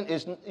 everything's happening.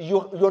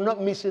 You're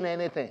not missing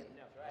anything.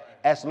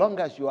 As long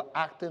as you're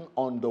acting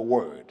on the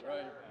word,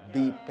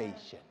 be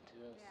patient.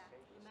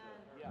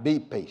 Be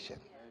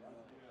patient.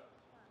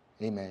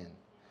 Amen.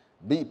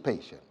 Be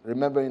patient.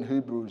 Remember in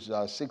Hebrews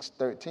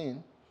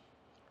 6:13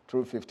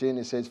 through 15,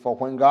 it says, for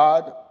when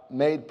God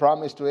made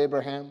promise to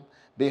Abraham,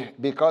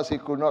 because he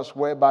could not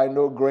swear by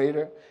no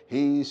greater,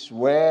 he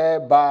swore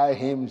by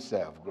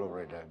himself,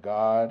 glory to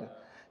God,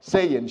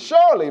 saying,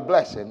 surely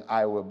blessing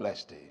I will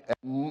bless thee,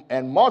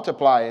 and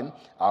multiplying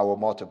I will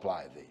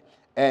multiply thee.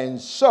 And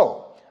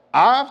so,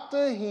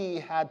 after he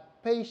had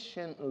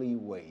patiently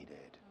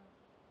waited,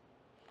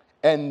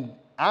 and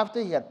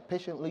after he had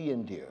patiently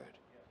endured,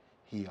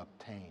 he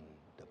obtained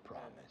the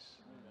promise.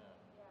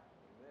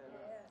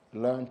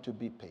 Learn to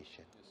be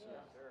patient.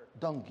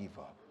 Don't give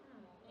up.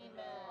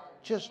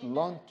 Just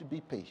learn to be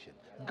patient.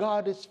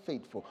 God is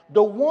faithful.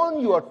 The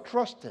one you are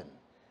trusting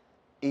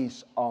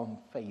is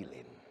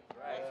unfailing.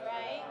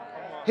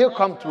 He'll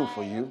come through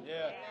for you.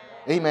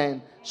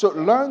 Amen. So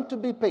learn to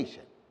be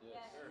patient.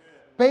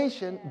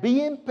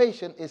 Being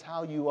patient is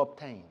how you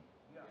obtain.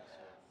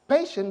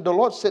 Patience, the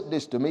Lord said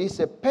this to me. He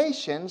said,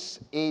 patience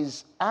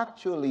is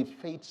actually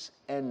faith's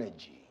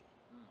energy.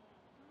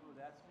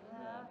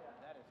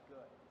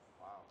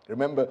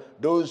 Remember,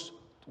 those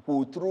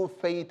who through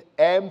faith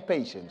and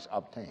patience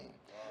obtain.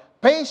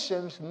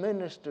 Patience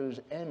ministers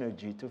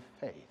energy to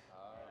faith.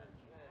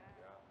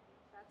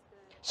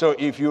 So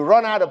if you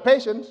run out of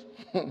patience,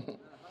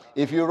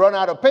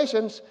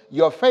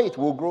 your faith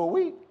will grow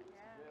weak.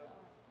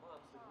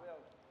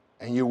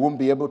 And you won't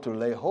be able to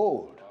lay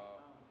hold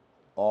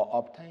or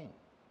obtain.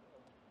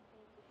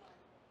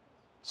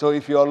 So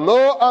if you're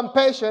low on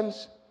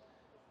patience,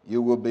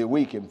 you will be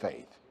weak in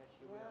faith.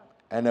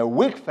 And a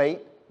weak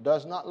faith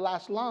does not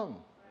last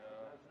long.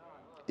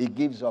 It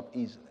gives up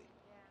easily.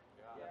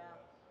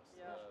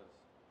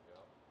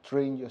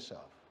 Train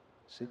yourself.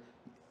 See,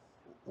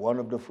 one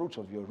of the fruits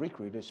of your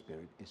recreated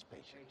spirit is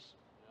patience.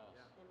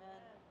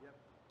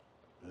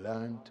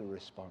 Learn to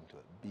respond to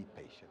it. Be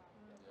patient.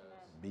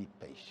 Be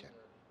patient.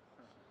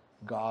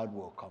 God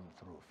will come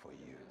through for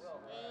you.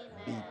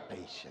 Be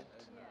patient.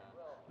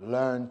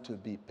 Learn to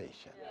be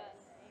patient.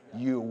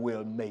 You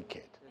will make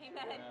it.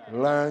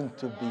 Learn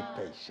to be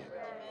patient.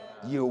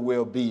 You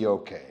will be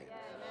okay.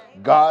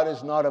 God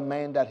is not a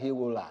man that he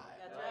will lie.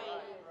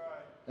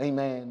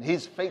 Amen.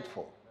 He's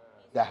faithful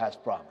that has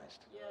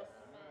promised.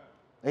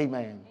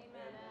 Amen.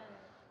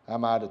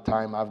 I'm out of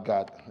time.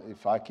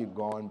 If I keep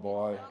going,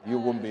 boy, you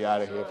won't be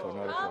out of here for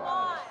another 4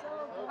 hours.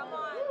 Come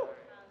on.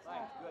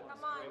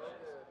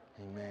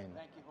 Amen.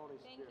 Thank you,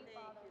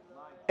 Father.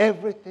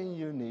 Everything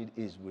you need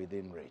is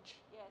within reach.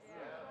 Yes,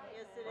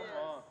 it is.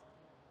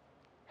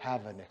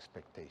 Have an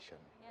expectation.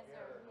 Yes,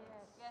 sir.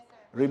 Yes, sir.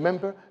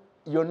 Remember,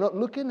 you're not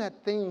looking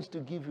at things to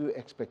give you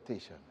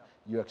expectation.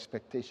 Your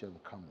expectation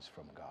comes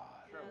from God,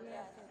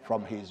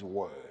 from his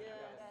word.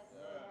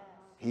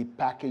 He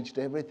packaged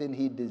everything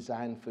he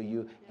designed for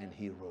you and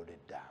he wrote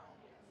it down.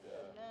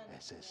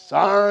 And says,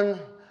 son,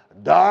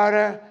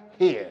 daughter,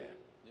 here.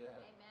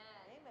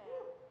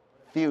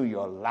 Fill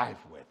your life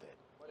with it.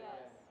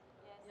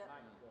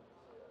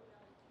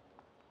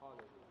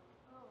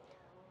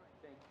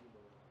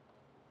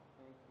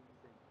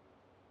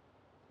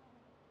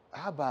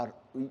 How about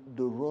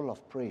the role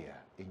of prayer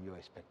in your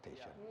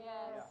expectation?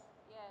 Yes.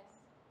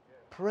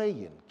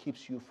 Praying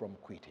keeps you from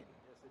quitting.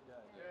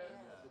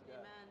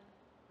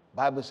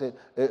 Bible said,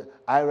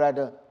 I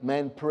rather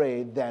men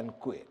pray than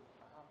quit,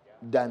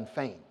 than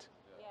faint.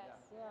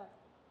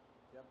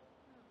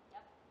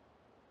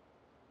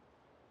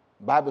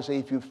 Bible says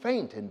if you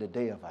faint in the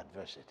day of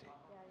adversity,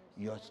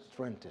 your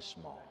strength is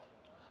small.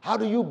 How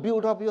do you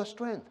build up your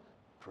strength?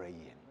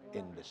 Praying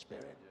in the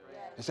Spirit.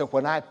 He said,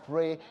 when I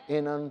pray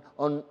in an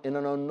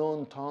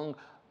unknown tongue,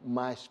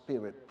 my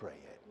spirit prayeth.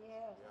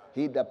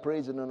 He that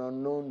prays in an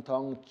unknown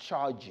tongue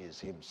charges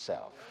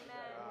himself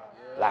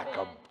like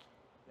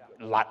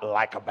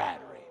a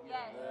battery.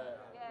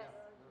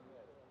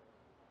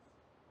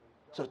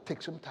 So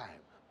take some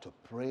time to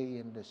pray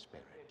in the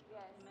Spirit.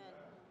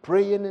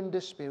 Praying in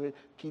the Spirit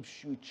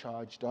keeps you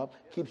charged up,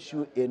 keeps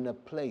you in a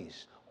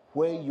place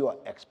where your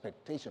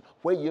expectation,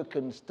 where you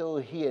can still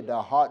hear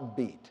the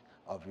heartbeat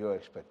of your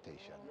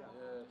expectation.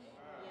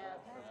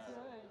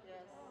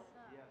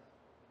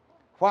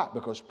 Why?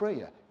 Because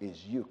prayer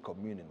is you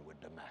communing with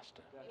the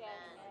Master.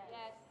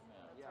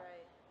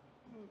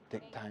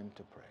 Take time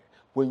to pray.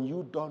 When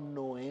you don't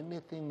know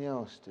anything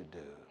else to do,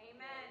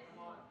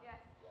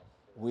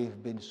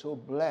 we've been so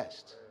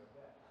blessed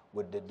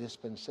with the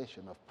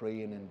dispensation of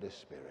praying in the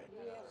Spirit.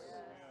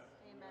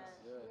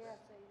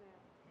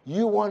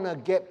 You want to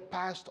get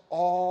past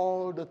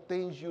all the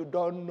things you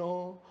don't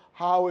know.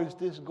 How is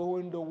this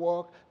going to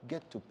work?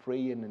 Get to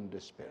praying in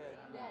the Spirit.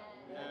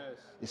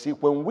 You see,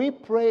 when we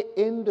pray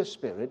in the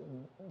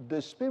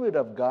Spirit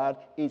of God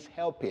is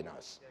helping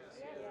us.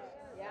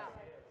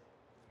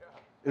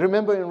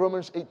 Remember in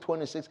Romans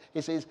 8:26,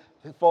 it says,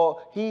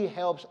 for he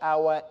helps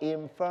our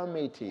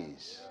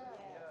infirmities.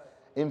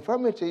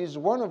 Infirmity is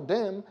one of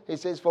them. It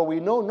says, for we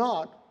know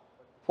not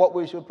what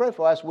we should pray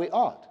for as we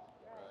ought.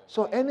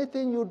 So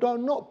anything you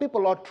don't know,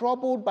 people are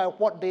troubled by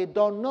what they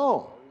don't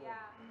know.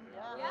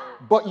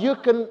 But you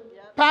can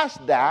pass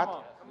that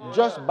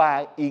just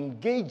by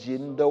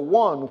engaging the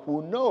one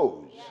who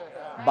knows,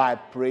 by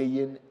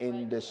praying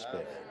in the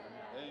Spirit.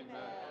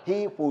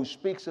 He who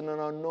speaks in an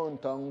unknown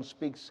tongue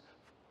speaks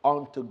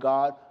unto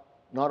God,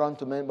 not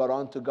unto men, but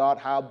unto God,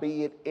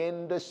 howbeit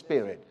in the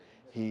Spirit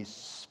he's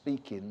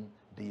speaking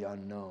the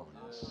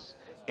unknowns.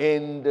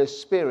 In the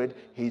Spirit,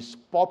 he's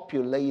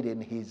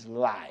populating his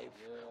life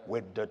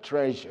with the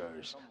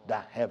treasures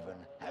that heaven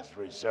has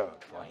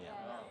reserved for him.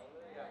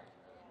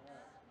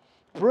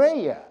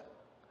 Prayer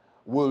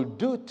will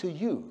do to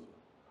you,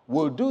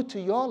 will do to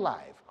your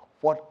life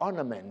what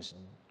ornaments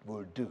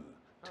will do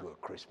to a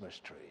Christmas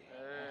tree.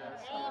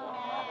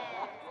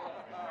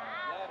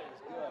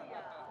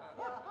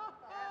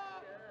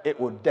 It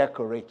will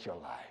decorate your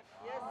life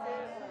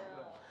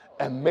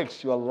and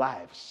makes your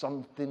life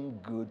something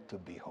good to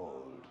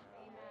behold.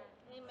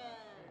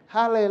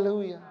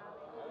 Hallelujah.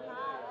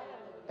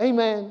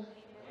 Amen.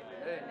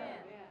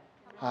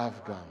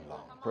 I've gone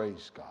long.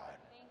 Praise God.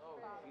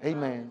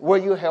 Amen. Were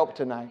you helped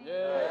tonight?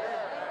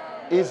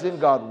 Isn't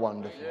God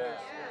wonderful?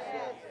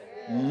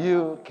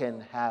 You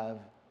can have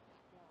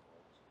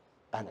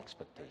an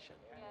expectation.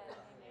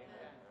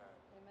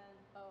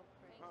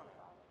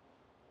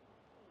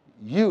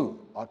 You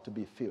ought to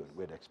be filled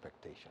with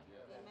expectation.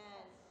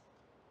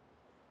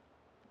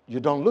 You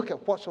don't look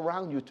at what's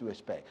around you to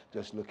expect.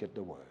 Just look at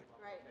the word.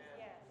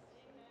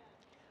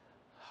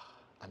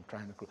 I'm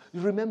trying to close.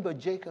 You remember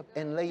Jacob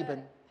and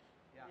Laban?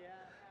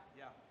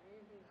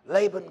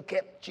 Laban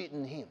kept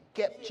cheating him,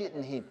 kept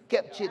cheating him,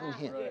 kept cheating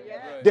him.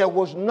 There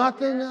was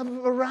nothing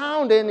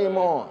around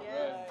anymore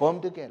for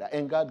him to get.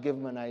 And God gave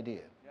him an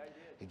idea.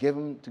 He gave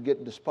him to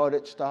get the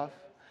spotted stuff,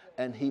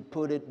 and he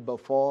put it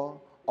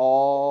before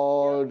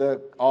all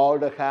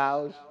the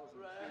cows.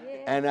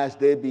 And as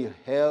they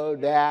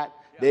beheld that,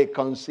 they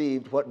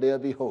conceived what they're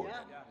beholding.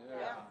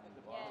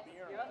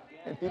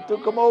 And he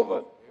took them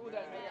over.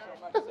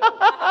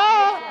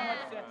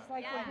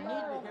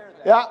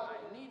 Yeah.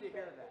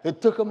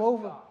 It took them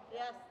over.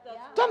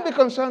 Don't be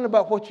concerned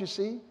about what you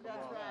see.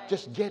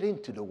 Just get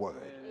into the word.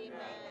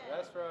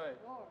 That's right.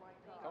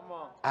 Come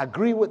on.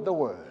 Agree with the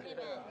word.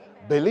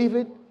 Believe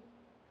it,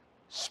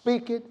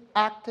 speak it,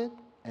 act it,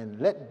 and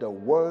let the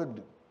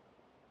word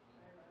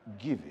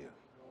give you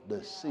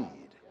the seed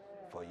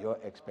for your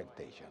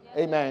expectation.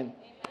 Amen.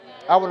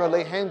 I want to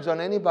lay hands on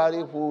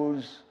anybody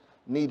who's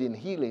needing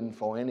healing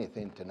for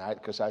anything tonight,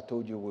 because I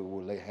told you we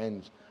will lay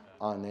hands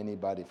on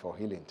anybody for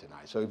healing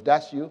tonight. So if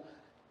that's you,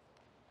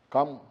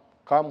 come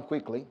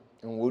quickly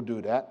and we'll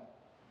do that.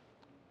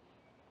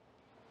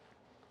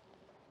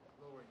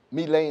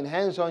 Me laying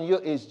hands on you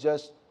is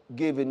just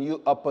giving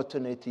you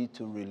opportunity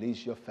to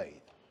release your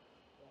faith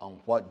on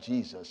what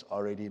Jesus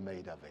already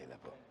made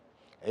available.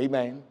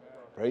 Amen.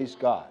 Praise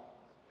God.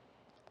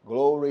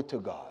 Glory to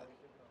God.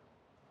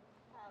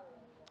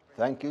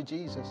 Thank you,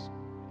 Jesus.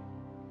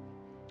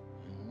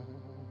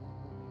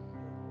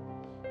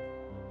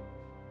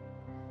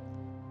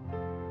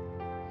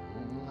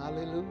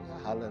 Hallelujah,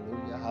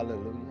 hallelujah,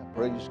 hallelujah.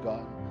 Praise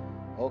God.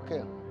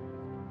 Okay.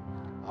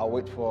 I'll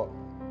wait for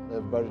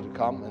everybody to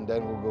come and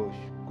then we'll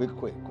go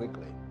quickly.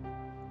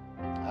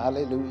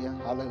 Hallelujah,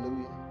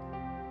 hallelujah.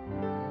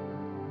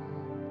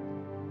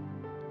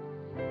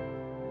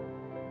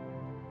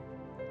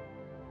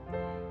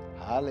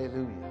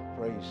 Hallelujah.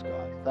 Praise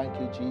God. Thank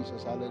you,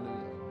 Jesus.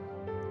 Hallelujah.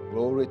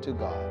 Glory to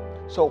God.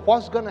 So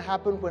what's going to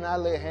happen when I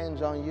lay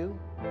hands on you?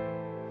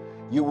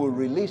 You will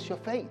release your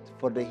faith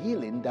for the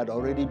healing that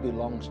already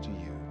belongs to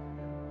you.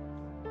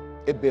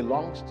 It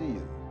belongs to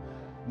you.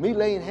 Me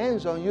laying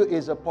hands on you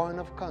is a point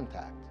of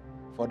contact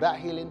for that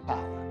healing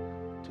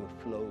power to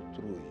flow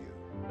through you.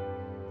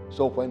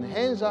 So when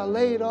hands are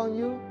laid on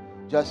you,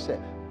 just say,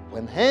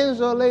 when hands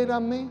are laid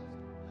on me,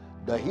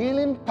 the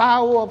healing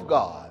power of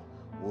God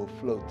will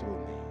flow through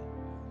me.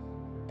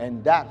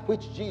 And that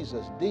which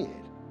Jesus did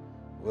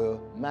will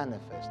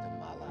manifest in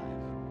my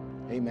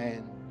life.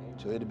 Amen.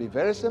 So it'll be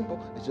very simple.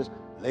 It's just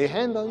lay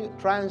hand on you,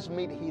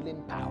 transmit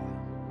healing power.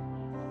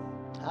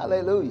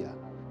 Hallelujah.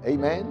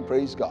 Amen.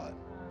 Praise God.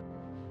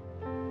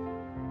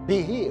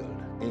 Be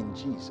healed in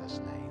Jesus'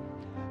 name.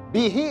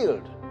 Be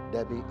healed,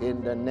 Debbie,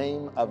 in the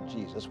name of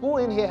Jesus. Who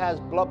in here has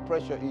blood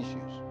pressure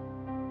issues?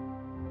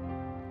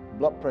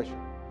 Blood pressure.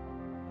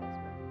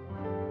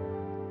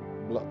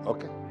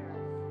 Okay.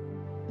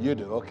 You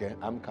do. Okay.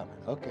 I'm coming.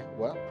 Okay.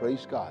 Well,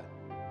 praise God.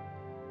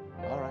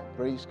 All right.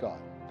 Praise God.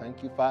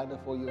 Thank you, Father,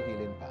 for your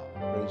healing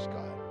power. Praise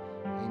God.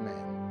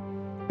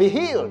 Amen. Be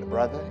healed,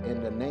 brother,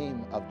 in the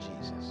name of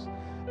Jesus.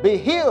 Be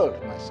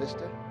healed, my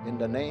sister, in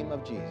the name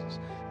of Jesus.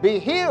 Be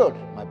healed,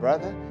 my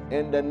brother,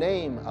 in the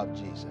name of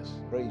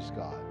Jesus. Praise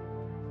God.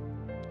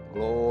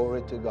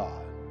 Glory to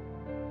God.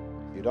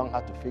 You don't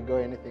have to figure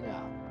anything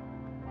out.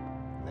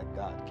 Let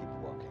God keep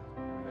working.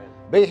 Amen.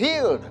 Be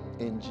healed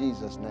in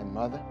Jesus' name,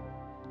 mother.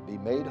 Be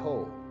made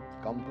whole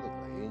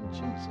completely in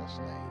Jesus'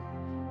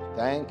 name.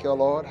 Thank you,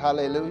 Lord.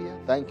 Hallelujah.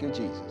 Thank you,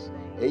 Jesus.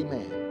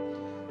 Amen.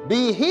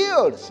 Be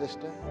healed,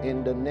 sister,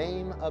 in the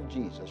name of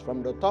Jesus,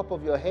 from the top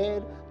of your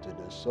head to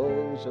the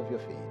soles of your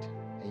feet.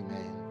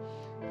 Amen.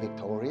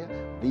 Victoria,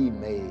 be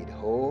made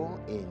whole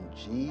in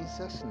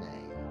Jesus'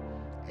 name.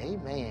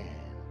 Amen.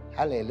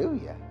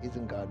 Hallelujah.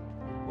 Isn't God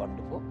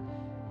wonderful?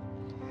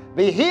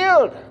 Be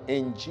healed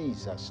in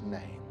Jesus'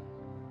 name.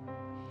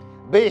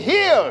 Be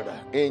healed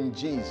in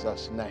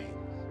Jesus' name.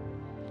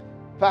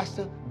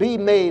 Pastor, be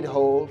made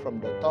whole from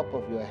the top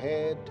of your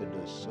head to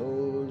the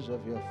soles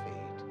of your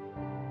feet,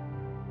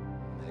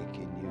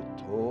 making you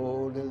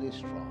totally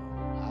strong.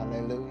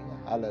 Hallelujah,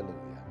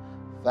 hallelujah.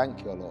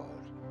 Thank you, Lord.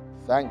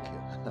 Thank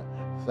you,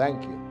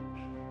 thank you,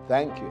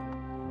 thank you,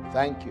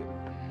 thank you,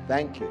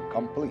 thank you.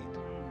 Complete.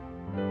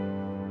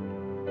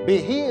 Be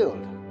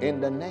healed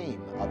in the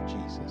name of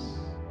Jesus.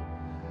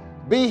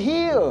 Be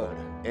healed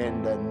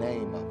in the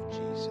name of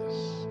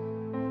Jesus.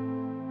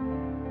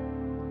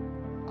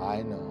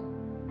 I know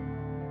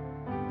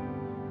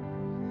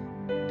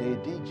they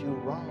did you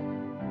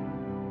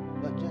wrong,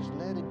 but just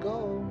let it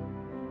go.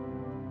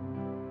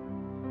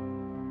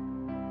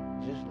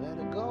 Just let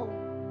it go.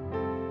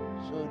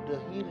 so the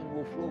healing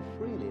will flow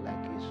freely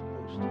like it's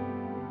supposed to.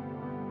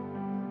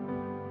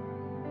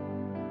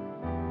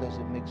 Does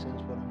it make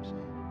sense what I'm saying?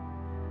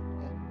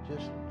 Yeah,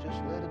 just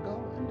let it go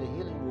and the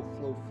healing will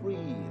flow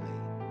freely.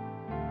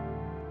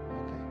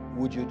 Okay,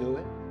 would you do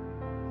it?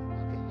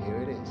 Okay,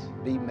 here it is.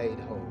 Be made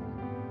whole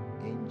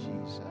in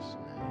Jesus'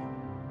 name.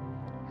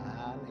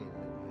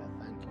 Hallelujah.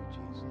 Thank you,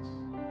 Jesus.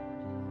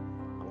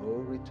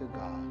 Glory to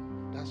God.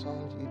 That's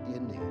all you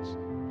need.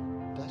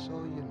 That's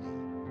all you need.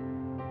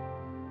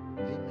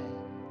 Amen.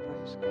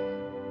 Praise God.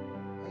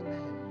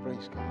 Amen.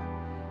 Praise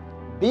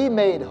God. Be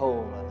made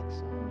whole,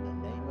 Alexa, in the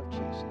name of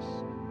Jesus.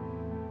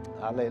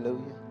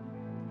 Hallelujah.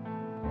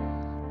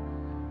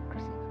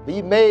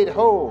 Be made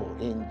whole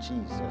in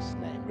Jesus'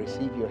 name.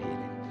 Receive your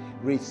healing.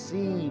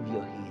 Receive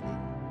your healing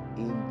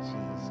in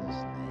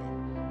Jesus'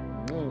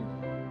 name.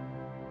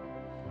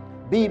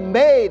 Be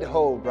made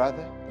whole,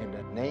 brother, in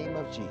the name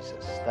of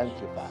Jesus. Thank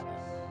you, Father.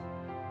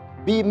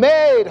 Be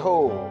made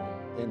whole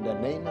in the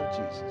name of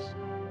Jesus.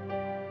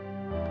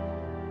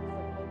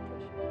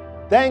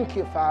 Thank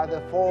you,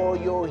 Father, for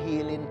your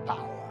healing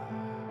power,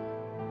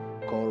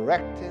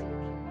 correcting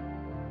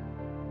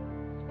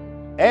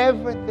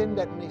everything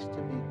that needs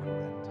to be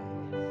corrected.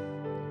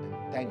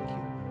 And thank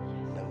you.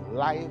 The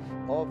life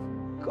of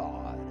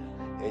God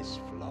is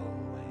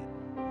flowing.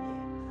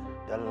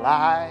 The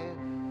life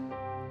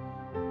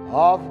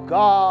of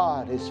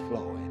God is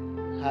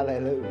flowing.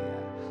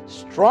 Hallelujah.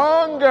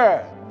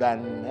 Stronger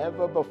than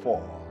ever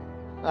before.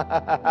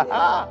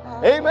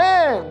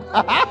 Amen.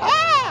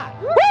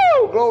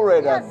 Woo!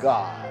 Glory to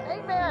God.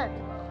 Amen.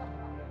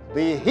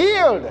 Be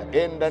healed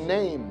in the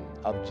name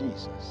of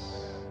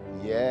Jesus.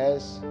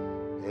 Yes.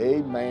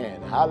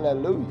 Amen.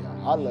 Hallelujah.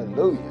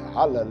 Hallelujah.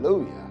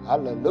 Hallelujah.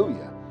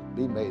 Hallelujah.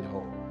 Be made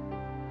whole.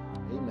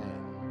 Amen.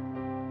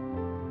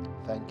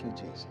 Thank you,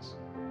 Jesus.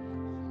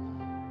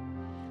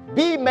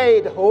 Be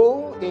made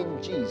whole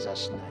in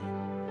Jesus'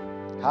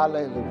 name.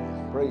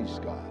 Hallelujah. Praise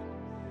God.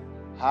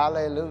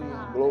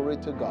 Hallelujah. Glory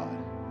to God.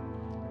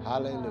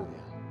 Hallelujah.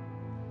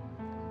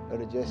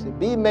 Brother Jesse,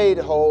 be made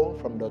whole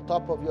from the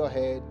top of your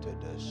head to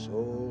the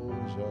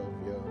soles of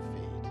your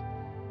feet.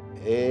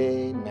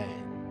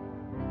 Amen.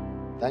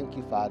 Thank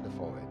you, Father,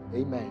 for it.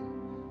 Amen.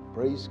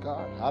 Praise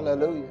God.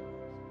 Hallelujah.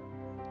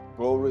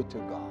 Glory to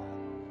God.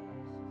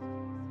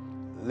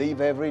 Live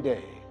every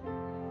day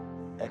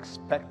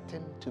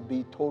expecting to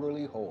be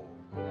totally whole.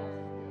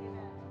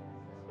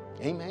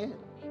 Amen.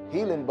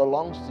 Healing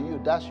belongs to you.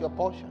 That's your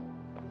portion.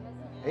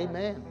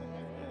 Amen.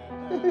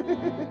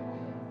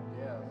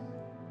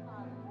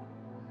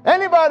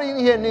 Anybody in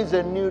here needs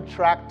a new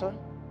tractor?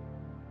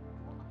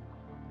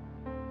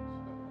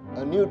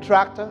 A new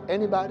tractor?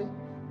 Anybody?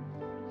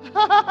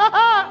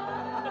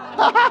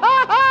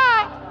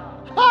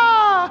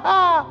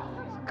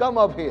 Come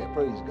up here.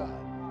 Praise God.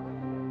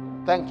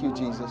 Thank you,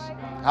 Jesus.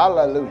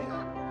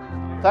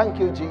 Hallelujah. Thank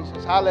you,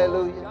 Jesus.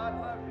 Hallelujah.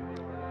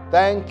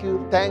 Thank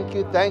you, thank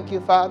you, thank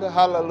you, Father.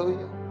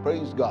 Hallelujah.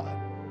 Praise God.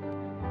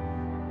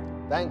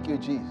 Thank you,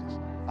 Jesus.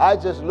 I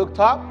just looked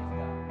up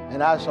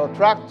and I saw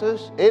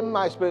tractors. In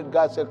my spirit,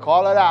 God said,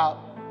 call it out.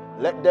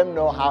 Let them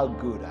know how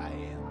good I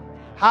am.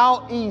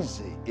 How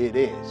easy it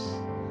is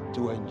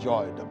to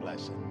enjoy the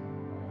blessing.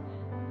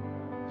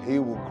 He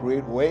will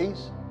create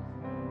ways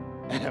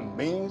and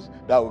means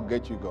that will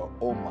get you go,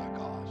 oh my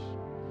gosh.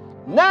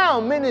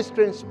 Now,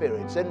 ministering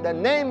spirits, in the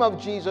name of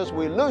Jesus,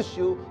 we loose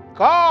you.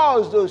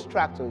 Cause those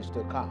tractors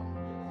to come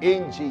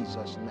in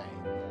Jesus'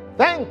 name.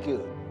 Thank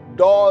you.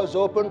 Doors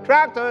open,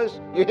 tractors.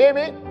 You hear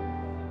me?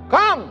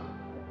 Come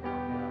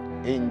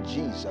in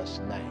Jesus'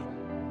 name.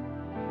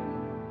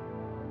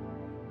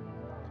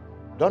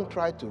 Don't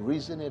try to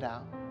reason it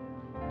out.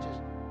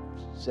 Just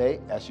say,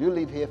 as you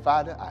leave here,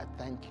 Father, I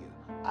thank you.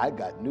 I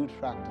got new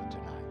tractor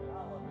tonight.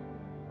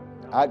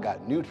 I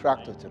got new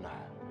tractor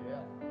tonight.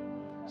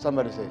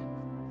 Somebody say,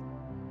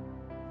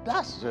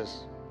 that's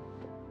just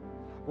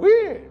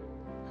weird.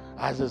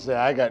 I just say,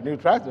 I got new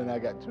tractor and I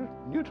got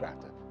new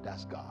tractor.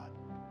 That's God.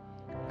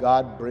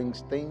 God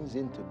brings things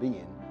into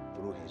being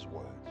through his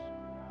words.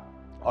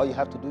 All you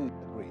have to do is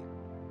agree.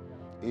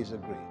 Is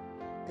agree.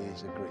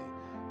 Is agree.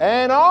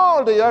 And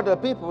all the other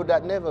people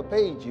that never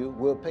paid you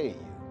will pay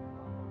you.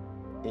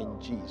 In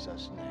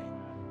Jesus' name.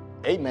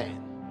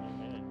 Amen.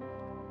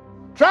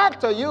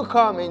 Tractor, you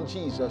come in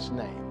Jesus'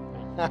 name.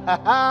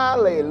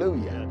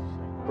 Hallelujah.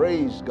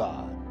 Praise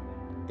God.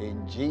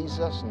 In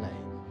Jesus'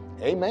 name.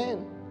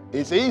 Amen.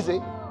 It's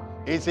easy.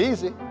 It's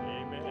easy.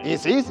 Amen.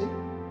 It's easy.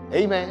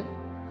 Amen.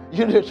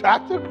 You need a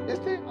tractor,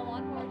 Christy? A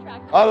lawnmower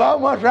tractor. A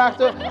lawnmower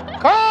tractor?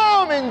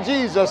 Come in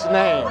Jesus'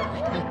 name.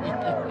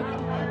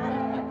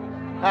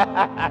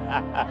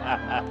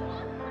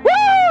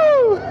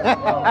 Woo!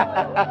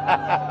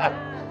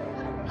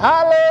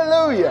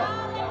 Hallelujah.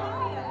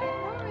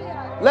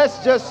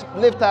 Let's just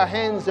lift our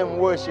hands and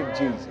worship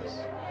Jesus.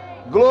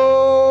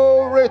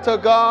 Glory to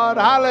God.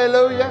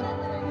 Hallelujah.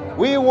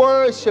 We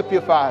worship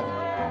you, Father.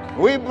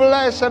 We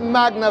bless and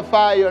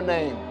magnify your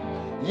name.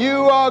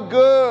 You are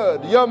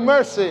good. Your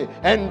mercy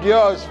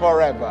endures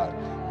forever.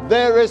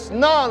 There is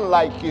none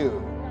like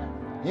you.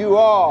 You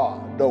are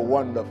the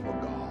wonderful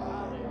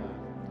God.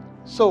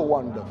 So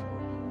wonderful.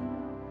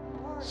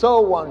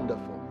 So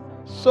wonderful.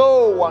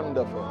 So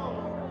wonderful.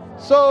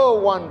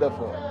 So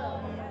wonderful.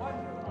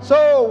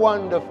 So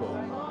wonderful.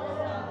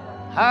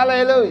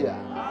 Hallelujah.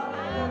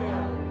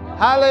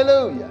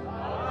 Hallelujah.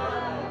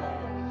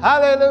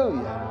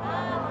 Hallelujah.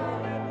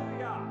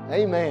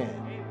 Amen.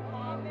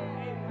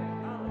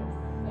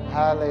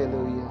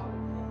 Hallelujah.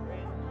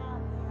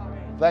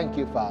 Thank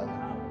you, Father.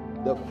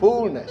 The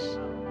fullness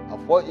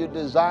of what you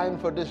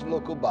designed for this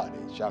local body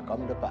shall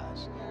come to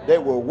pass. They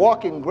will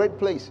walk in great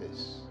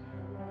places.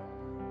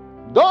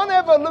 Don't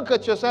ever look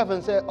at yourself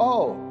and say,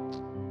 oh,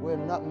 we're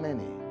not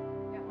many.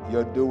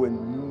 You're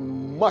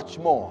doing much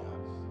more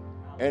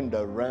in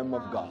the realm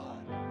of God.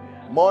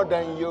 More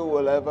than you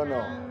will ever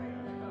know.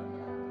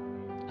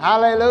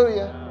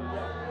 Hallelujah.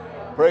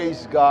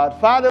 Praise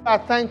God. Father, I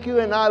thank you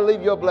and I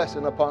leave your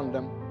blessing upon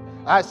them.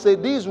 I say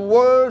these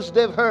words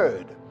they've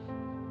heard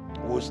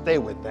will stay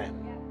with them.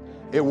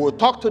 It will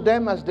talk to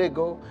them as they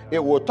go. It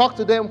will talk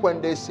to them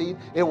when they sit.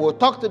 It will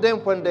talk to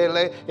them when they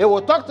lay. It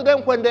will talk to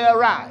them when they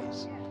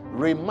arise,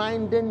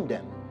 reminding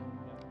them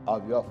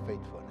of your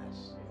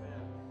faithfulness.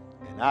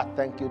 And I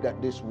thank you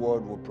that this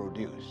word will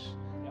produce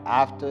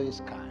after its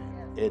kind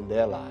in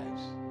their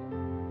lives.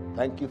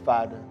 Thank you,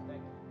 Father.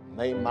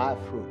 May my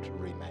fruit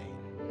remain.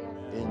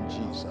 In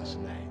Jesus'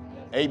 name.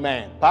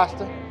 Amen.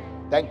 Pastor,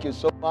 thank you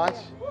so much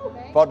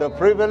for the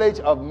privilege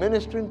of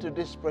ministering to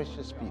these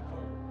precious people.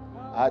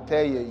 I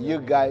tell you, you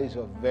guys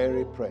are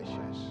very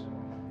precious.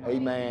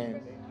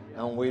 Amen.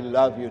 And we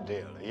love you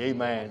dearly.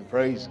 Amen.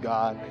 Praise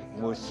God.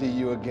 And we'll see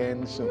you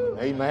again soon.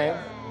 Amen.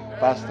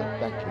 Pastor,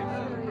 thank you.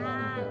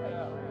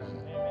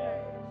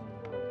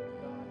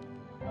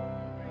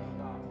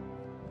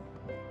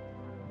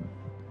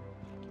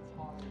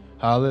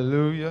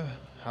 Hallelujah.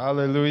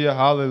 Hallelujah.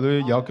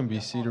 Hallelujah. Y'all can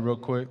be seated real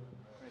quick.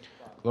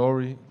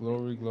 Glory,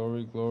 glory,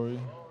 glory, glory.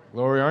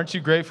 Glory. Aren't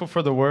you grateful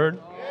for the word?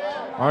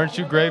 Aren't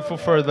you grateful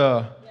for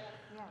the...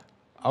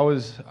 I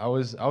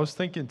was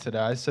thinking today.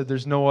 I said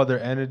there's no other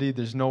entity,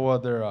 there's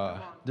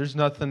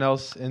nothing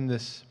else in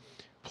this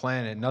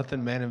planet,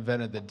 nothing man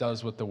invented that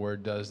does what the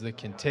word does, that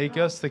can take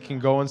us, that can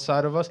go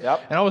inside of us.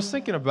 Yep. And I was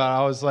thinking about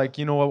it. I was like,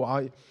 you know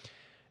what?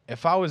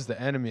 If I was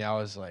the enemy, I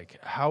was like,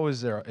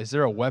 is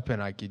there a weapon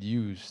I could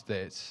use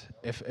that's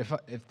if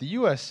the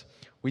U.S.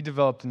 we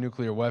developed a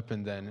nuclear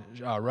weapon, then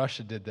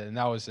Russia did that, and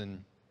that was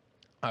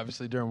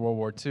obviously during World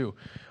War II.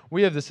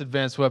 We have this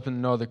advanced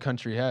weapon no other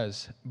country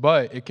has,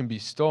 but it can be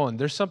stolen.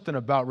 There's something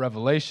about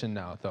revelation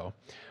now, though,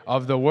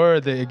 of the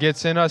word that it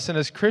gets in us, and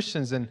as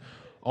Christians, and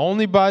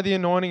only by the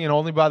anointing and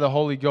only by the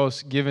Holy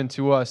Ghost given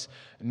to us,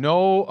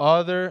 no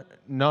other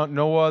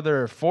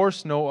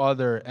force, no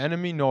other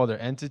enemy, no other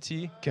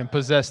entity can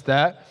possess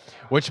that,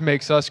 which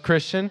makes us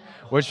Christian,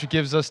 which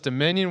gives us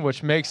dominion,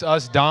 which makes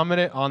us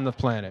dominant on the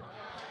planet.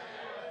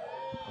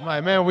 I'm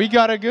like, man, we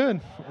got it good.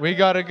 We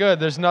got it good.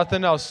 There's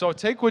nothing else. So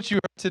take what you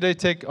heard today,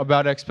 take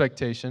about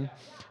expectation.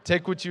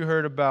 Take what you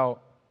heard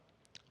about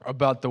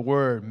the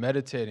word,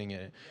 meditating in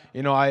it.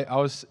 You know, I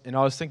was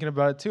thinking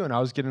about it too, and I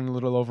was getting a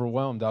little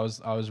overwhelmed. I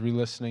was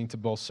re-listening to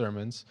both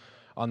sermons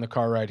on the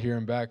car ride here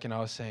and back, and I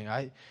was saying,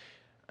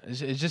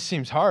 it just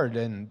seems hard.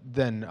 And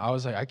then I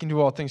was like, I can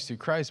do all things through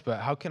Christ,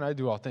 but how can I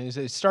do all things?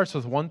 It starts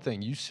with one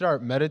thing. You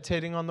start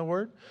meditating on the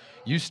word.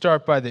 You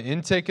start by the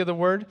intake of the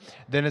word,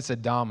 then it's a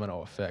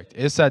domino effect.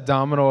 It's that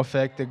domino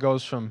effect that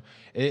goes from,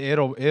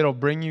 it'll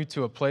bring you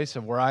to a place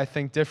of where I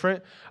think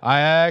different,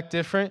 I act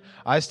different,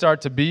 I start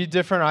to be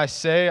different, I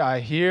say, I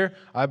hear,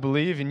 I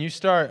believe, and you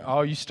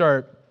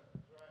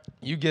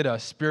get a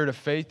spirit of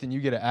faith and you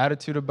get an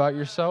attitude about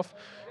yourself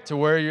to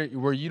where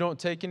you don't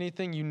take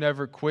anything, you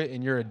never quit,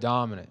 and you're a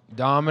dominant.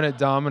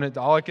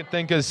 All I could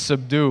think is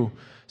subdue.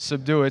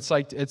 It's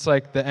like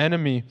the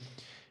enemy.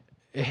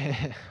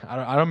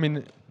 I don't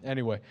mean.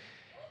 Anyway,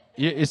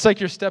 it's like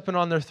you're stepping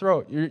on their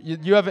throat.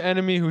 You have an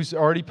enemy who's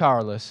already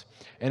powerless,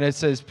 and it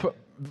says,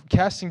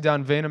 casting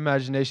down vain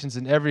imaginations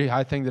and every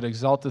high thing that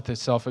exalteth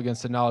itself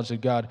against the knowledge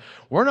of God.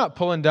 We're not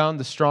pulling down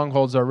the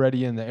strongholds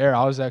already in the air.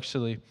 I was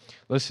actually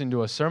listening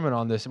to a sermon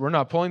on this. We're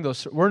not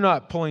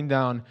pulling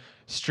down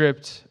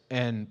stripped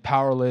and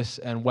powerless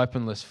and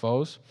weaponless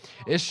foes.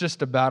 It's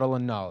just a battle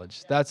in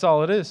knowledge. That's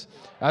all it is.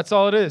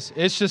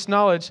 It's just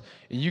knowledge.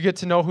 You get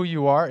to know who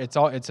you are.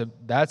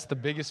 That's the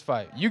biggest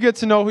fight. You get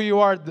to know who you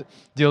are, the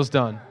deal's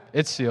done.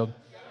 It's sealed.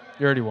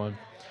 You already won.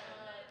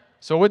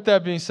 So with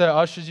that being said,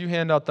 ushers, you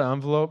hand out the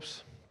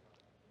envelopes.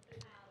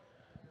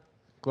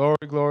 Glory,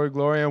 glory,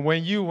 glory. And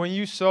when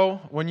you sow,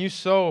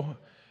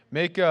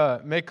 make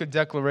a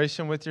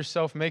declaration with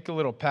yourself, make a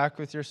little pact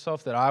with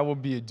yourself that I will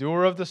be a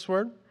doer of this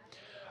word.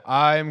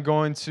 I'm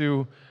gonna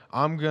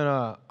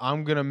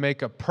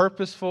make a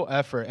purposeful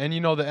effort. And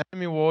you know, the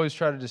enemy will always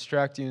try to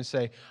distract you and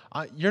say,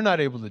 you're not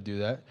able to do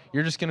that.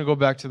 You're just gonna go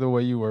back to the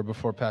way you were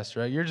before,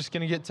 Pastor, right? You're just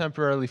gonna get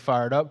temporarily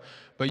fired up.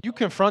 But you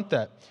confront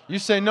that. You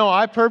say, no,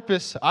 I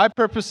purpose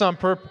on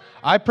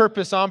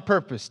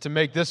purpose to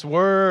make this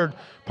word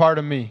part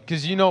of me.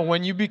 Because you know,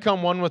 when you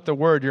become one with the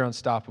word, you're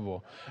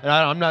unstoppable. And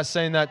I'm not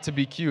saying that to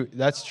be cute.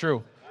 That's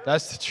true.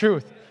 That's the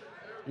truth.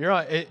 You're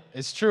on.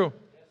 It's true.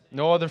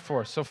 No other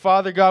force. So,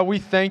 Father God, we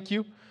thank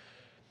you.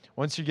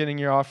 Once you're getting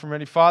your offering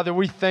ready, Father,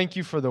 we thank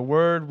you for the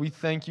word. We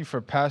thank you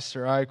for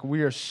Pastor Ike.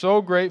 We are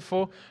so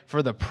grateful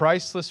for the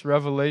priceless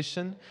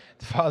revelation,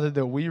 Father,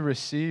 that we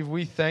receive.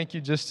 We thank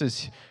you, just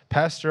as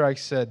Pastor Ike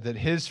said, that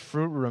his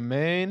fruit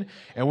remain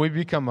and we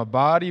become a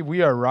body.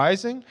 We are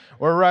rising.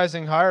 We're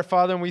rising higher,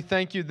 Father, and we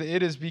thank you that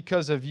it is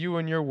because of you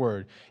and your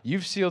word.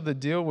 You've sealed the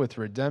deal with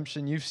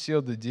redemption. You've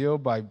sealed the deal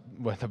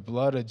with the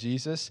blood of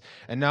Jesus,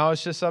 and now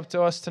it's just up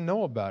to us to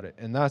know about it.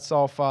 And that's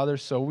all, Father.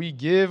 So we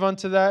give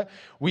unto that.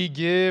 We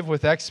give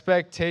with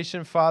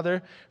expectation,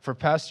 Father, for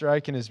Pastor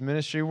Ike and his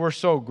ministry. We're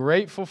so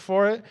grateful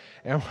for it.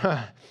 And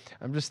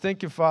I'm just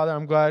thinking, Father,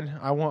 I'm glad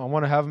I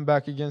want to have him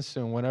back again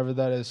soon, whenever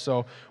that is.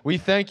 So we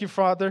thank you,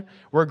 Father.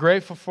 We're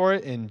grateful for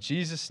it. In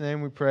Jesus'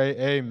 name we pray,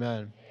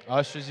 amen.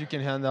 Ushers, you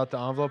can hand out the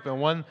envelope. And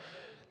when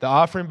the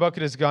offering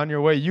bucket has gone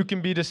your way, you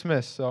can be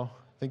dismissed. So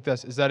I think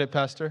is that it,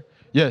 Pastor?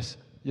 Yes.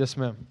 Yes,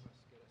 ma'am.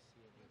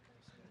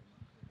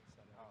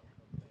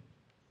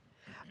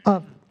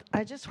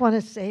 I just want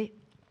to say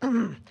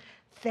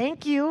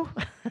thank you,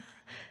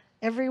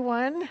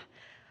 everyone.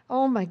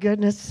 Oh, my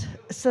goodness.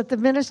 It's at the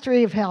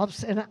Ministry of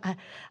Helps, and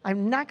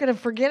I'm not going to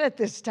forget it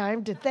this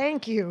time to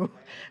thank you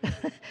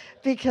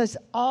because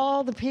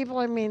all the people,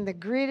 I mean, the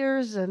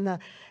greeters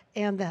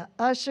and the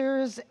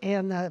ushers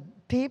and the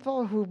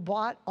people who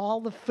bought all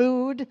the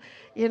food,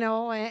 you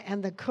know,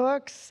 and the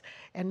cooks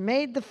and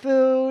made the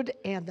food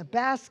and the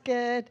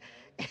basket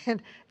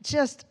and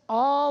just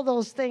all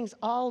those things,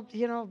 all,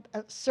 you know,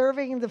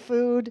 serving the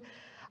food.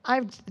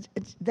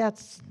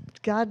 That's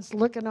God's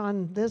looking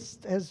on this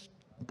as,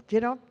 you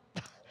know,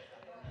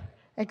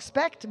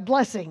 expect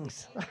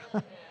blessings.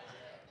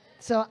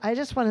 So I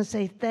just want to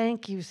say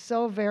thank you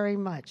so very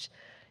much.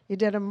 You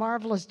did a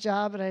marvelous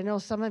job, and I know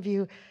some of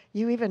you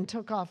even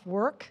took off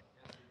work.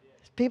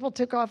 People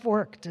took off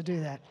work to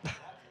do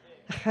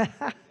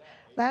that.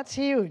 That's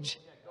huge.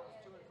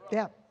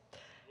 Yeah.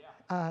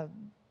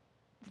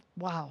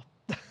 Wow.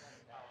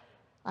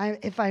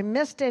 If I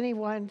missed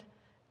anyone,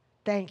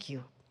 thank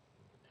you.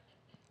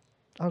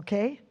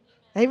 Okay?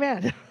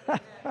 Amen.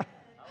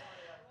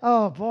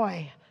 Oh,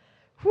 boy.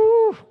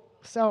 Whew.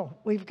 So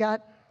we've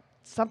got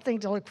something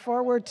to look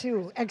forward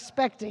to,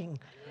 expecting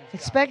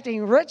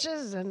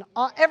riches and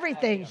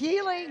everything,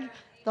 healing,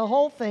 the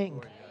whole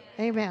thing.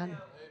 Amen.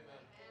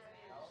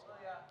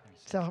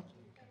 So,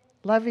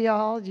 love you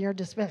all. You're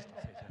dismissed.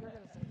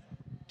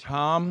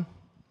 Tom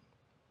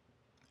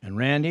and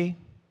Randy,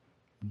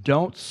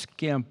 don't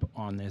skimp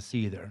on this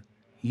either.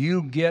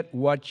 You get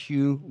what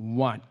you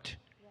want.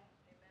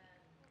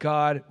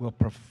 God will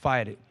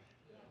provide it.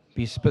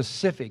 Be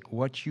specific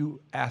what you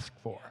ask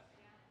for.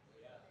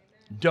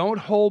 Don't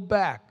hold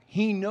back.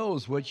 He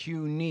knows what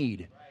you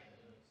need.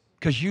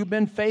 Because you've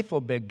been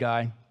faithful, big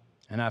guy.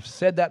 And I've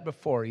said that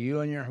before,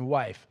 you and your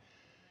wife.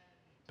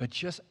 But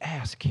just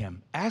ask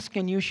him. Ask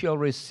and you shall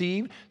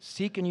receive.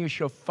 Seek and you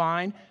shall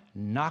find.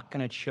 Knock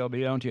and it shall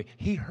be opened to you.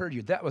 He heard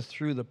you. That was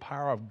through the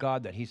power of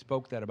God that he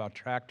spoke that about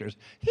tractors.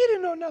 He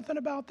didn't know nothing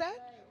about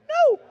that.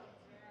 No.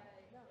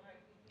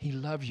 He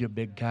loves you,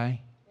 big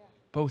guy.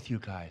 Both you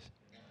guys.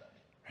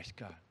 Praise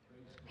God.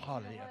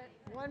 Hallelujah.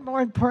 One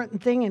more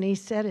important thing, and he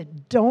said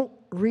it, don't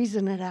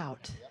reason it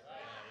out.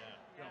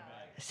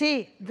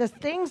 See, the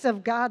things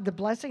of God, the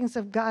blessings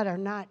of God are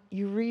not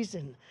you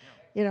reason.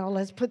 You know,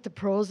 let's put the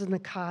pros and the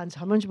cons.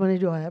 How much money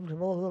do I have?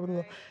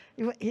 You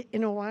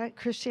know what?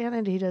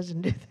 Christianity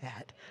doesn't do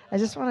that. I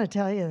just want to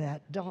tell you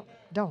that.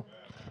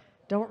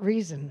 Don't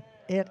reason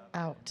it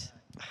out.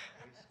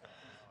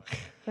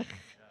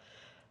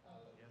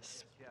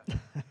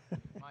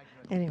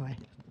 Anyway.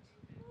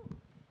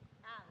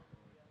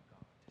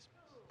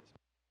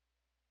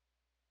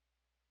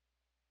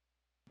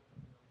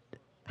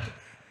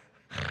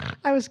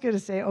 I was going to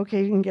say,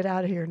 okay, you can get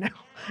out of here now.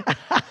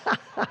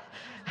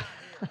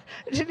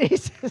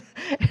 Denise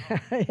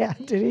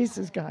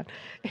is gone.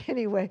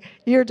 Anyway,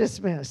 you're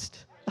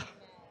dismissed.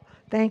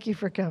 Thank you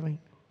for coming.